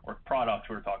 or products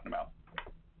we were talking about.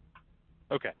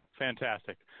 Okay,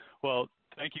 fantastic. Well,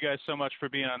 thank you guys so much for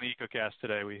being on the EcoCast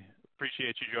today. We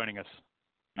appreciate you joining us.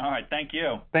 All right, thank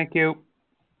you. Thank you.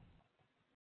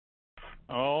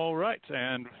 All right,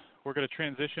 and we're going to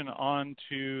transition on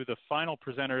to the final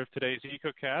presenter of today's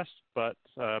EcoCast, but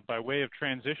by way of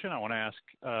transition, I want to ask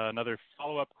another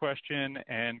follow-up question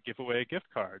and give away a gift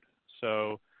card.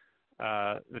 So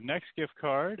the next gift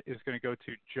card is going to go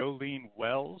to Jolene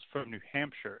Wells from New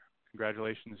Hampshire.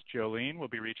 Congratulations, Jolene. We'll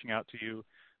be reaching out to you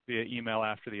via email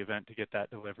after the event to get that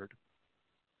delivered.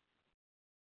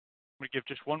 I'm going to give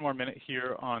just one more minute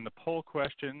here on the poll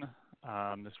question.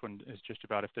 This one is just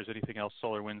about if there's anything else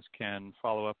SolarWinds can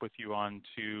follow up with you on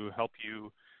to help you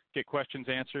get questions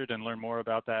answered and learn more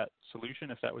about that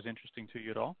solution if that was interesting to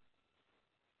you at all.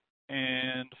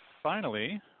 And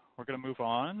finally, we're going to move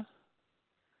on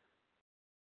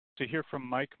to hear from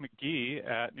Mike McGee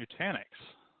at Nutanix.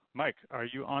 Mike, are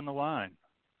you on the line?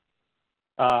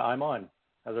 I'm on.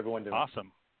 How's everyone doing?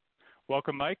 Awesome.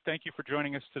 Welcome, Mike. Thank you for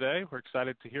joining us today. We're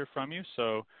excited to hear from you.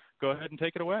 So go ahead and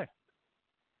take it away.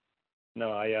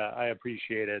 No, I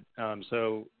appreciate it.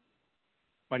 So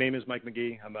my name is Mike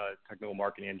McGee. I'm a technical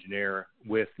marketing engineer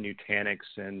with Nutanix.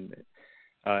 And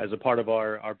as a part of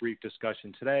our brief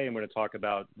discussion today, I'm going to talk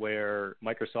about where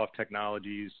Microsoft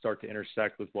technologies start to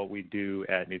intersect with what we do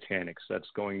at Nutanix. That's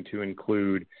going to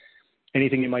include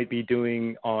anything you might be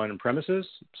doing on premises,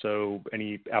 so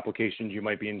any applications you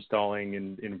might be installing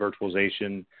in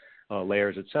virtualization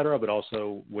layers, et cetera, but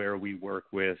also where we work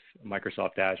with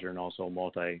Microsoft Azure and also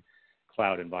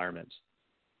multi-cloud environments.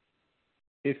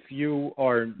 If you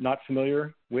are not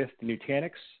familiar with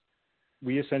Nutanix,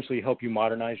 we essentially help you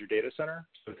modernize your data center.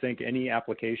 So think any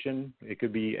application. It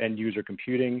could be end-user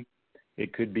computing.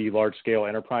 It could be large-scale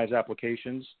enterprise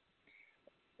applications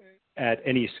at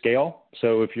any scale.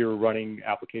 So if you're running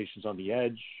applications on the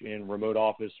edge in remote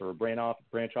office or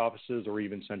branch offices or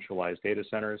even centralized data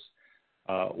centers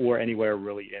or anywhere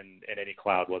really in any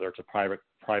cloud, whether it's a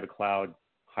private cloud,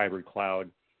 hybrid cloud,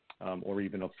 or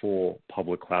even a full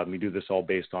public cloud. And we do this all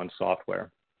based on software.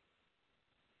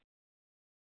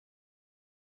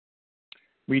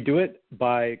 We do it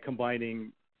by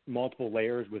combining multiple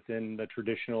layers within the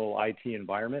traditional IT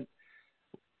environment.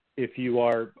 if you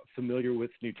are familiar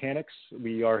with Nutanix,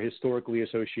 we are historically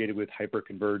associated with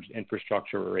hyperconverged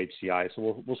infrastructure, or HCI.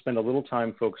 So we'll spend a little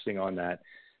time focusing on that,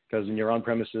 because in your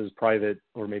on-premises, private,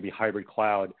 or maybe hybrid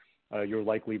cloud, you're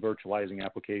likely virtualizing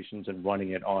applications and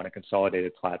running it on a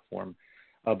consolidated platform.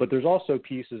 But there's also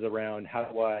pieces around how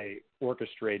do I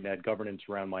orchestrate and add governance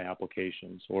around my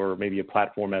applications, or maybe a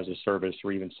platform as a service,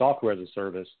 or even software as a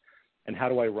service, and how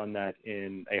do I run that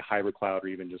in a hybrid cloud, or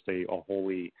even just a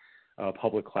wholly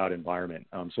public cloud environment.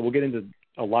 So we'll get into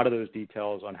a lot of those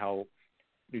details on how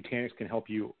Nutanix can help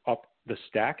you up the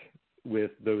stack with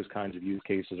those kinds of use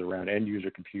cases around end user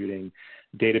computing,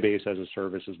 database as a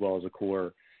service, as well as a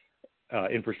core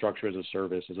infrastructure as a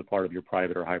service as a part of your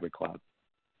private or hybrid cloud.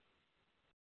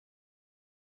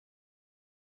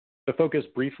 To focus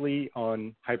briefly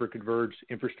on hyperconverged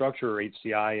infrastructure, or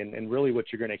HCI, and really what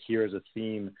you're going to hear as a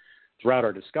theme throughout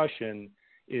our discussion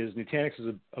is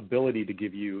Nutanix's ability to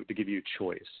give you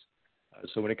choice.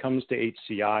 So when it comes to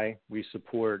HCI, we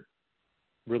support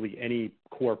really any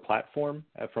core platform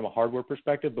from a hardware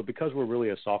perspective, but because we're really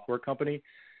a software company,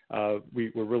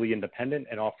 we're really independent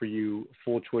and offer you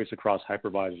full choice across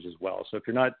hypervisors as well. So if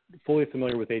you're not fully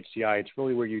familiar with HCI, it's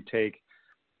really where you take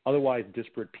otherwise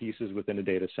disparate pieces within a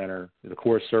data center, the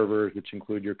core servers, which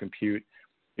include your compute,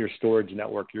 your storage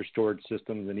network, your storage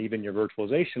systems, and even your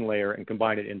virtualization layer, and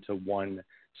combine it into one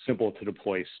simple to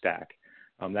deploy stack.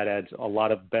 That adds a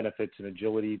lot of benefits and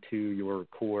agility to your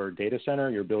core data center,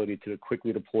 your ability to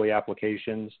quickly deploy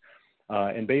applications.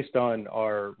 And based on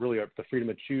the freedom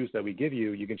to choose that we give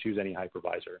you, you can choose any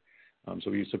hypervisor. So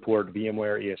we support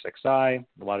VMware ESXi.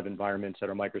 A lot of environments that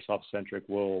are Microsoft-centric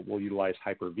will utilize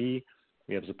Hyper-V.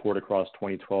 We have support across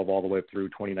 2012 all the way through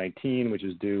 2019, which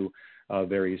is due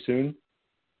very soon.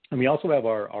 And we also have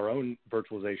our own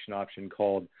virtualization option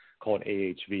called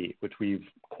AHV, which we've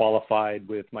qualified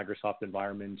with Microsoft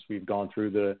environments. We've gone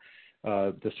through the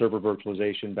server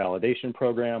virtualization validation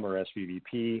program, or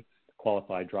SVVP,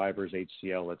 qualified drivers,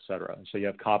 HCL, et cetera. So you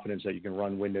have confidence that you can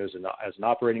run Windows as an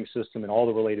operating system and all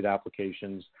the related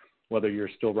applications, whether you're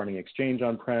still running Exchange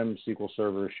on-prem, SQL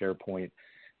Server, SharePoint,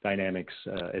 Dynamics,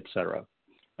 et cetera.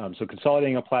 So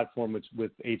consolidating a platform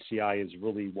with HCI is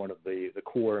really one of the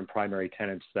core and primary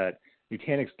tenets that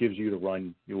Nutanix gives you to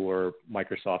run your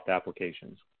Microsoft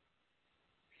applications.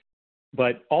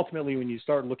 But ultimately, when you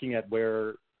start looking at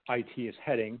where IT is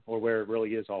heading, or where it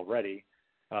really is already,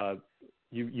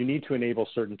 you need to enable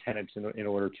certain tenets in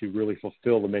order to really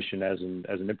fulfill the mission as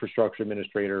an infrastructure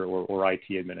administrator or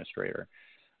IT administrator.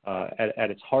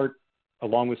 At its heart,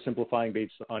 along with simplifying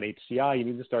based on HCI, you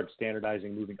need to start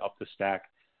standardizing, moving up the stack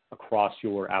across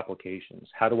your applications.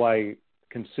 How do I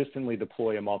consistently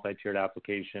deploy a multi-tiered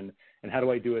application, and how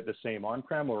do I do it the same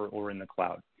on-prem or in the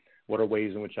cloud? What are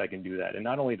ways in which I can do that? And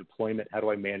not only deployment, how do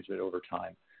I manage it over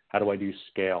time? How do I do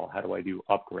scale? How do I do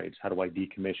upgrades? How do I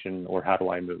decommission, or how do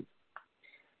I move?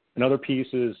 Another piece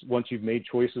is, once you've made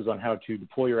choices on how to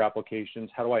deploy your applications,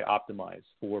 how do I optimize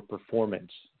for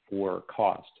performance, for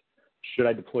cost? Should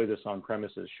I deploy this on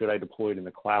premises? Should I deploy it in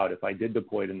the cloud? If I did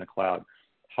deploy it in the cloud,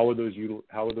 how are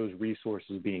those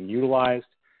resources being utilized?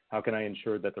 How can I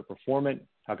ensure that they're performant?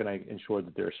 How can I ensure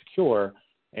that they're secure?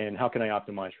 And how can I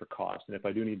optimize for cost? And if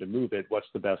I do need to move it, what's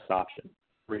the best option?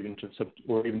 Or even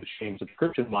to change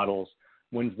subscription models,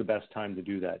 when's the best time to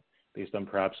do that, based on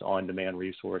perhaps on-demand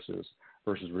resources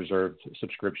versus reserved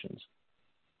subscriptions?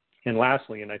 And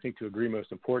lastly, and I think to agree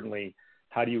most importantly,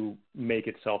 how do you make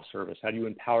it self-service? How do you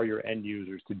empower your end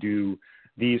users to do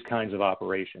these kinds of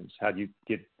operations? How do you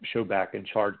get show back and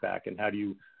charge back? And how do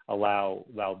you allow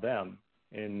them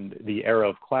in the era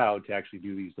of cloud to actually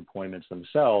do these deployments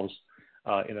themselves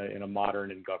in a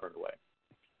modern and governed way?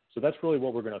 So that's really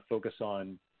what we're going to focus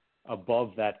on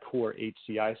above that core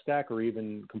HCI stack, or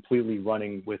even completely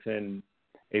running within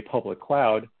a public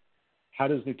cloud. How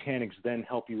does Nutanix then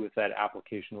help you with that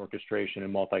application orchestration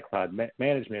and multi-cloud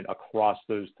management across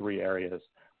those three areas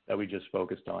that we just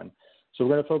focused on? So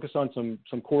we're going to focus on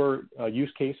some core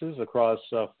use cases across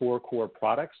 4 core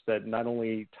products that not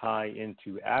only tie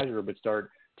into Azure, but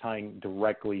start tying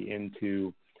directly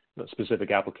into specific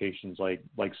applications like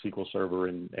SQL Server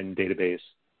and database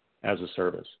as a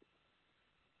service.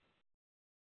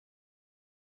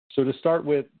 So to start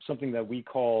with something that we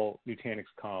call Nutanix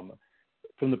COM,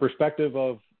 from the perspective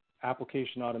of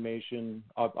application automation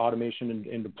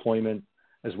and deployment,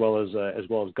 as well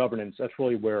as governance, that's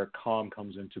really where COM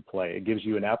comes into play. It gives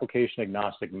you an application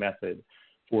agnostic method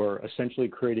for essentially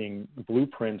creating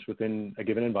blueprints within a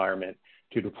given environment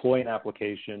to deploy an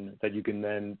application that you can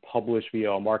then publish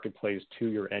via a marketplace to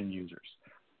your end users.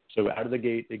 So out of the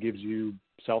gate, it gives you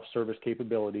self-service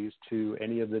capabilities to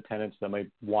any of the tenants that might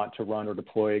want to run or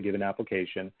deploy a given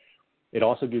application, It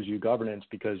also gives you governance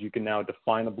because you can now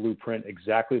define a blueprint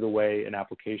exactly the way an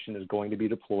application is going to be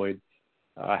deployed,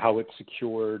 how it's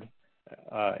secured,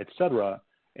 et cetera,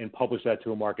 and publish that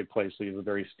to a marketplace so you have a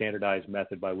very standardized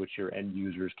method by which your end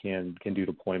users can do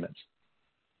deployments.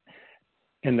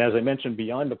 And as I mentioned,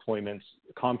 beyond deployments,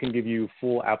 COM can give you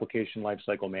full application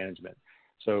lifecycle management.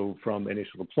 So from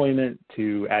initial deployment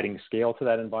to adding scale to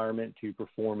that environment to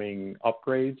performing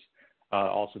upgrades,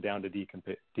 also down to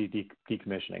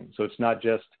decommissioning. So it's not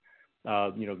just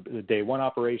the day one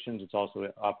operations, it's also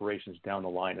operations down the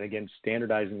line. And again,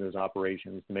 standardizing those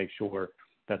operations to make sure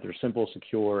that they're simple,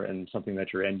 secure, and something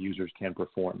that your end users can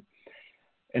perform.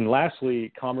 And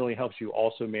lastly, COM really helps you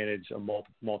also manage a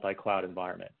multi-cloud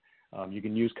environment. You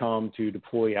can use COM to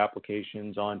deploy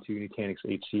applications onto Nutanix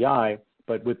HCI,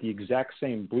 but with the exact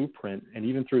same blueprint and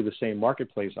even through the same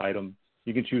marketplace item,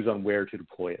 you can choose on where to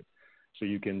deploy it. So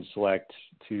you can select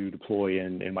to deploy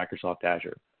in Microsoft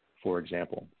Azure, for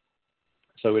example.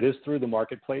 So it is through the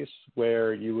marketplace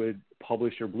where you would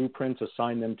publish your blueprints,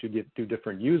 assign them to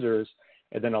different users,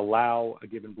 and then allow a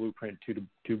given blueprint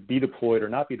to be deployed or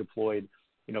not be deployed,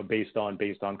 based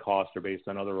on cost or based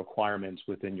on other requirements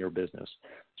within your business.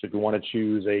 So if you want to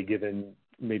choose a given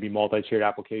maybe multi-tiered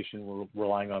application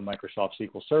relying on Microsoft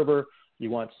SQL Server, you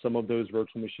want some of those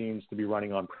virtual machines to be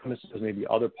running on premises, maybe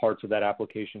other parts of that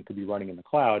application could be running in the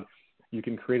cloud, you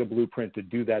can create a blueprint to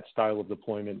do that style of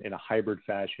deployment in a hybrid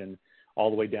fashion, all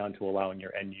the way down to allowing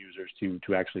your end users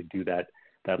to actually do that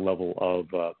level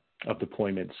of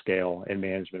deployment, scale, and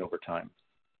management over time.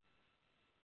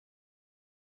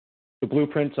 The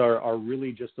blueprints are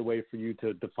really just a way for you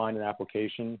to define an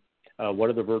application.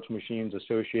 What are the virtual machines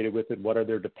associated with it? What are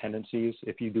their dependencies?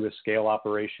 If you do a scale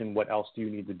operation, what else do you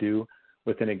need to do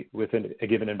within a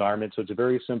given environment? So it's a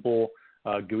very simple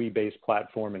GUI-based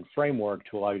platform and framework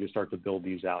to allow you to start to build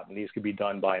these out. And these could be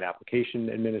done by an application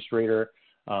administrator,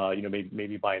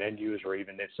 maybe by an end user, or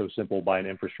even if so simple, by an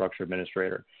infrastructure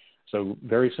administrator. So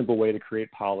very simple way to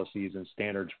create policies and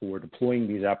standards for deploying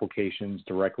these applications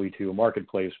directly to a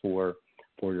marketplace for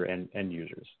your end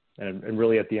users. And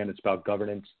really at the end, it's about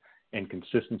governance and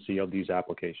consistency of these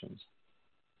applications.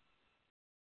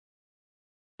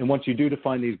 And once you do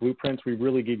define these blueprints, we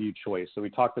really give you choice. So we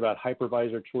talked about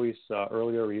hypervisor choice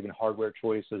earlier, or even hardware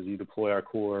choice as you deploy our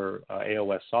core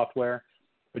AOS software.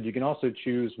 But you can also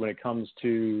choose when it comes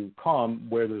to COM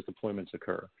where those deployments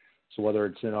occur. So whether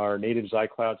it's in our native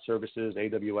xCloud services,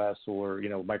 AWS, or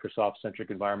Microsoft-centric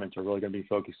environments are really going to be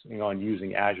focusing on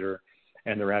using Azure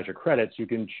and their Azure credits, you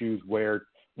can choose where,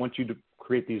 once you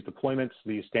create these deployments,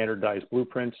 these standardized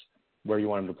blueprints, where you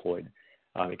want them deployed.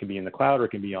 It can be in the cloud or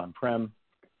it can be on-prem,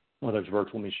 whether it's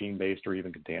virtual machine-based or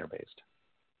even container-based.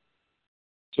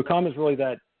 So COM is really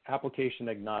that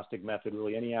application-agnostic method,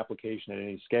 really any application at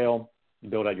any scale. You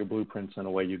build out your blueprints and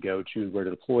away you go, choose where to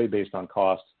deploy based on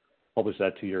cost, publish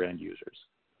that to your end users.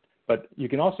 But you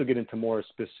can also get into more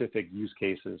specific use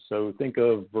cases. So think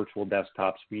of virtual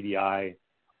desktops, VDI,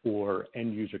 or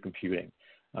end user computing.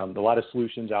 A lot of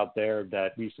solutions out there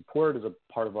that we support as a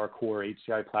part of our core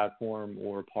HCI platform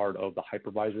or part of the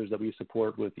hypervisors that we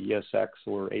support with ESX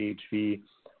or AHV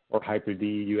or Hyper-V.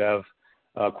 You have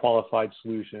qualified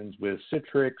solutions with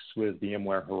Citrix, with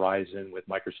VMware Horizon, with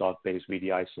Microsoft-based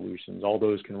VDI solutions. All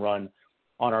those can run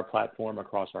on our platform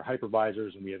across our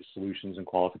hypervisors, and we have solutions and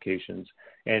qualifications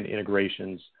and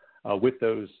integrations with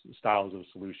those styles of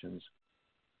solutions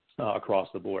across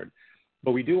the board.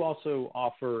 But we do also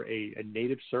offer a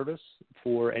native service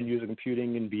for end-user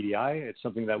computing in VDI. It's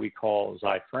something that we call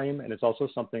Frame, and it's also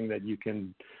something that you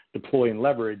can deploy and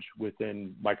leverage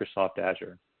within Microsoft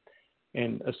Azure.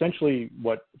 And essentially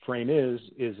what Frame is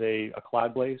a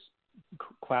cloud-based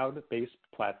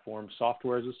platform,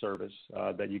 software as a service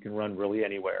that you can run really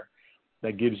anywhere,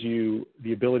 that gives you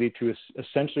the ability to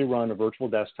essentially run a virtual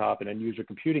desktop and end-user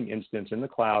computing instance in the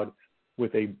cloud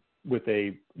with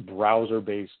a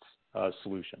browser-based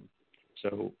solution.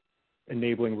 So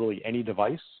enabling really any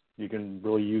device. You can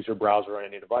really use your browser on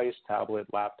any device, tablet,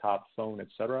 laptop, phone,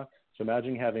 etc. So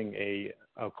imagine having a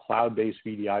cloud-based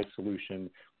VDI solution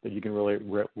that you can really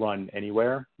run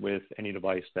anywhere with any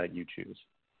device that you choose.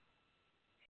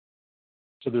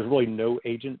 So there's really no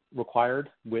agent required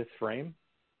with Frame.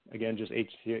 Again, just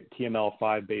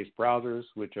HTML5 based browsers,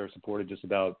 which are supported just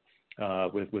about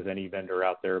with any vendor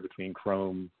out there between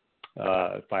Chrome,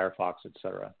 Firefox,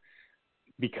 etc.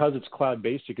 Because it's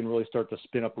cloud-based, you can really start to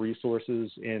spin up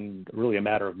resources in really a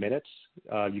matter of minutes.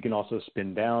 You can also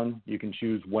spin down. You can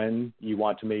choose when you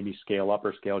want to maybe scale up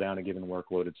or scale down a given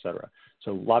workload, et cetera.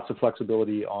 So lots of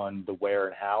flexibility on the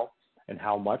where and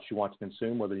how much you want to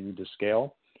consume, whether you need to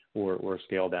scale or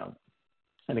scale down.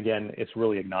 And again, it's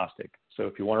really agnostic. So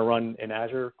if you want to run in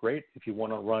Azure, great. If you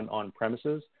want to run on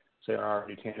premises, say on our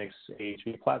Nutanix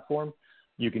AHV platform,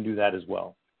 you can do that as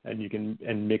well. And you can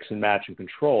mix and match and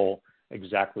control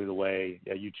exactly the way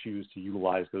you choose to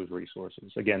utilize those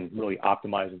resources. Again, really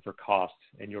optimizing for cost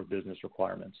and your business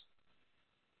requirements.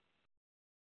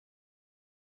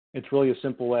 It's really as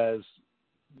simple as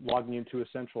logging into a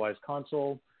centralized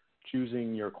console,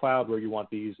 choosing your cloud where you want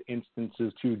these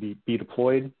instances to be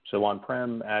deployed, so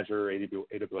on-prem, Azure,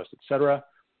 AWS, etc.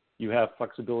 You have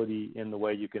flexibility in the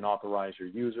way you can authorize your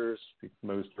users.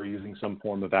 Most are using some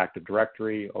form of Active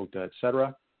Directory, OTA,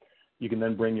 etc. You can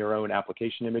then bring your own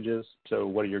application images. So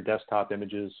what are your desktop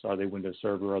images? Are they Windows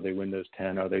Server? Are they Windows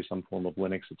 10? Are they some form of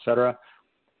Linux, etc.?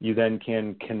 You then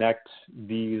can connect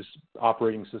these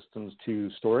operating systems to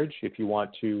storage if you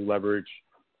want to leverage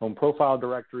home profile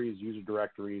directories, user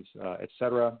directories,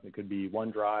 etc. It could be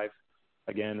OneDrive,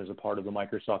 again, as a part of the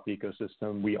Microsoft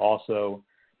ecosystem. We also,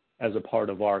 as a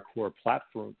part of our core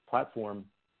platform,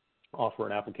 offer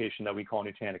an application that we call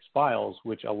Nutanix Files,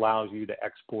 which allows you to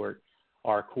export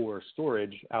our core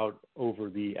storage out over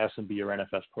the SMB or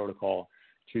NFS protocol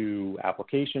to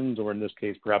applications, or in this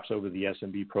case, perhaps over the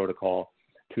SMB protocol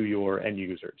to your end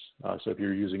users. So if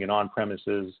you're using an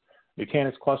on-premises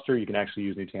Nutanix cluster, you can actually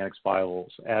use Nutanix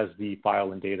Files as the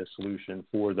file and data solution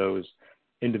for those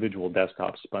individual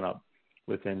desktops spun up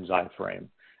within Xi Frame.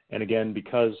 And again,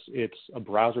 because it's a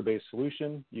browser-based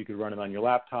solution, you can run it on your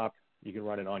laptop, you can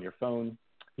run it on your phone,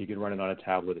 you can run it on a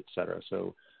tablet, et cetera.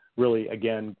 So really,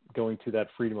 again, going to that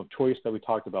freedom of choice that we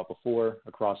talked about before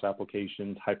across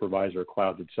applications, hypervisor,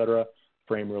 clouds, et cetera,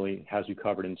 Frame really has you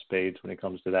covered in spades when it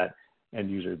comes to that end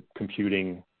user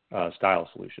computing style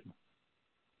solution.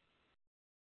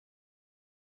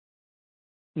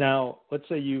 Now, let's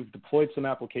say you've deployed some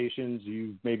applications,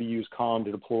 you've maybe used Calm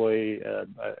to deploy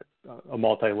a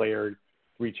multi-layered,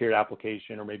 three-tiered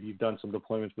application, or maybe you've done some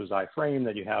deployments with Xi Frame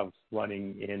that you have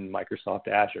running in Microsoft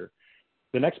Azure.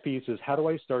 The next piece is, how do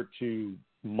I start to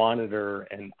monitor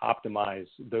and optimize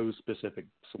those specific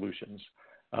solutions?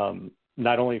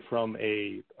 Not only from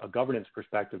a governance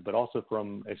perspective, but also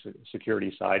from a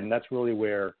security side. And that's really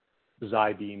where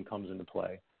Xi Beam comes into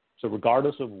play. So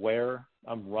regardless of where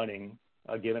I'm running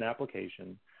a given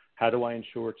application, how do I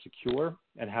ensure it's secure,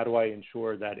 and how do I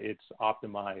ensure that it's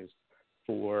optimized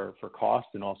for cost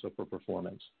and also for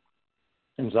performance?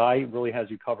 And Xi really has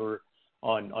you covered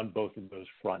on both of those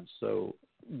fronts. So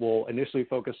we'll initially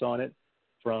focus on it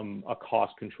from a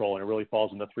cost control, and it really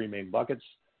falls into three main buckets.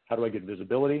 How do I get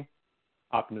visibility,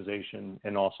 optimization,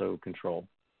 and also control?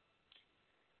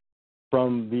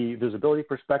 From the visibility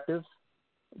perspective,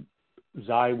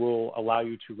 Xi will allow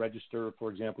you to register, for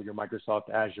example, your Microsoft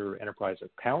Azure Enterprise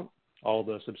account. All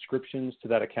the subscriptions to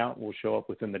that account will show up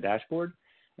within the dashboard,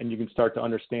 and you can start to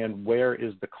understand where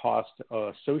is the cost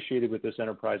associated with this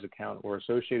enterprise account or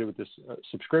associated with this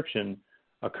subscription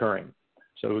occurring.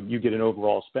 So you get an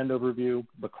overall spend overview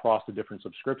across the different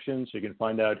subscriptions, so you can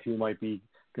find out who might be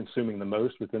consuming the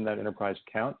most within that enterprise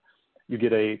account. You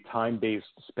get a time-based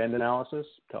spend analysis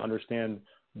to understand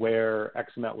where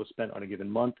X amount was spent on a given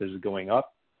month. Is it going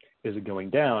up? Is it going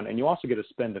down? And you also get a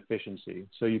spend efficiency,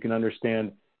 so you can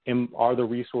understand, are the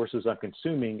resources I'm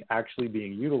consuming actually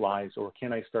being utilized, or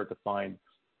can I start to find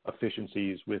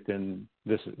efficiencies within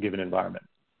this given environment?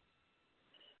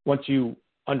 Once you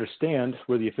understand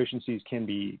where the efficiencies can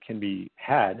be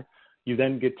had, you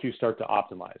then get to start to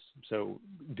optimize. So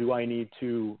do I need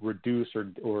to reduce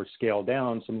or scale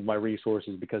down some of my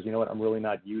resources because, you know what, I'm really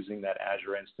not using that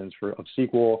Azure instance of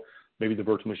SQL. Maybe the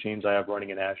virtual machines I have running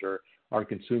in Azure aren't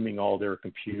consuming all their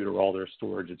compute or all their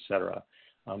storage, et cetera.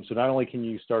 So not only can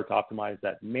you start to optimize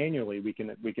that manually, we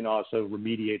can also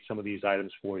remediate some of these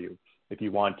items for you. If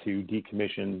you want to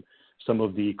decommission some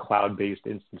of the cloud-based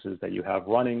instances that you have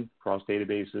running across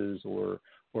databases or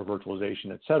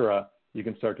virtualization, et cetera, you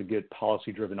can start to get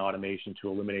policy-driven automation to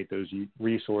eliminate those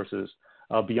resources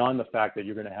beyond the fact that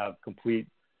you're going to have complete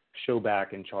show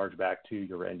back and charge back to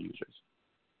your end users.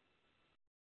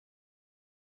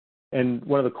 And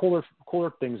one of the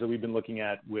cooler things that we've been looking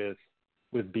at with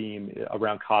Beam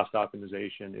around cost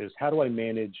optimization is, how do I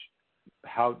manage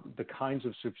the kinds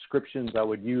of subscriptions I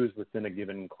would use within a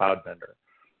given cloud vendor?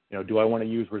 You know, do I want to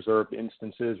use reserved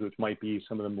instances, which might be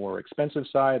some of the more expensive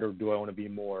side, or do I want to be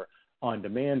more on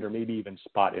demand, or maybe even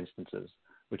spot instances,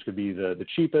 which could be the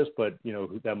cheapest, but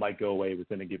that might go away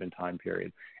within a given time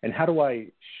period? And how do I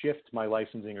shift my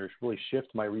licensing, or really shift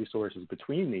my resources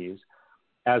between these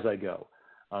as I go?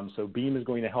 So Beam is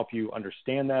going to help you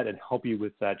understand that and help you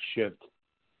with that shift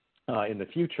in the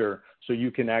future, so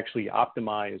you can actually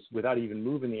optimize without even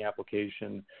moving the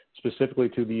application specifically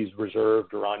to these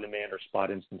reserved or on-demand or spot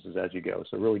instances as you go.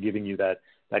 So really giving you that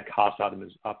cost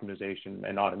optimization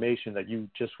and automation that you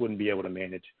just wouldn't be able to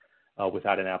manage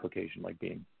without an application like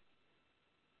Beam.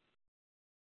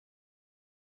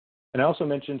 And I also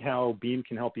mentioned how Beam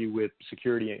can help you with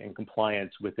security and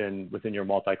compliance within your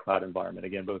multi-cloud environment,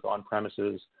 again, both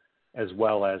on-premises as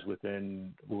well as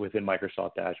within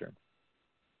Microsoft Azure.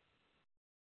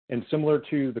 And similar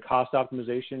to the cost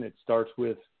optimization, it starts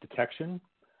with detection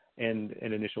and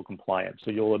initial compliance.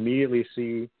 So you'll immediately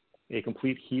see a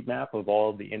complete heat map of all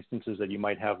of the instances that you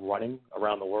might have running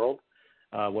around the world,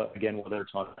 again, whether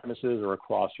it's on premises or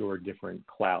across your different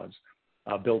clouds.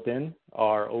 Built in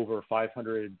are over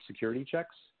 500 security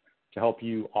checks to help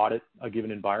you audit a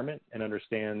given environment and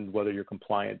understand whether you're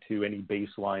compliant to any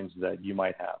baselines that you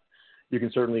might have. You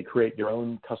can certainly create your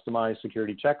own customized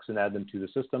security checks and add them to the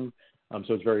system.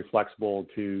 So it's very flexible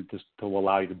to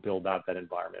allow you to build out that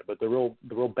environment. But the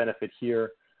real benefit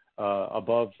here,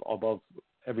 above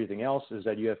everything else, is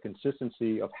that you have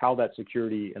consistency of how that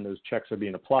security and those checks are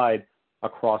being applied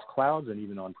across clouds and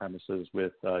even on premises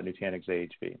with Nutanix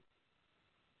AHV.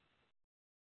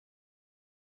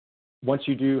 Once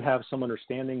you do have some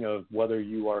understanding of whether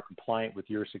you are compliant with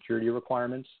your security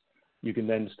requirements, you can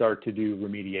then start to do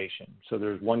remediation. So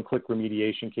there's one-click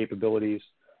remediation capabilities,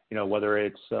 whether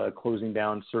it's closing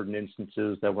down certain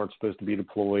instances that weren't supposed to be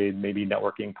deployed, maybe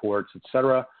networking ports, et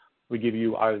cetera. We give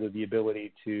you either the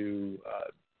ability to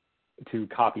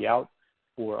copy out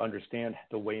or understand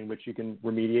the way in which you can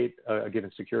remediate a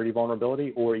given security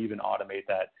vulnerability, or even automate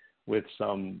that with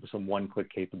some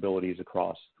one-click capabilities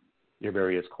across your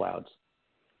various clouds.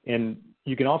 And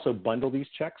you can also bundle these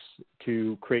checks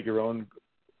to create your own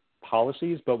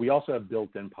policies, but we also have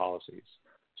built-in policies.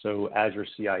 So Azure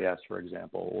CIS, for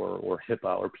example, or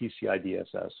HIPAA or PCI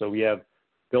DSS. So we have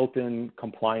built-in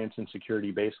compliance and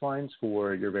security baselines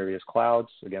for your various clouds,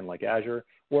 again, like Azure,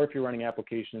 or if you're running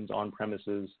applications on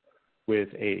premises with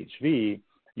AHV,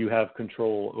 you have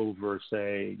control over,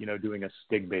 say, doing a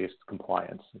STIG-based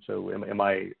compliance. So am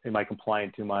I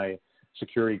compliant to my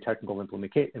security technical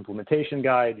implementation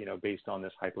guide, based on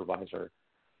this hypervisor,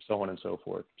 so on and so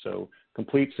forth. So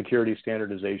complete security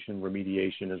standardization,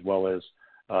 remediation, as well as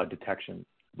detection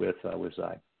with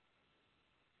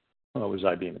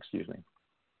Beam, excuse me.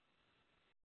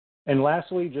 And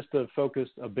lastly, just to focus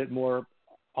a bit more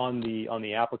on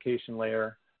the application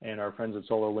layer, and our friends at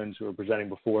SolarWinds who were presenting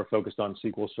before focused on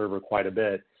SQL Server quite a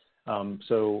bit.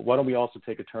 So why don't we also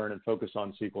take a turn and focus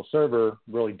on SQL Server,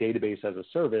 really database as a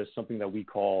service, something that we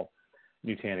call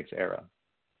Nutanix Era.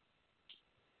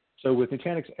 So with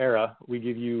Nutanix Era, we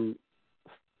give you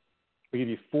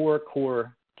 4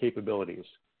 core capabilities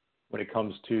when it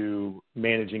comes to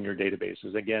managing your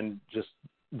databases. Again, just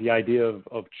the idea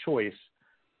of choice.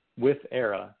 With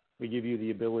Era, we give you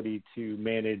the ability to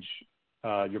manage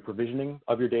your provisioning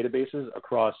of your databases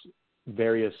across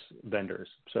various vendors.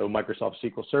 So Microsoft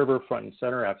SQL Server, front and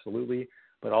center, absolutely.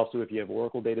 But also if you have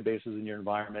Oracle databases in your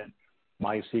environment,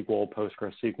 MySQL,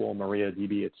 PostgreSQL,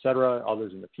 MariaDB, et cetera,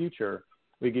 others in the future,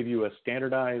 we give you a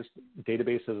standardized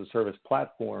database as a service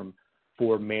platform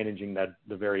for managing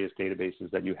the various databases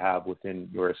that you have within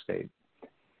your estate.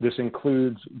 This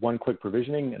includes one-click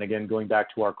provisioning, and again, going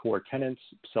back to our core tenants,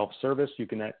 self-service. You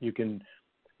can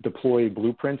deploy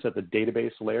blueprints at the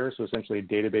database layer, so essentially a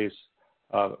database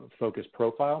focused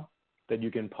profile that you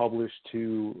can publish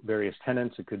to various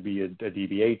tenants. It could be a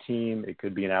DBA team, it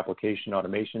could be an application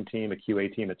automation team, a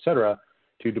QA team, et cetera,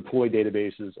 to deploy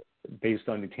databases based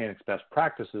on Nutanix best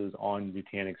practices on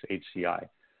Nutanix HCI.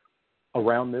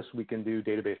 Around this, we can do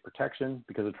database protection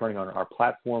because it's running on our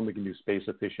platform. We can do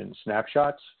space-efficient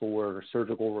snapshots for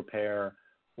surgical repair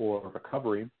or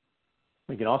recovery.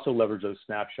 We can also leverage those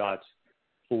snapshots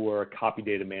for copy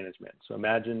data management. So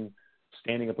imagine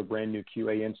standing up a brand new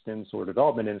QA instance or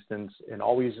development instance and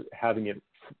always having it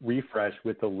refresh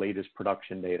with the latest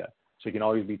production data. So you can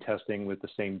always be testing with the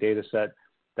same data set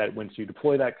that once you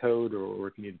deploy that code or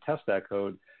if you need to test that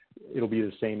code, it'll be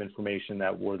the same information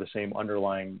or the same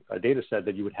underlying data set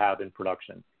that you would have in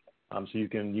production. So you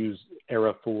can use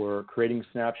Era for creating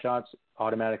snapshots,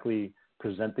 automatically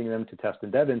presenting them to test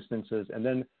and dev instances, and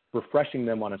then refreshing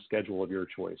them on a schedule of your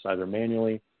choice, either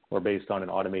manually or based on an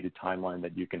automated timeline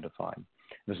that you can define.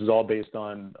 This is all based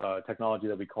on technology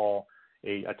that we call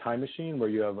a time machine, where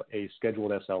you have a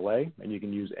scheduled SLA, and you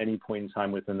can use any point in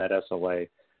time within that SLA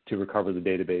to recover the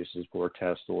databases for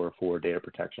test or for data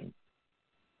protection.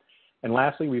 And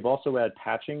lastly, we've also added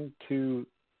patching to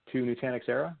Nutanix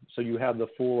Era. So you have the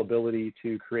full ability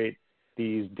to create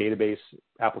these database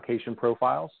application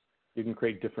profiles you can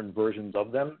create different versions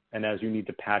of them. And as you need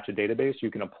to patch a database, you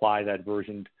can apply that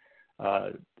versioned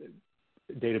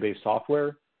database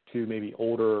software to maybe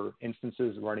older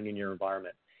instances running in your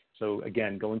environment. So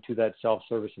again, going to that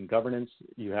self-service and governance,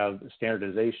 you have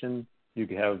standardization, you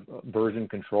can have version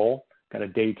control, kind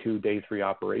of day 2, day 3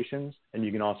 operations, and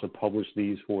you can also publish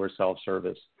these for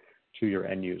self-service to your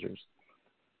end users.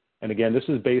 And again, this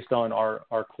is based on our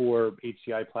core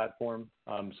HCI platform.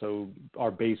 So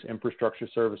our base infrastructure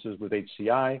services with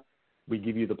HCI, we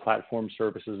give you the platform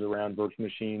services around virtual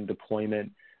machine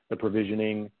deployment, the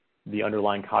provisioning, the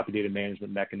underlying copy data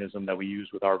management mechanism that we use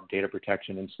with our data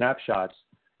protection and snapshots.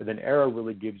 And then Era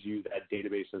really gives you that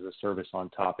database as a service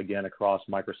on top, again, across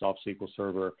Microsoft SQL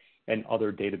Server and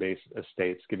other database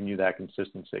estates, giving you that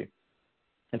consistency.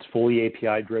 It's fully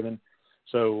API driven.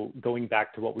 So going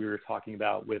back to what we were talking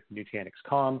about with Nutanix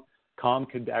COM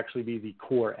could actually be the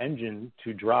core engine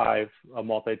to drive a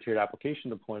multi-tiered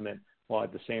application deployment, while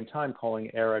at the same time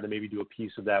calling Era to maybe do a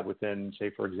piece of that within,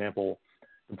 say, for example,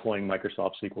 deploying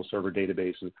Microsoft SQL Server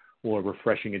databases or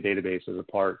refreshing a database as a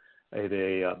part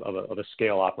of a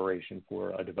scale operation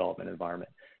for a development environment.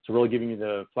 So really giving you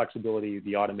the flexibility,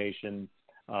 the automation,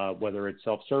 whether it's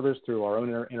self-service through our own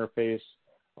interface,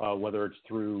 whether it's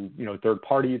through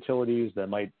third-party utilities that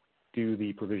might do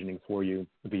the provisioning for you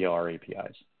via our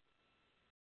APIs.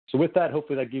 So with that,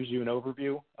 hopefully that gives you an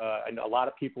overview. And a lot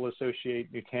of people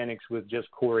associate Nutanix with just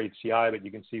core HCI, but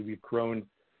you can see we've grown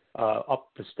up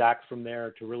the stack from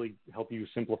there to really help you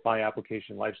simplify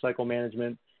application lifecycle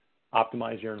management,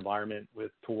 optimize your environment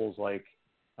with tools like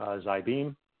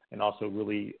Zybeam, and also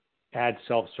really add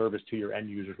self-service to your end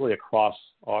users really across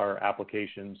our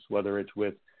applications, whether it's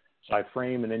with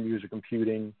Cyframe and end user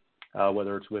computing,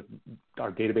 whether it's with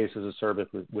our database as a service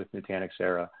with Nutanix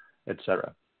Era, et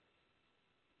cetera.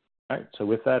 All right, so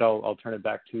with that, I'll turn it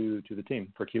back to the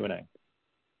team for Q&A.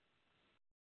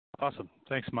 Awesome.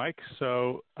 Thanks, Mike.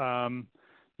 So,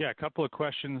 a couple of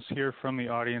questions here from the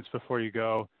audience before you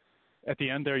go. At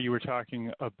the end there, you were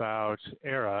talking about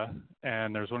Era,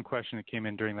 and there's one question that came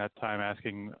in during that time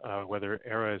asking whether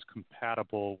Era is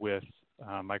compatible with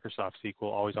Microsoft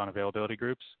SQL always-on availability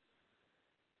groups.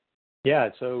 Yeah,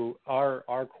 so our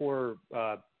core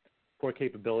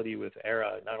capability with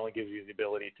Era not only gives you the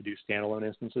ability to do standalone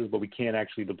instances, but we can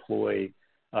actually deploy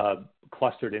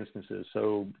clustered instances.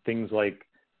 So things like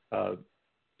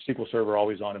SQL Server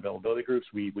always-on availability groups,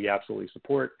 we absolutely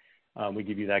support. We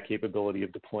give you that capability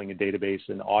of deploying a database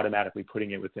and automatically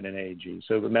putting it within an AAG.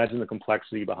 So imagine the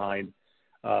complexity behind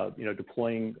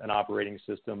deploying an operating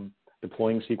system,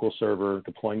 deploying SQL Server,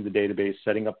 deploying the database,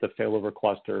 setting up the failover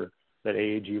cluster that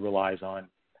AAG relies on,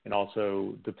 and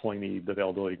also deploying the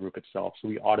availability group itself. So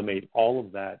we automate all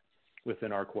of that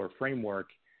within our core framework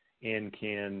and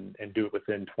do it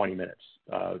within 20 minutes,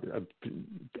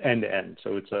 end to end.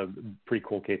 So it's a pretty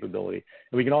cool capability.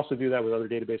 And we can also do that with other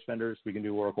database vendors. We can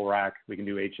do Oracle RAC, we can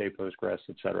do HA Postgres,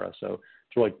 et cetera. So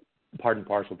it's really part and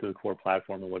parcel to the core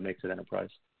platform and what makes it enterprise.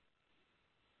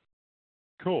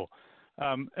 Cool.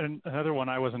 And another one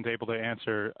I wasn't able to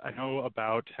answer, I know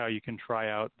about how you can try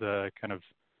out the kind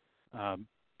of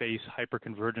base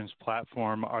hyperconvergence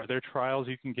platform. Are there trials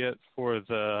you can get for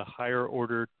the higher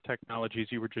order technologies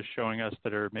you were just showing us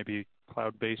that are maybe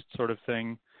cloud-based sort of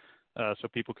thing so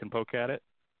people can poke at it?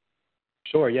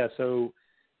 Sure, yeah. So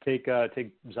take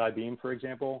Zybeam, for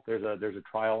example. There's a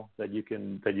trial that you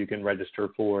can register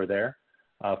for there.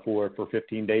 For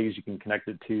 15 days, you can connect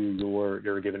it to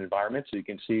your given environment, so you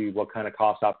can see what kind of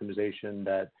cost optimization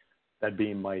that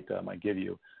Beam might give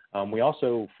you. We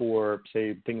also, for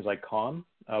say things like COM,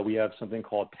 we have something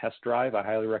called Test Drive. I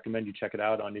highly recommend you check it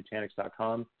out on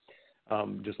Nutanix.com.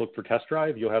 Just look for Test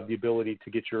Drive. You'll have the ability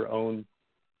to get your own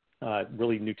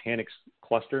really Nutanix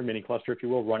cluster, mini cluster, if you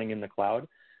will, running in the cloud,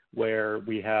 where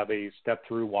we have a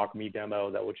step-through walk-me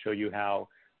demo that would show you how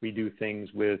we do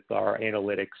things with our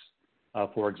analytics.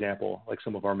 For example, like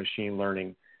some of our machine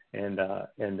learning and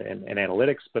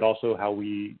analytics, but also how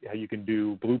you can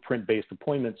do blueprint-based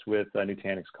deployments with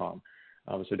Nutanix COM.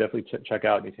 So definitely check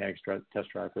out Nutanix Test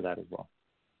Drive for that as well.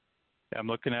 Yeah, I'm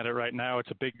looking at it right now.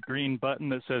 It's a big green button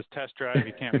that says Test Drive.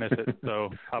 You can't miss it. So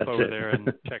hop over there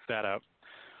and check that out.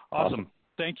 Awesome.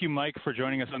 Thank you, Mike, for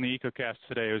joining us on the EcoCast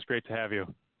today. It was great to have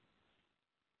you.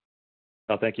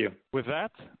 Oh, thank you. With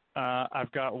that,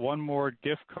 I've got one more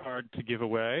gift card to give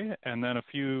away, and then a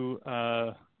few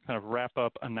kind of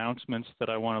wrap-up announcements that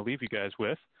I want to leave you guys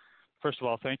with. First of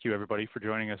all, thank you, everybody, for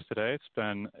joining us today. It's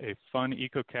been a fun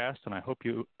EcoCast, and I hope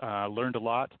you learned a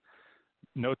lot.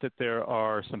 Note that there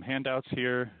are some handouts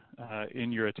here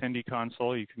in your attendee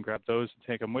console. You can grab those and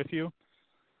take them with you.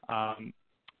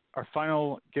 Our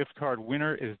final gift card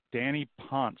winner is Danny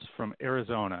Ponce from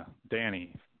Arizona.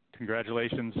 Danny,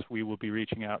 congratulations. We will be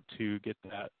reaching out to get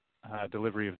that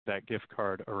delivery of that gift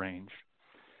card arranged.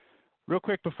 Real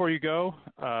quick before you go,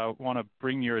 I want to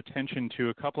bring your attention to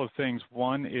a couple of things.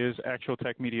 One is Actual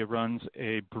Tech Media runs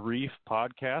a brief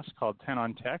podcast called 10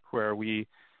 on Tech, where we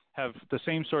have the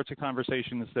same sorts of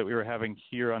conversations that we were having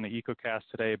here on the EcoCast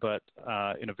today, but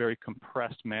in a very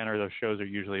compressed manner. Those shows are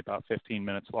usually about 15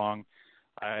 minutes long.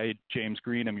 James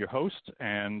Green, I'm your host,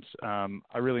 and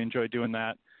I really enjoy doing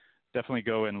that. Definitely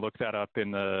go and look that up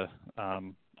in the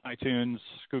iTunes,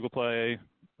 Google Play,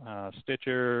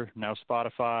 Stitcher, now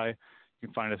Spotify. You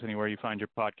can find us anywhere you find your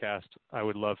podcast. I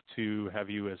would love to have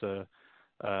you as a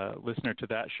listener to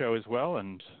that show as well,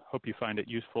 and hope you find it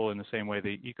useful in the same way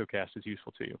the EcoCast is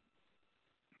useful to you.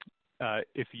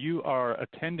 If you are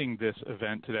attending this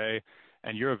event today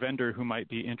and you're a vendor who might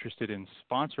be interested in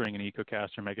sponsoring an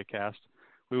EcoCast or MegaCast,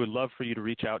 we would love for you to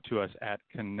reach out to us at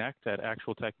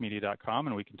connect@actualtechmedia.com,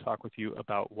 and we can talk with you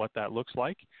about what that looks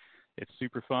like. It's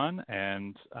super fun,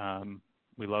 and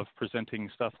we love presenting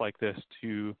stuff like this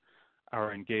to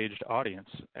our engaged audience.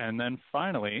 And then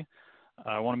finally,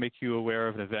 I want to make you aware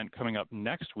of an event coming up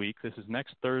next week. This is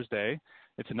next Thursday.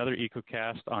 It's another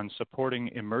EcoCast on supporting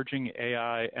emerging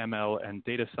AI, ML, and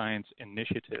data science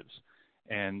initiatives.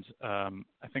 And I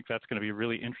think that's going to be a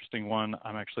really interesting one.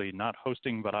 I'm actually not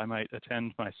hosting, but I might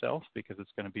attend myself because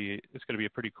it's going to be a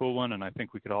pretty cool one. And I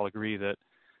think we could all agree that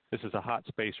this is a hot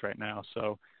space right now.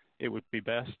 So it would be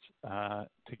best to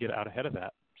get out ahead of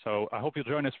that. So I hope you'll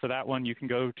join us for that one. You can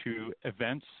go to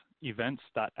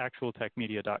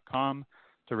events.actualtechmedia.com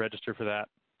to register for that.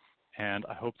 And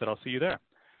I hope that I'll see you there.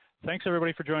 Thanks,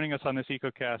 everybody, for joining us on this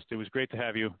EcoCast. It was great to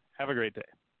have you. Have a great day.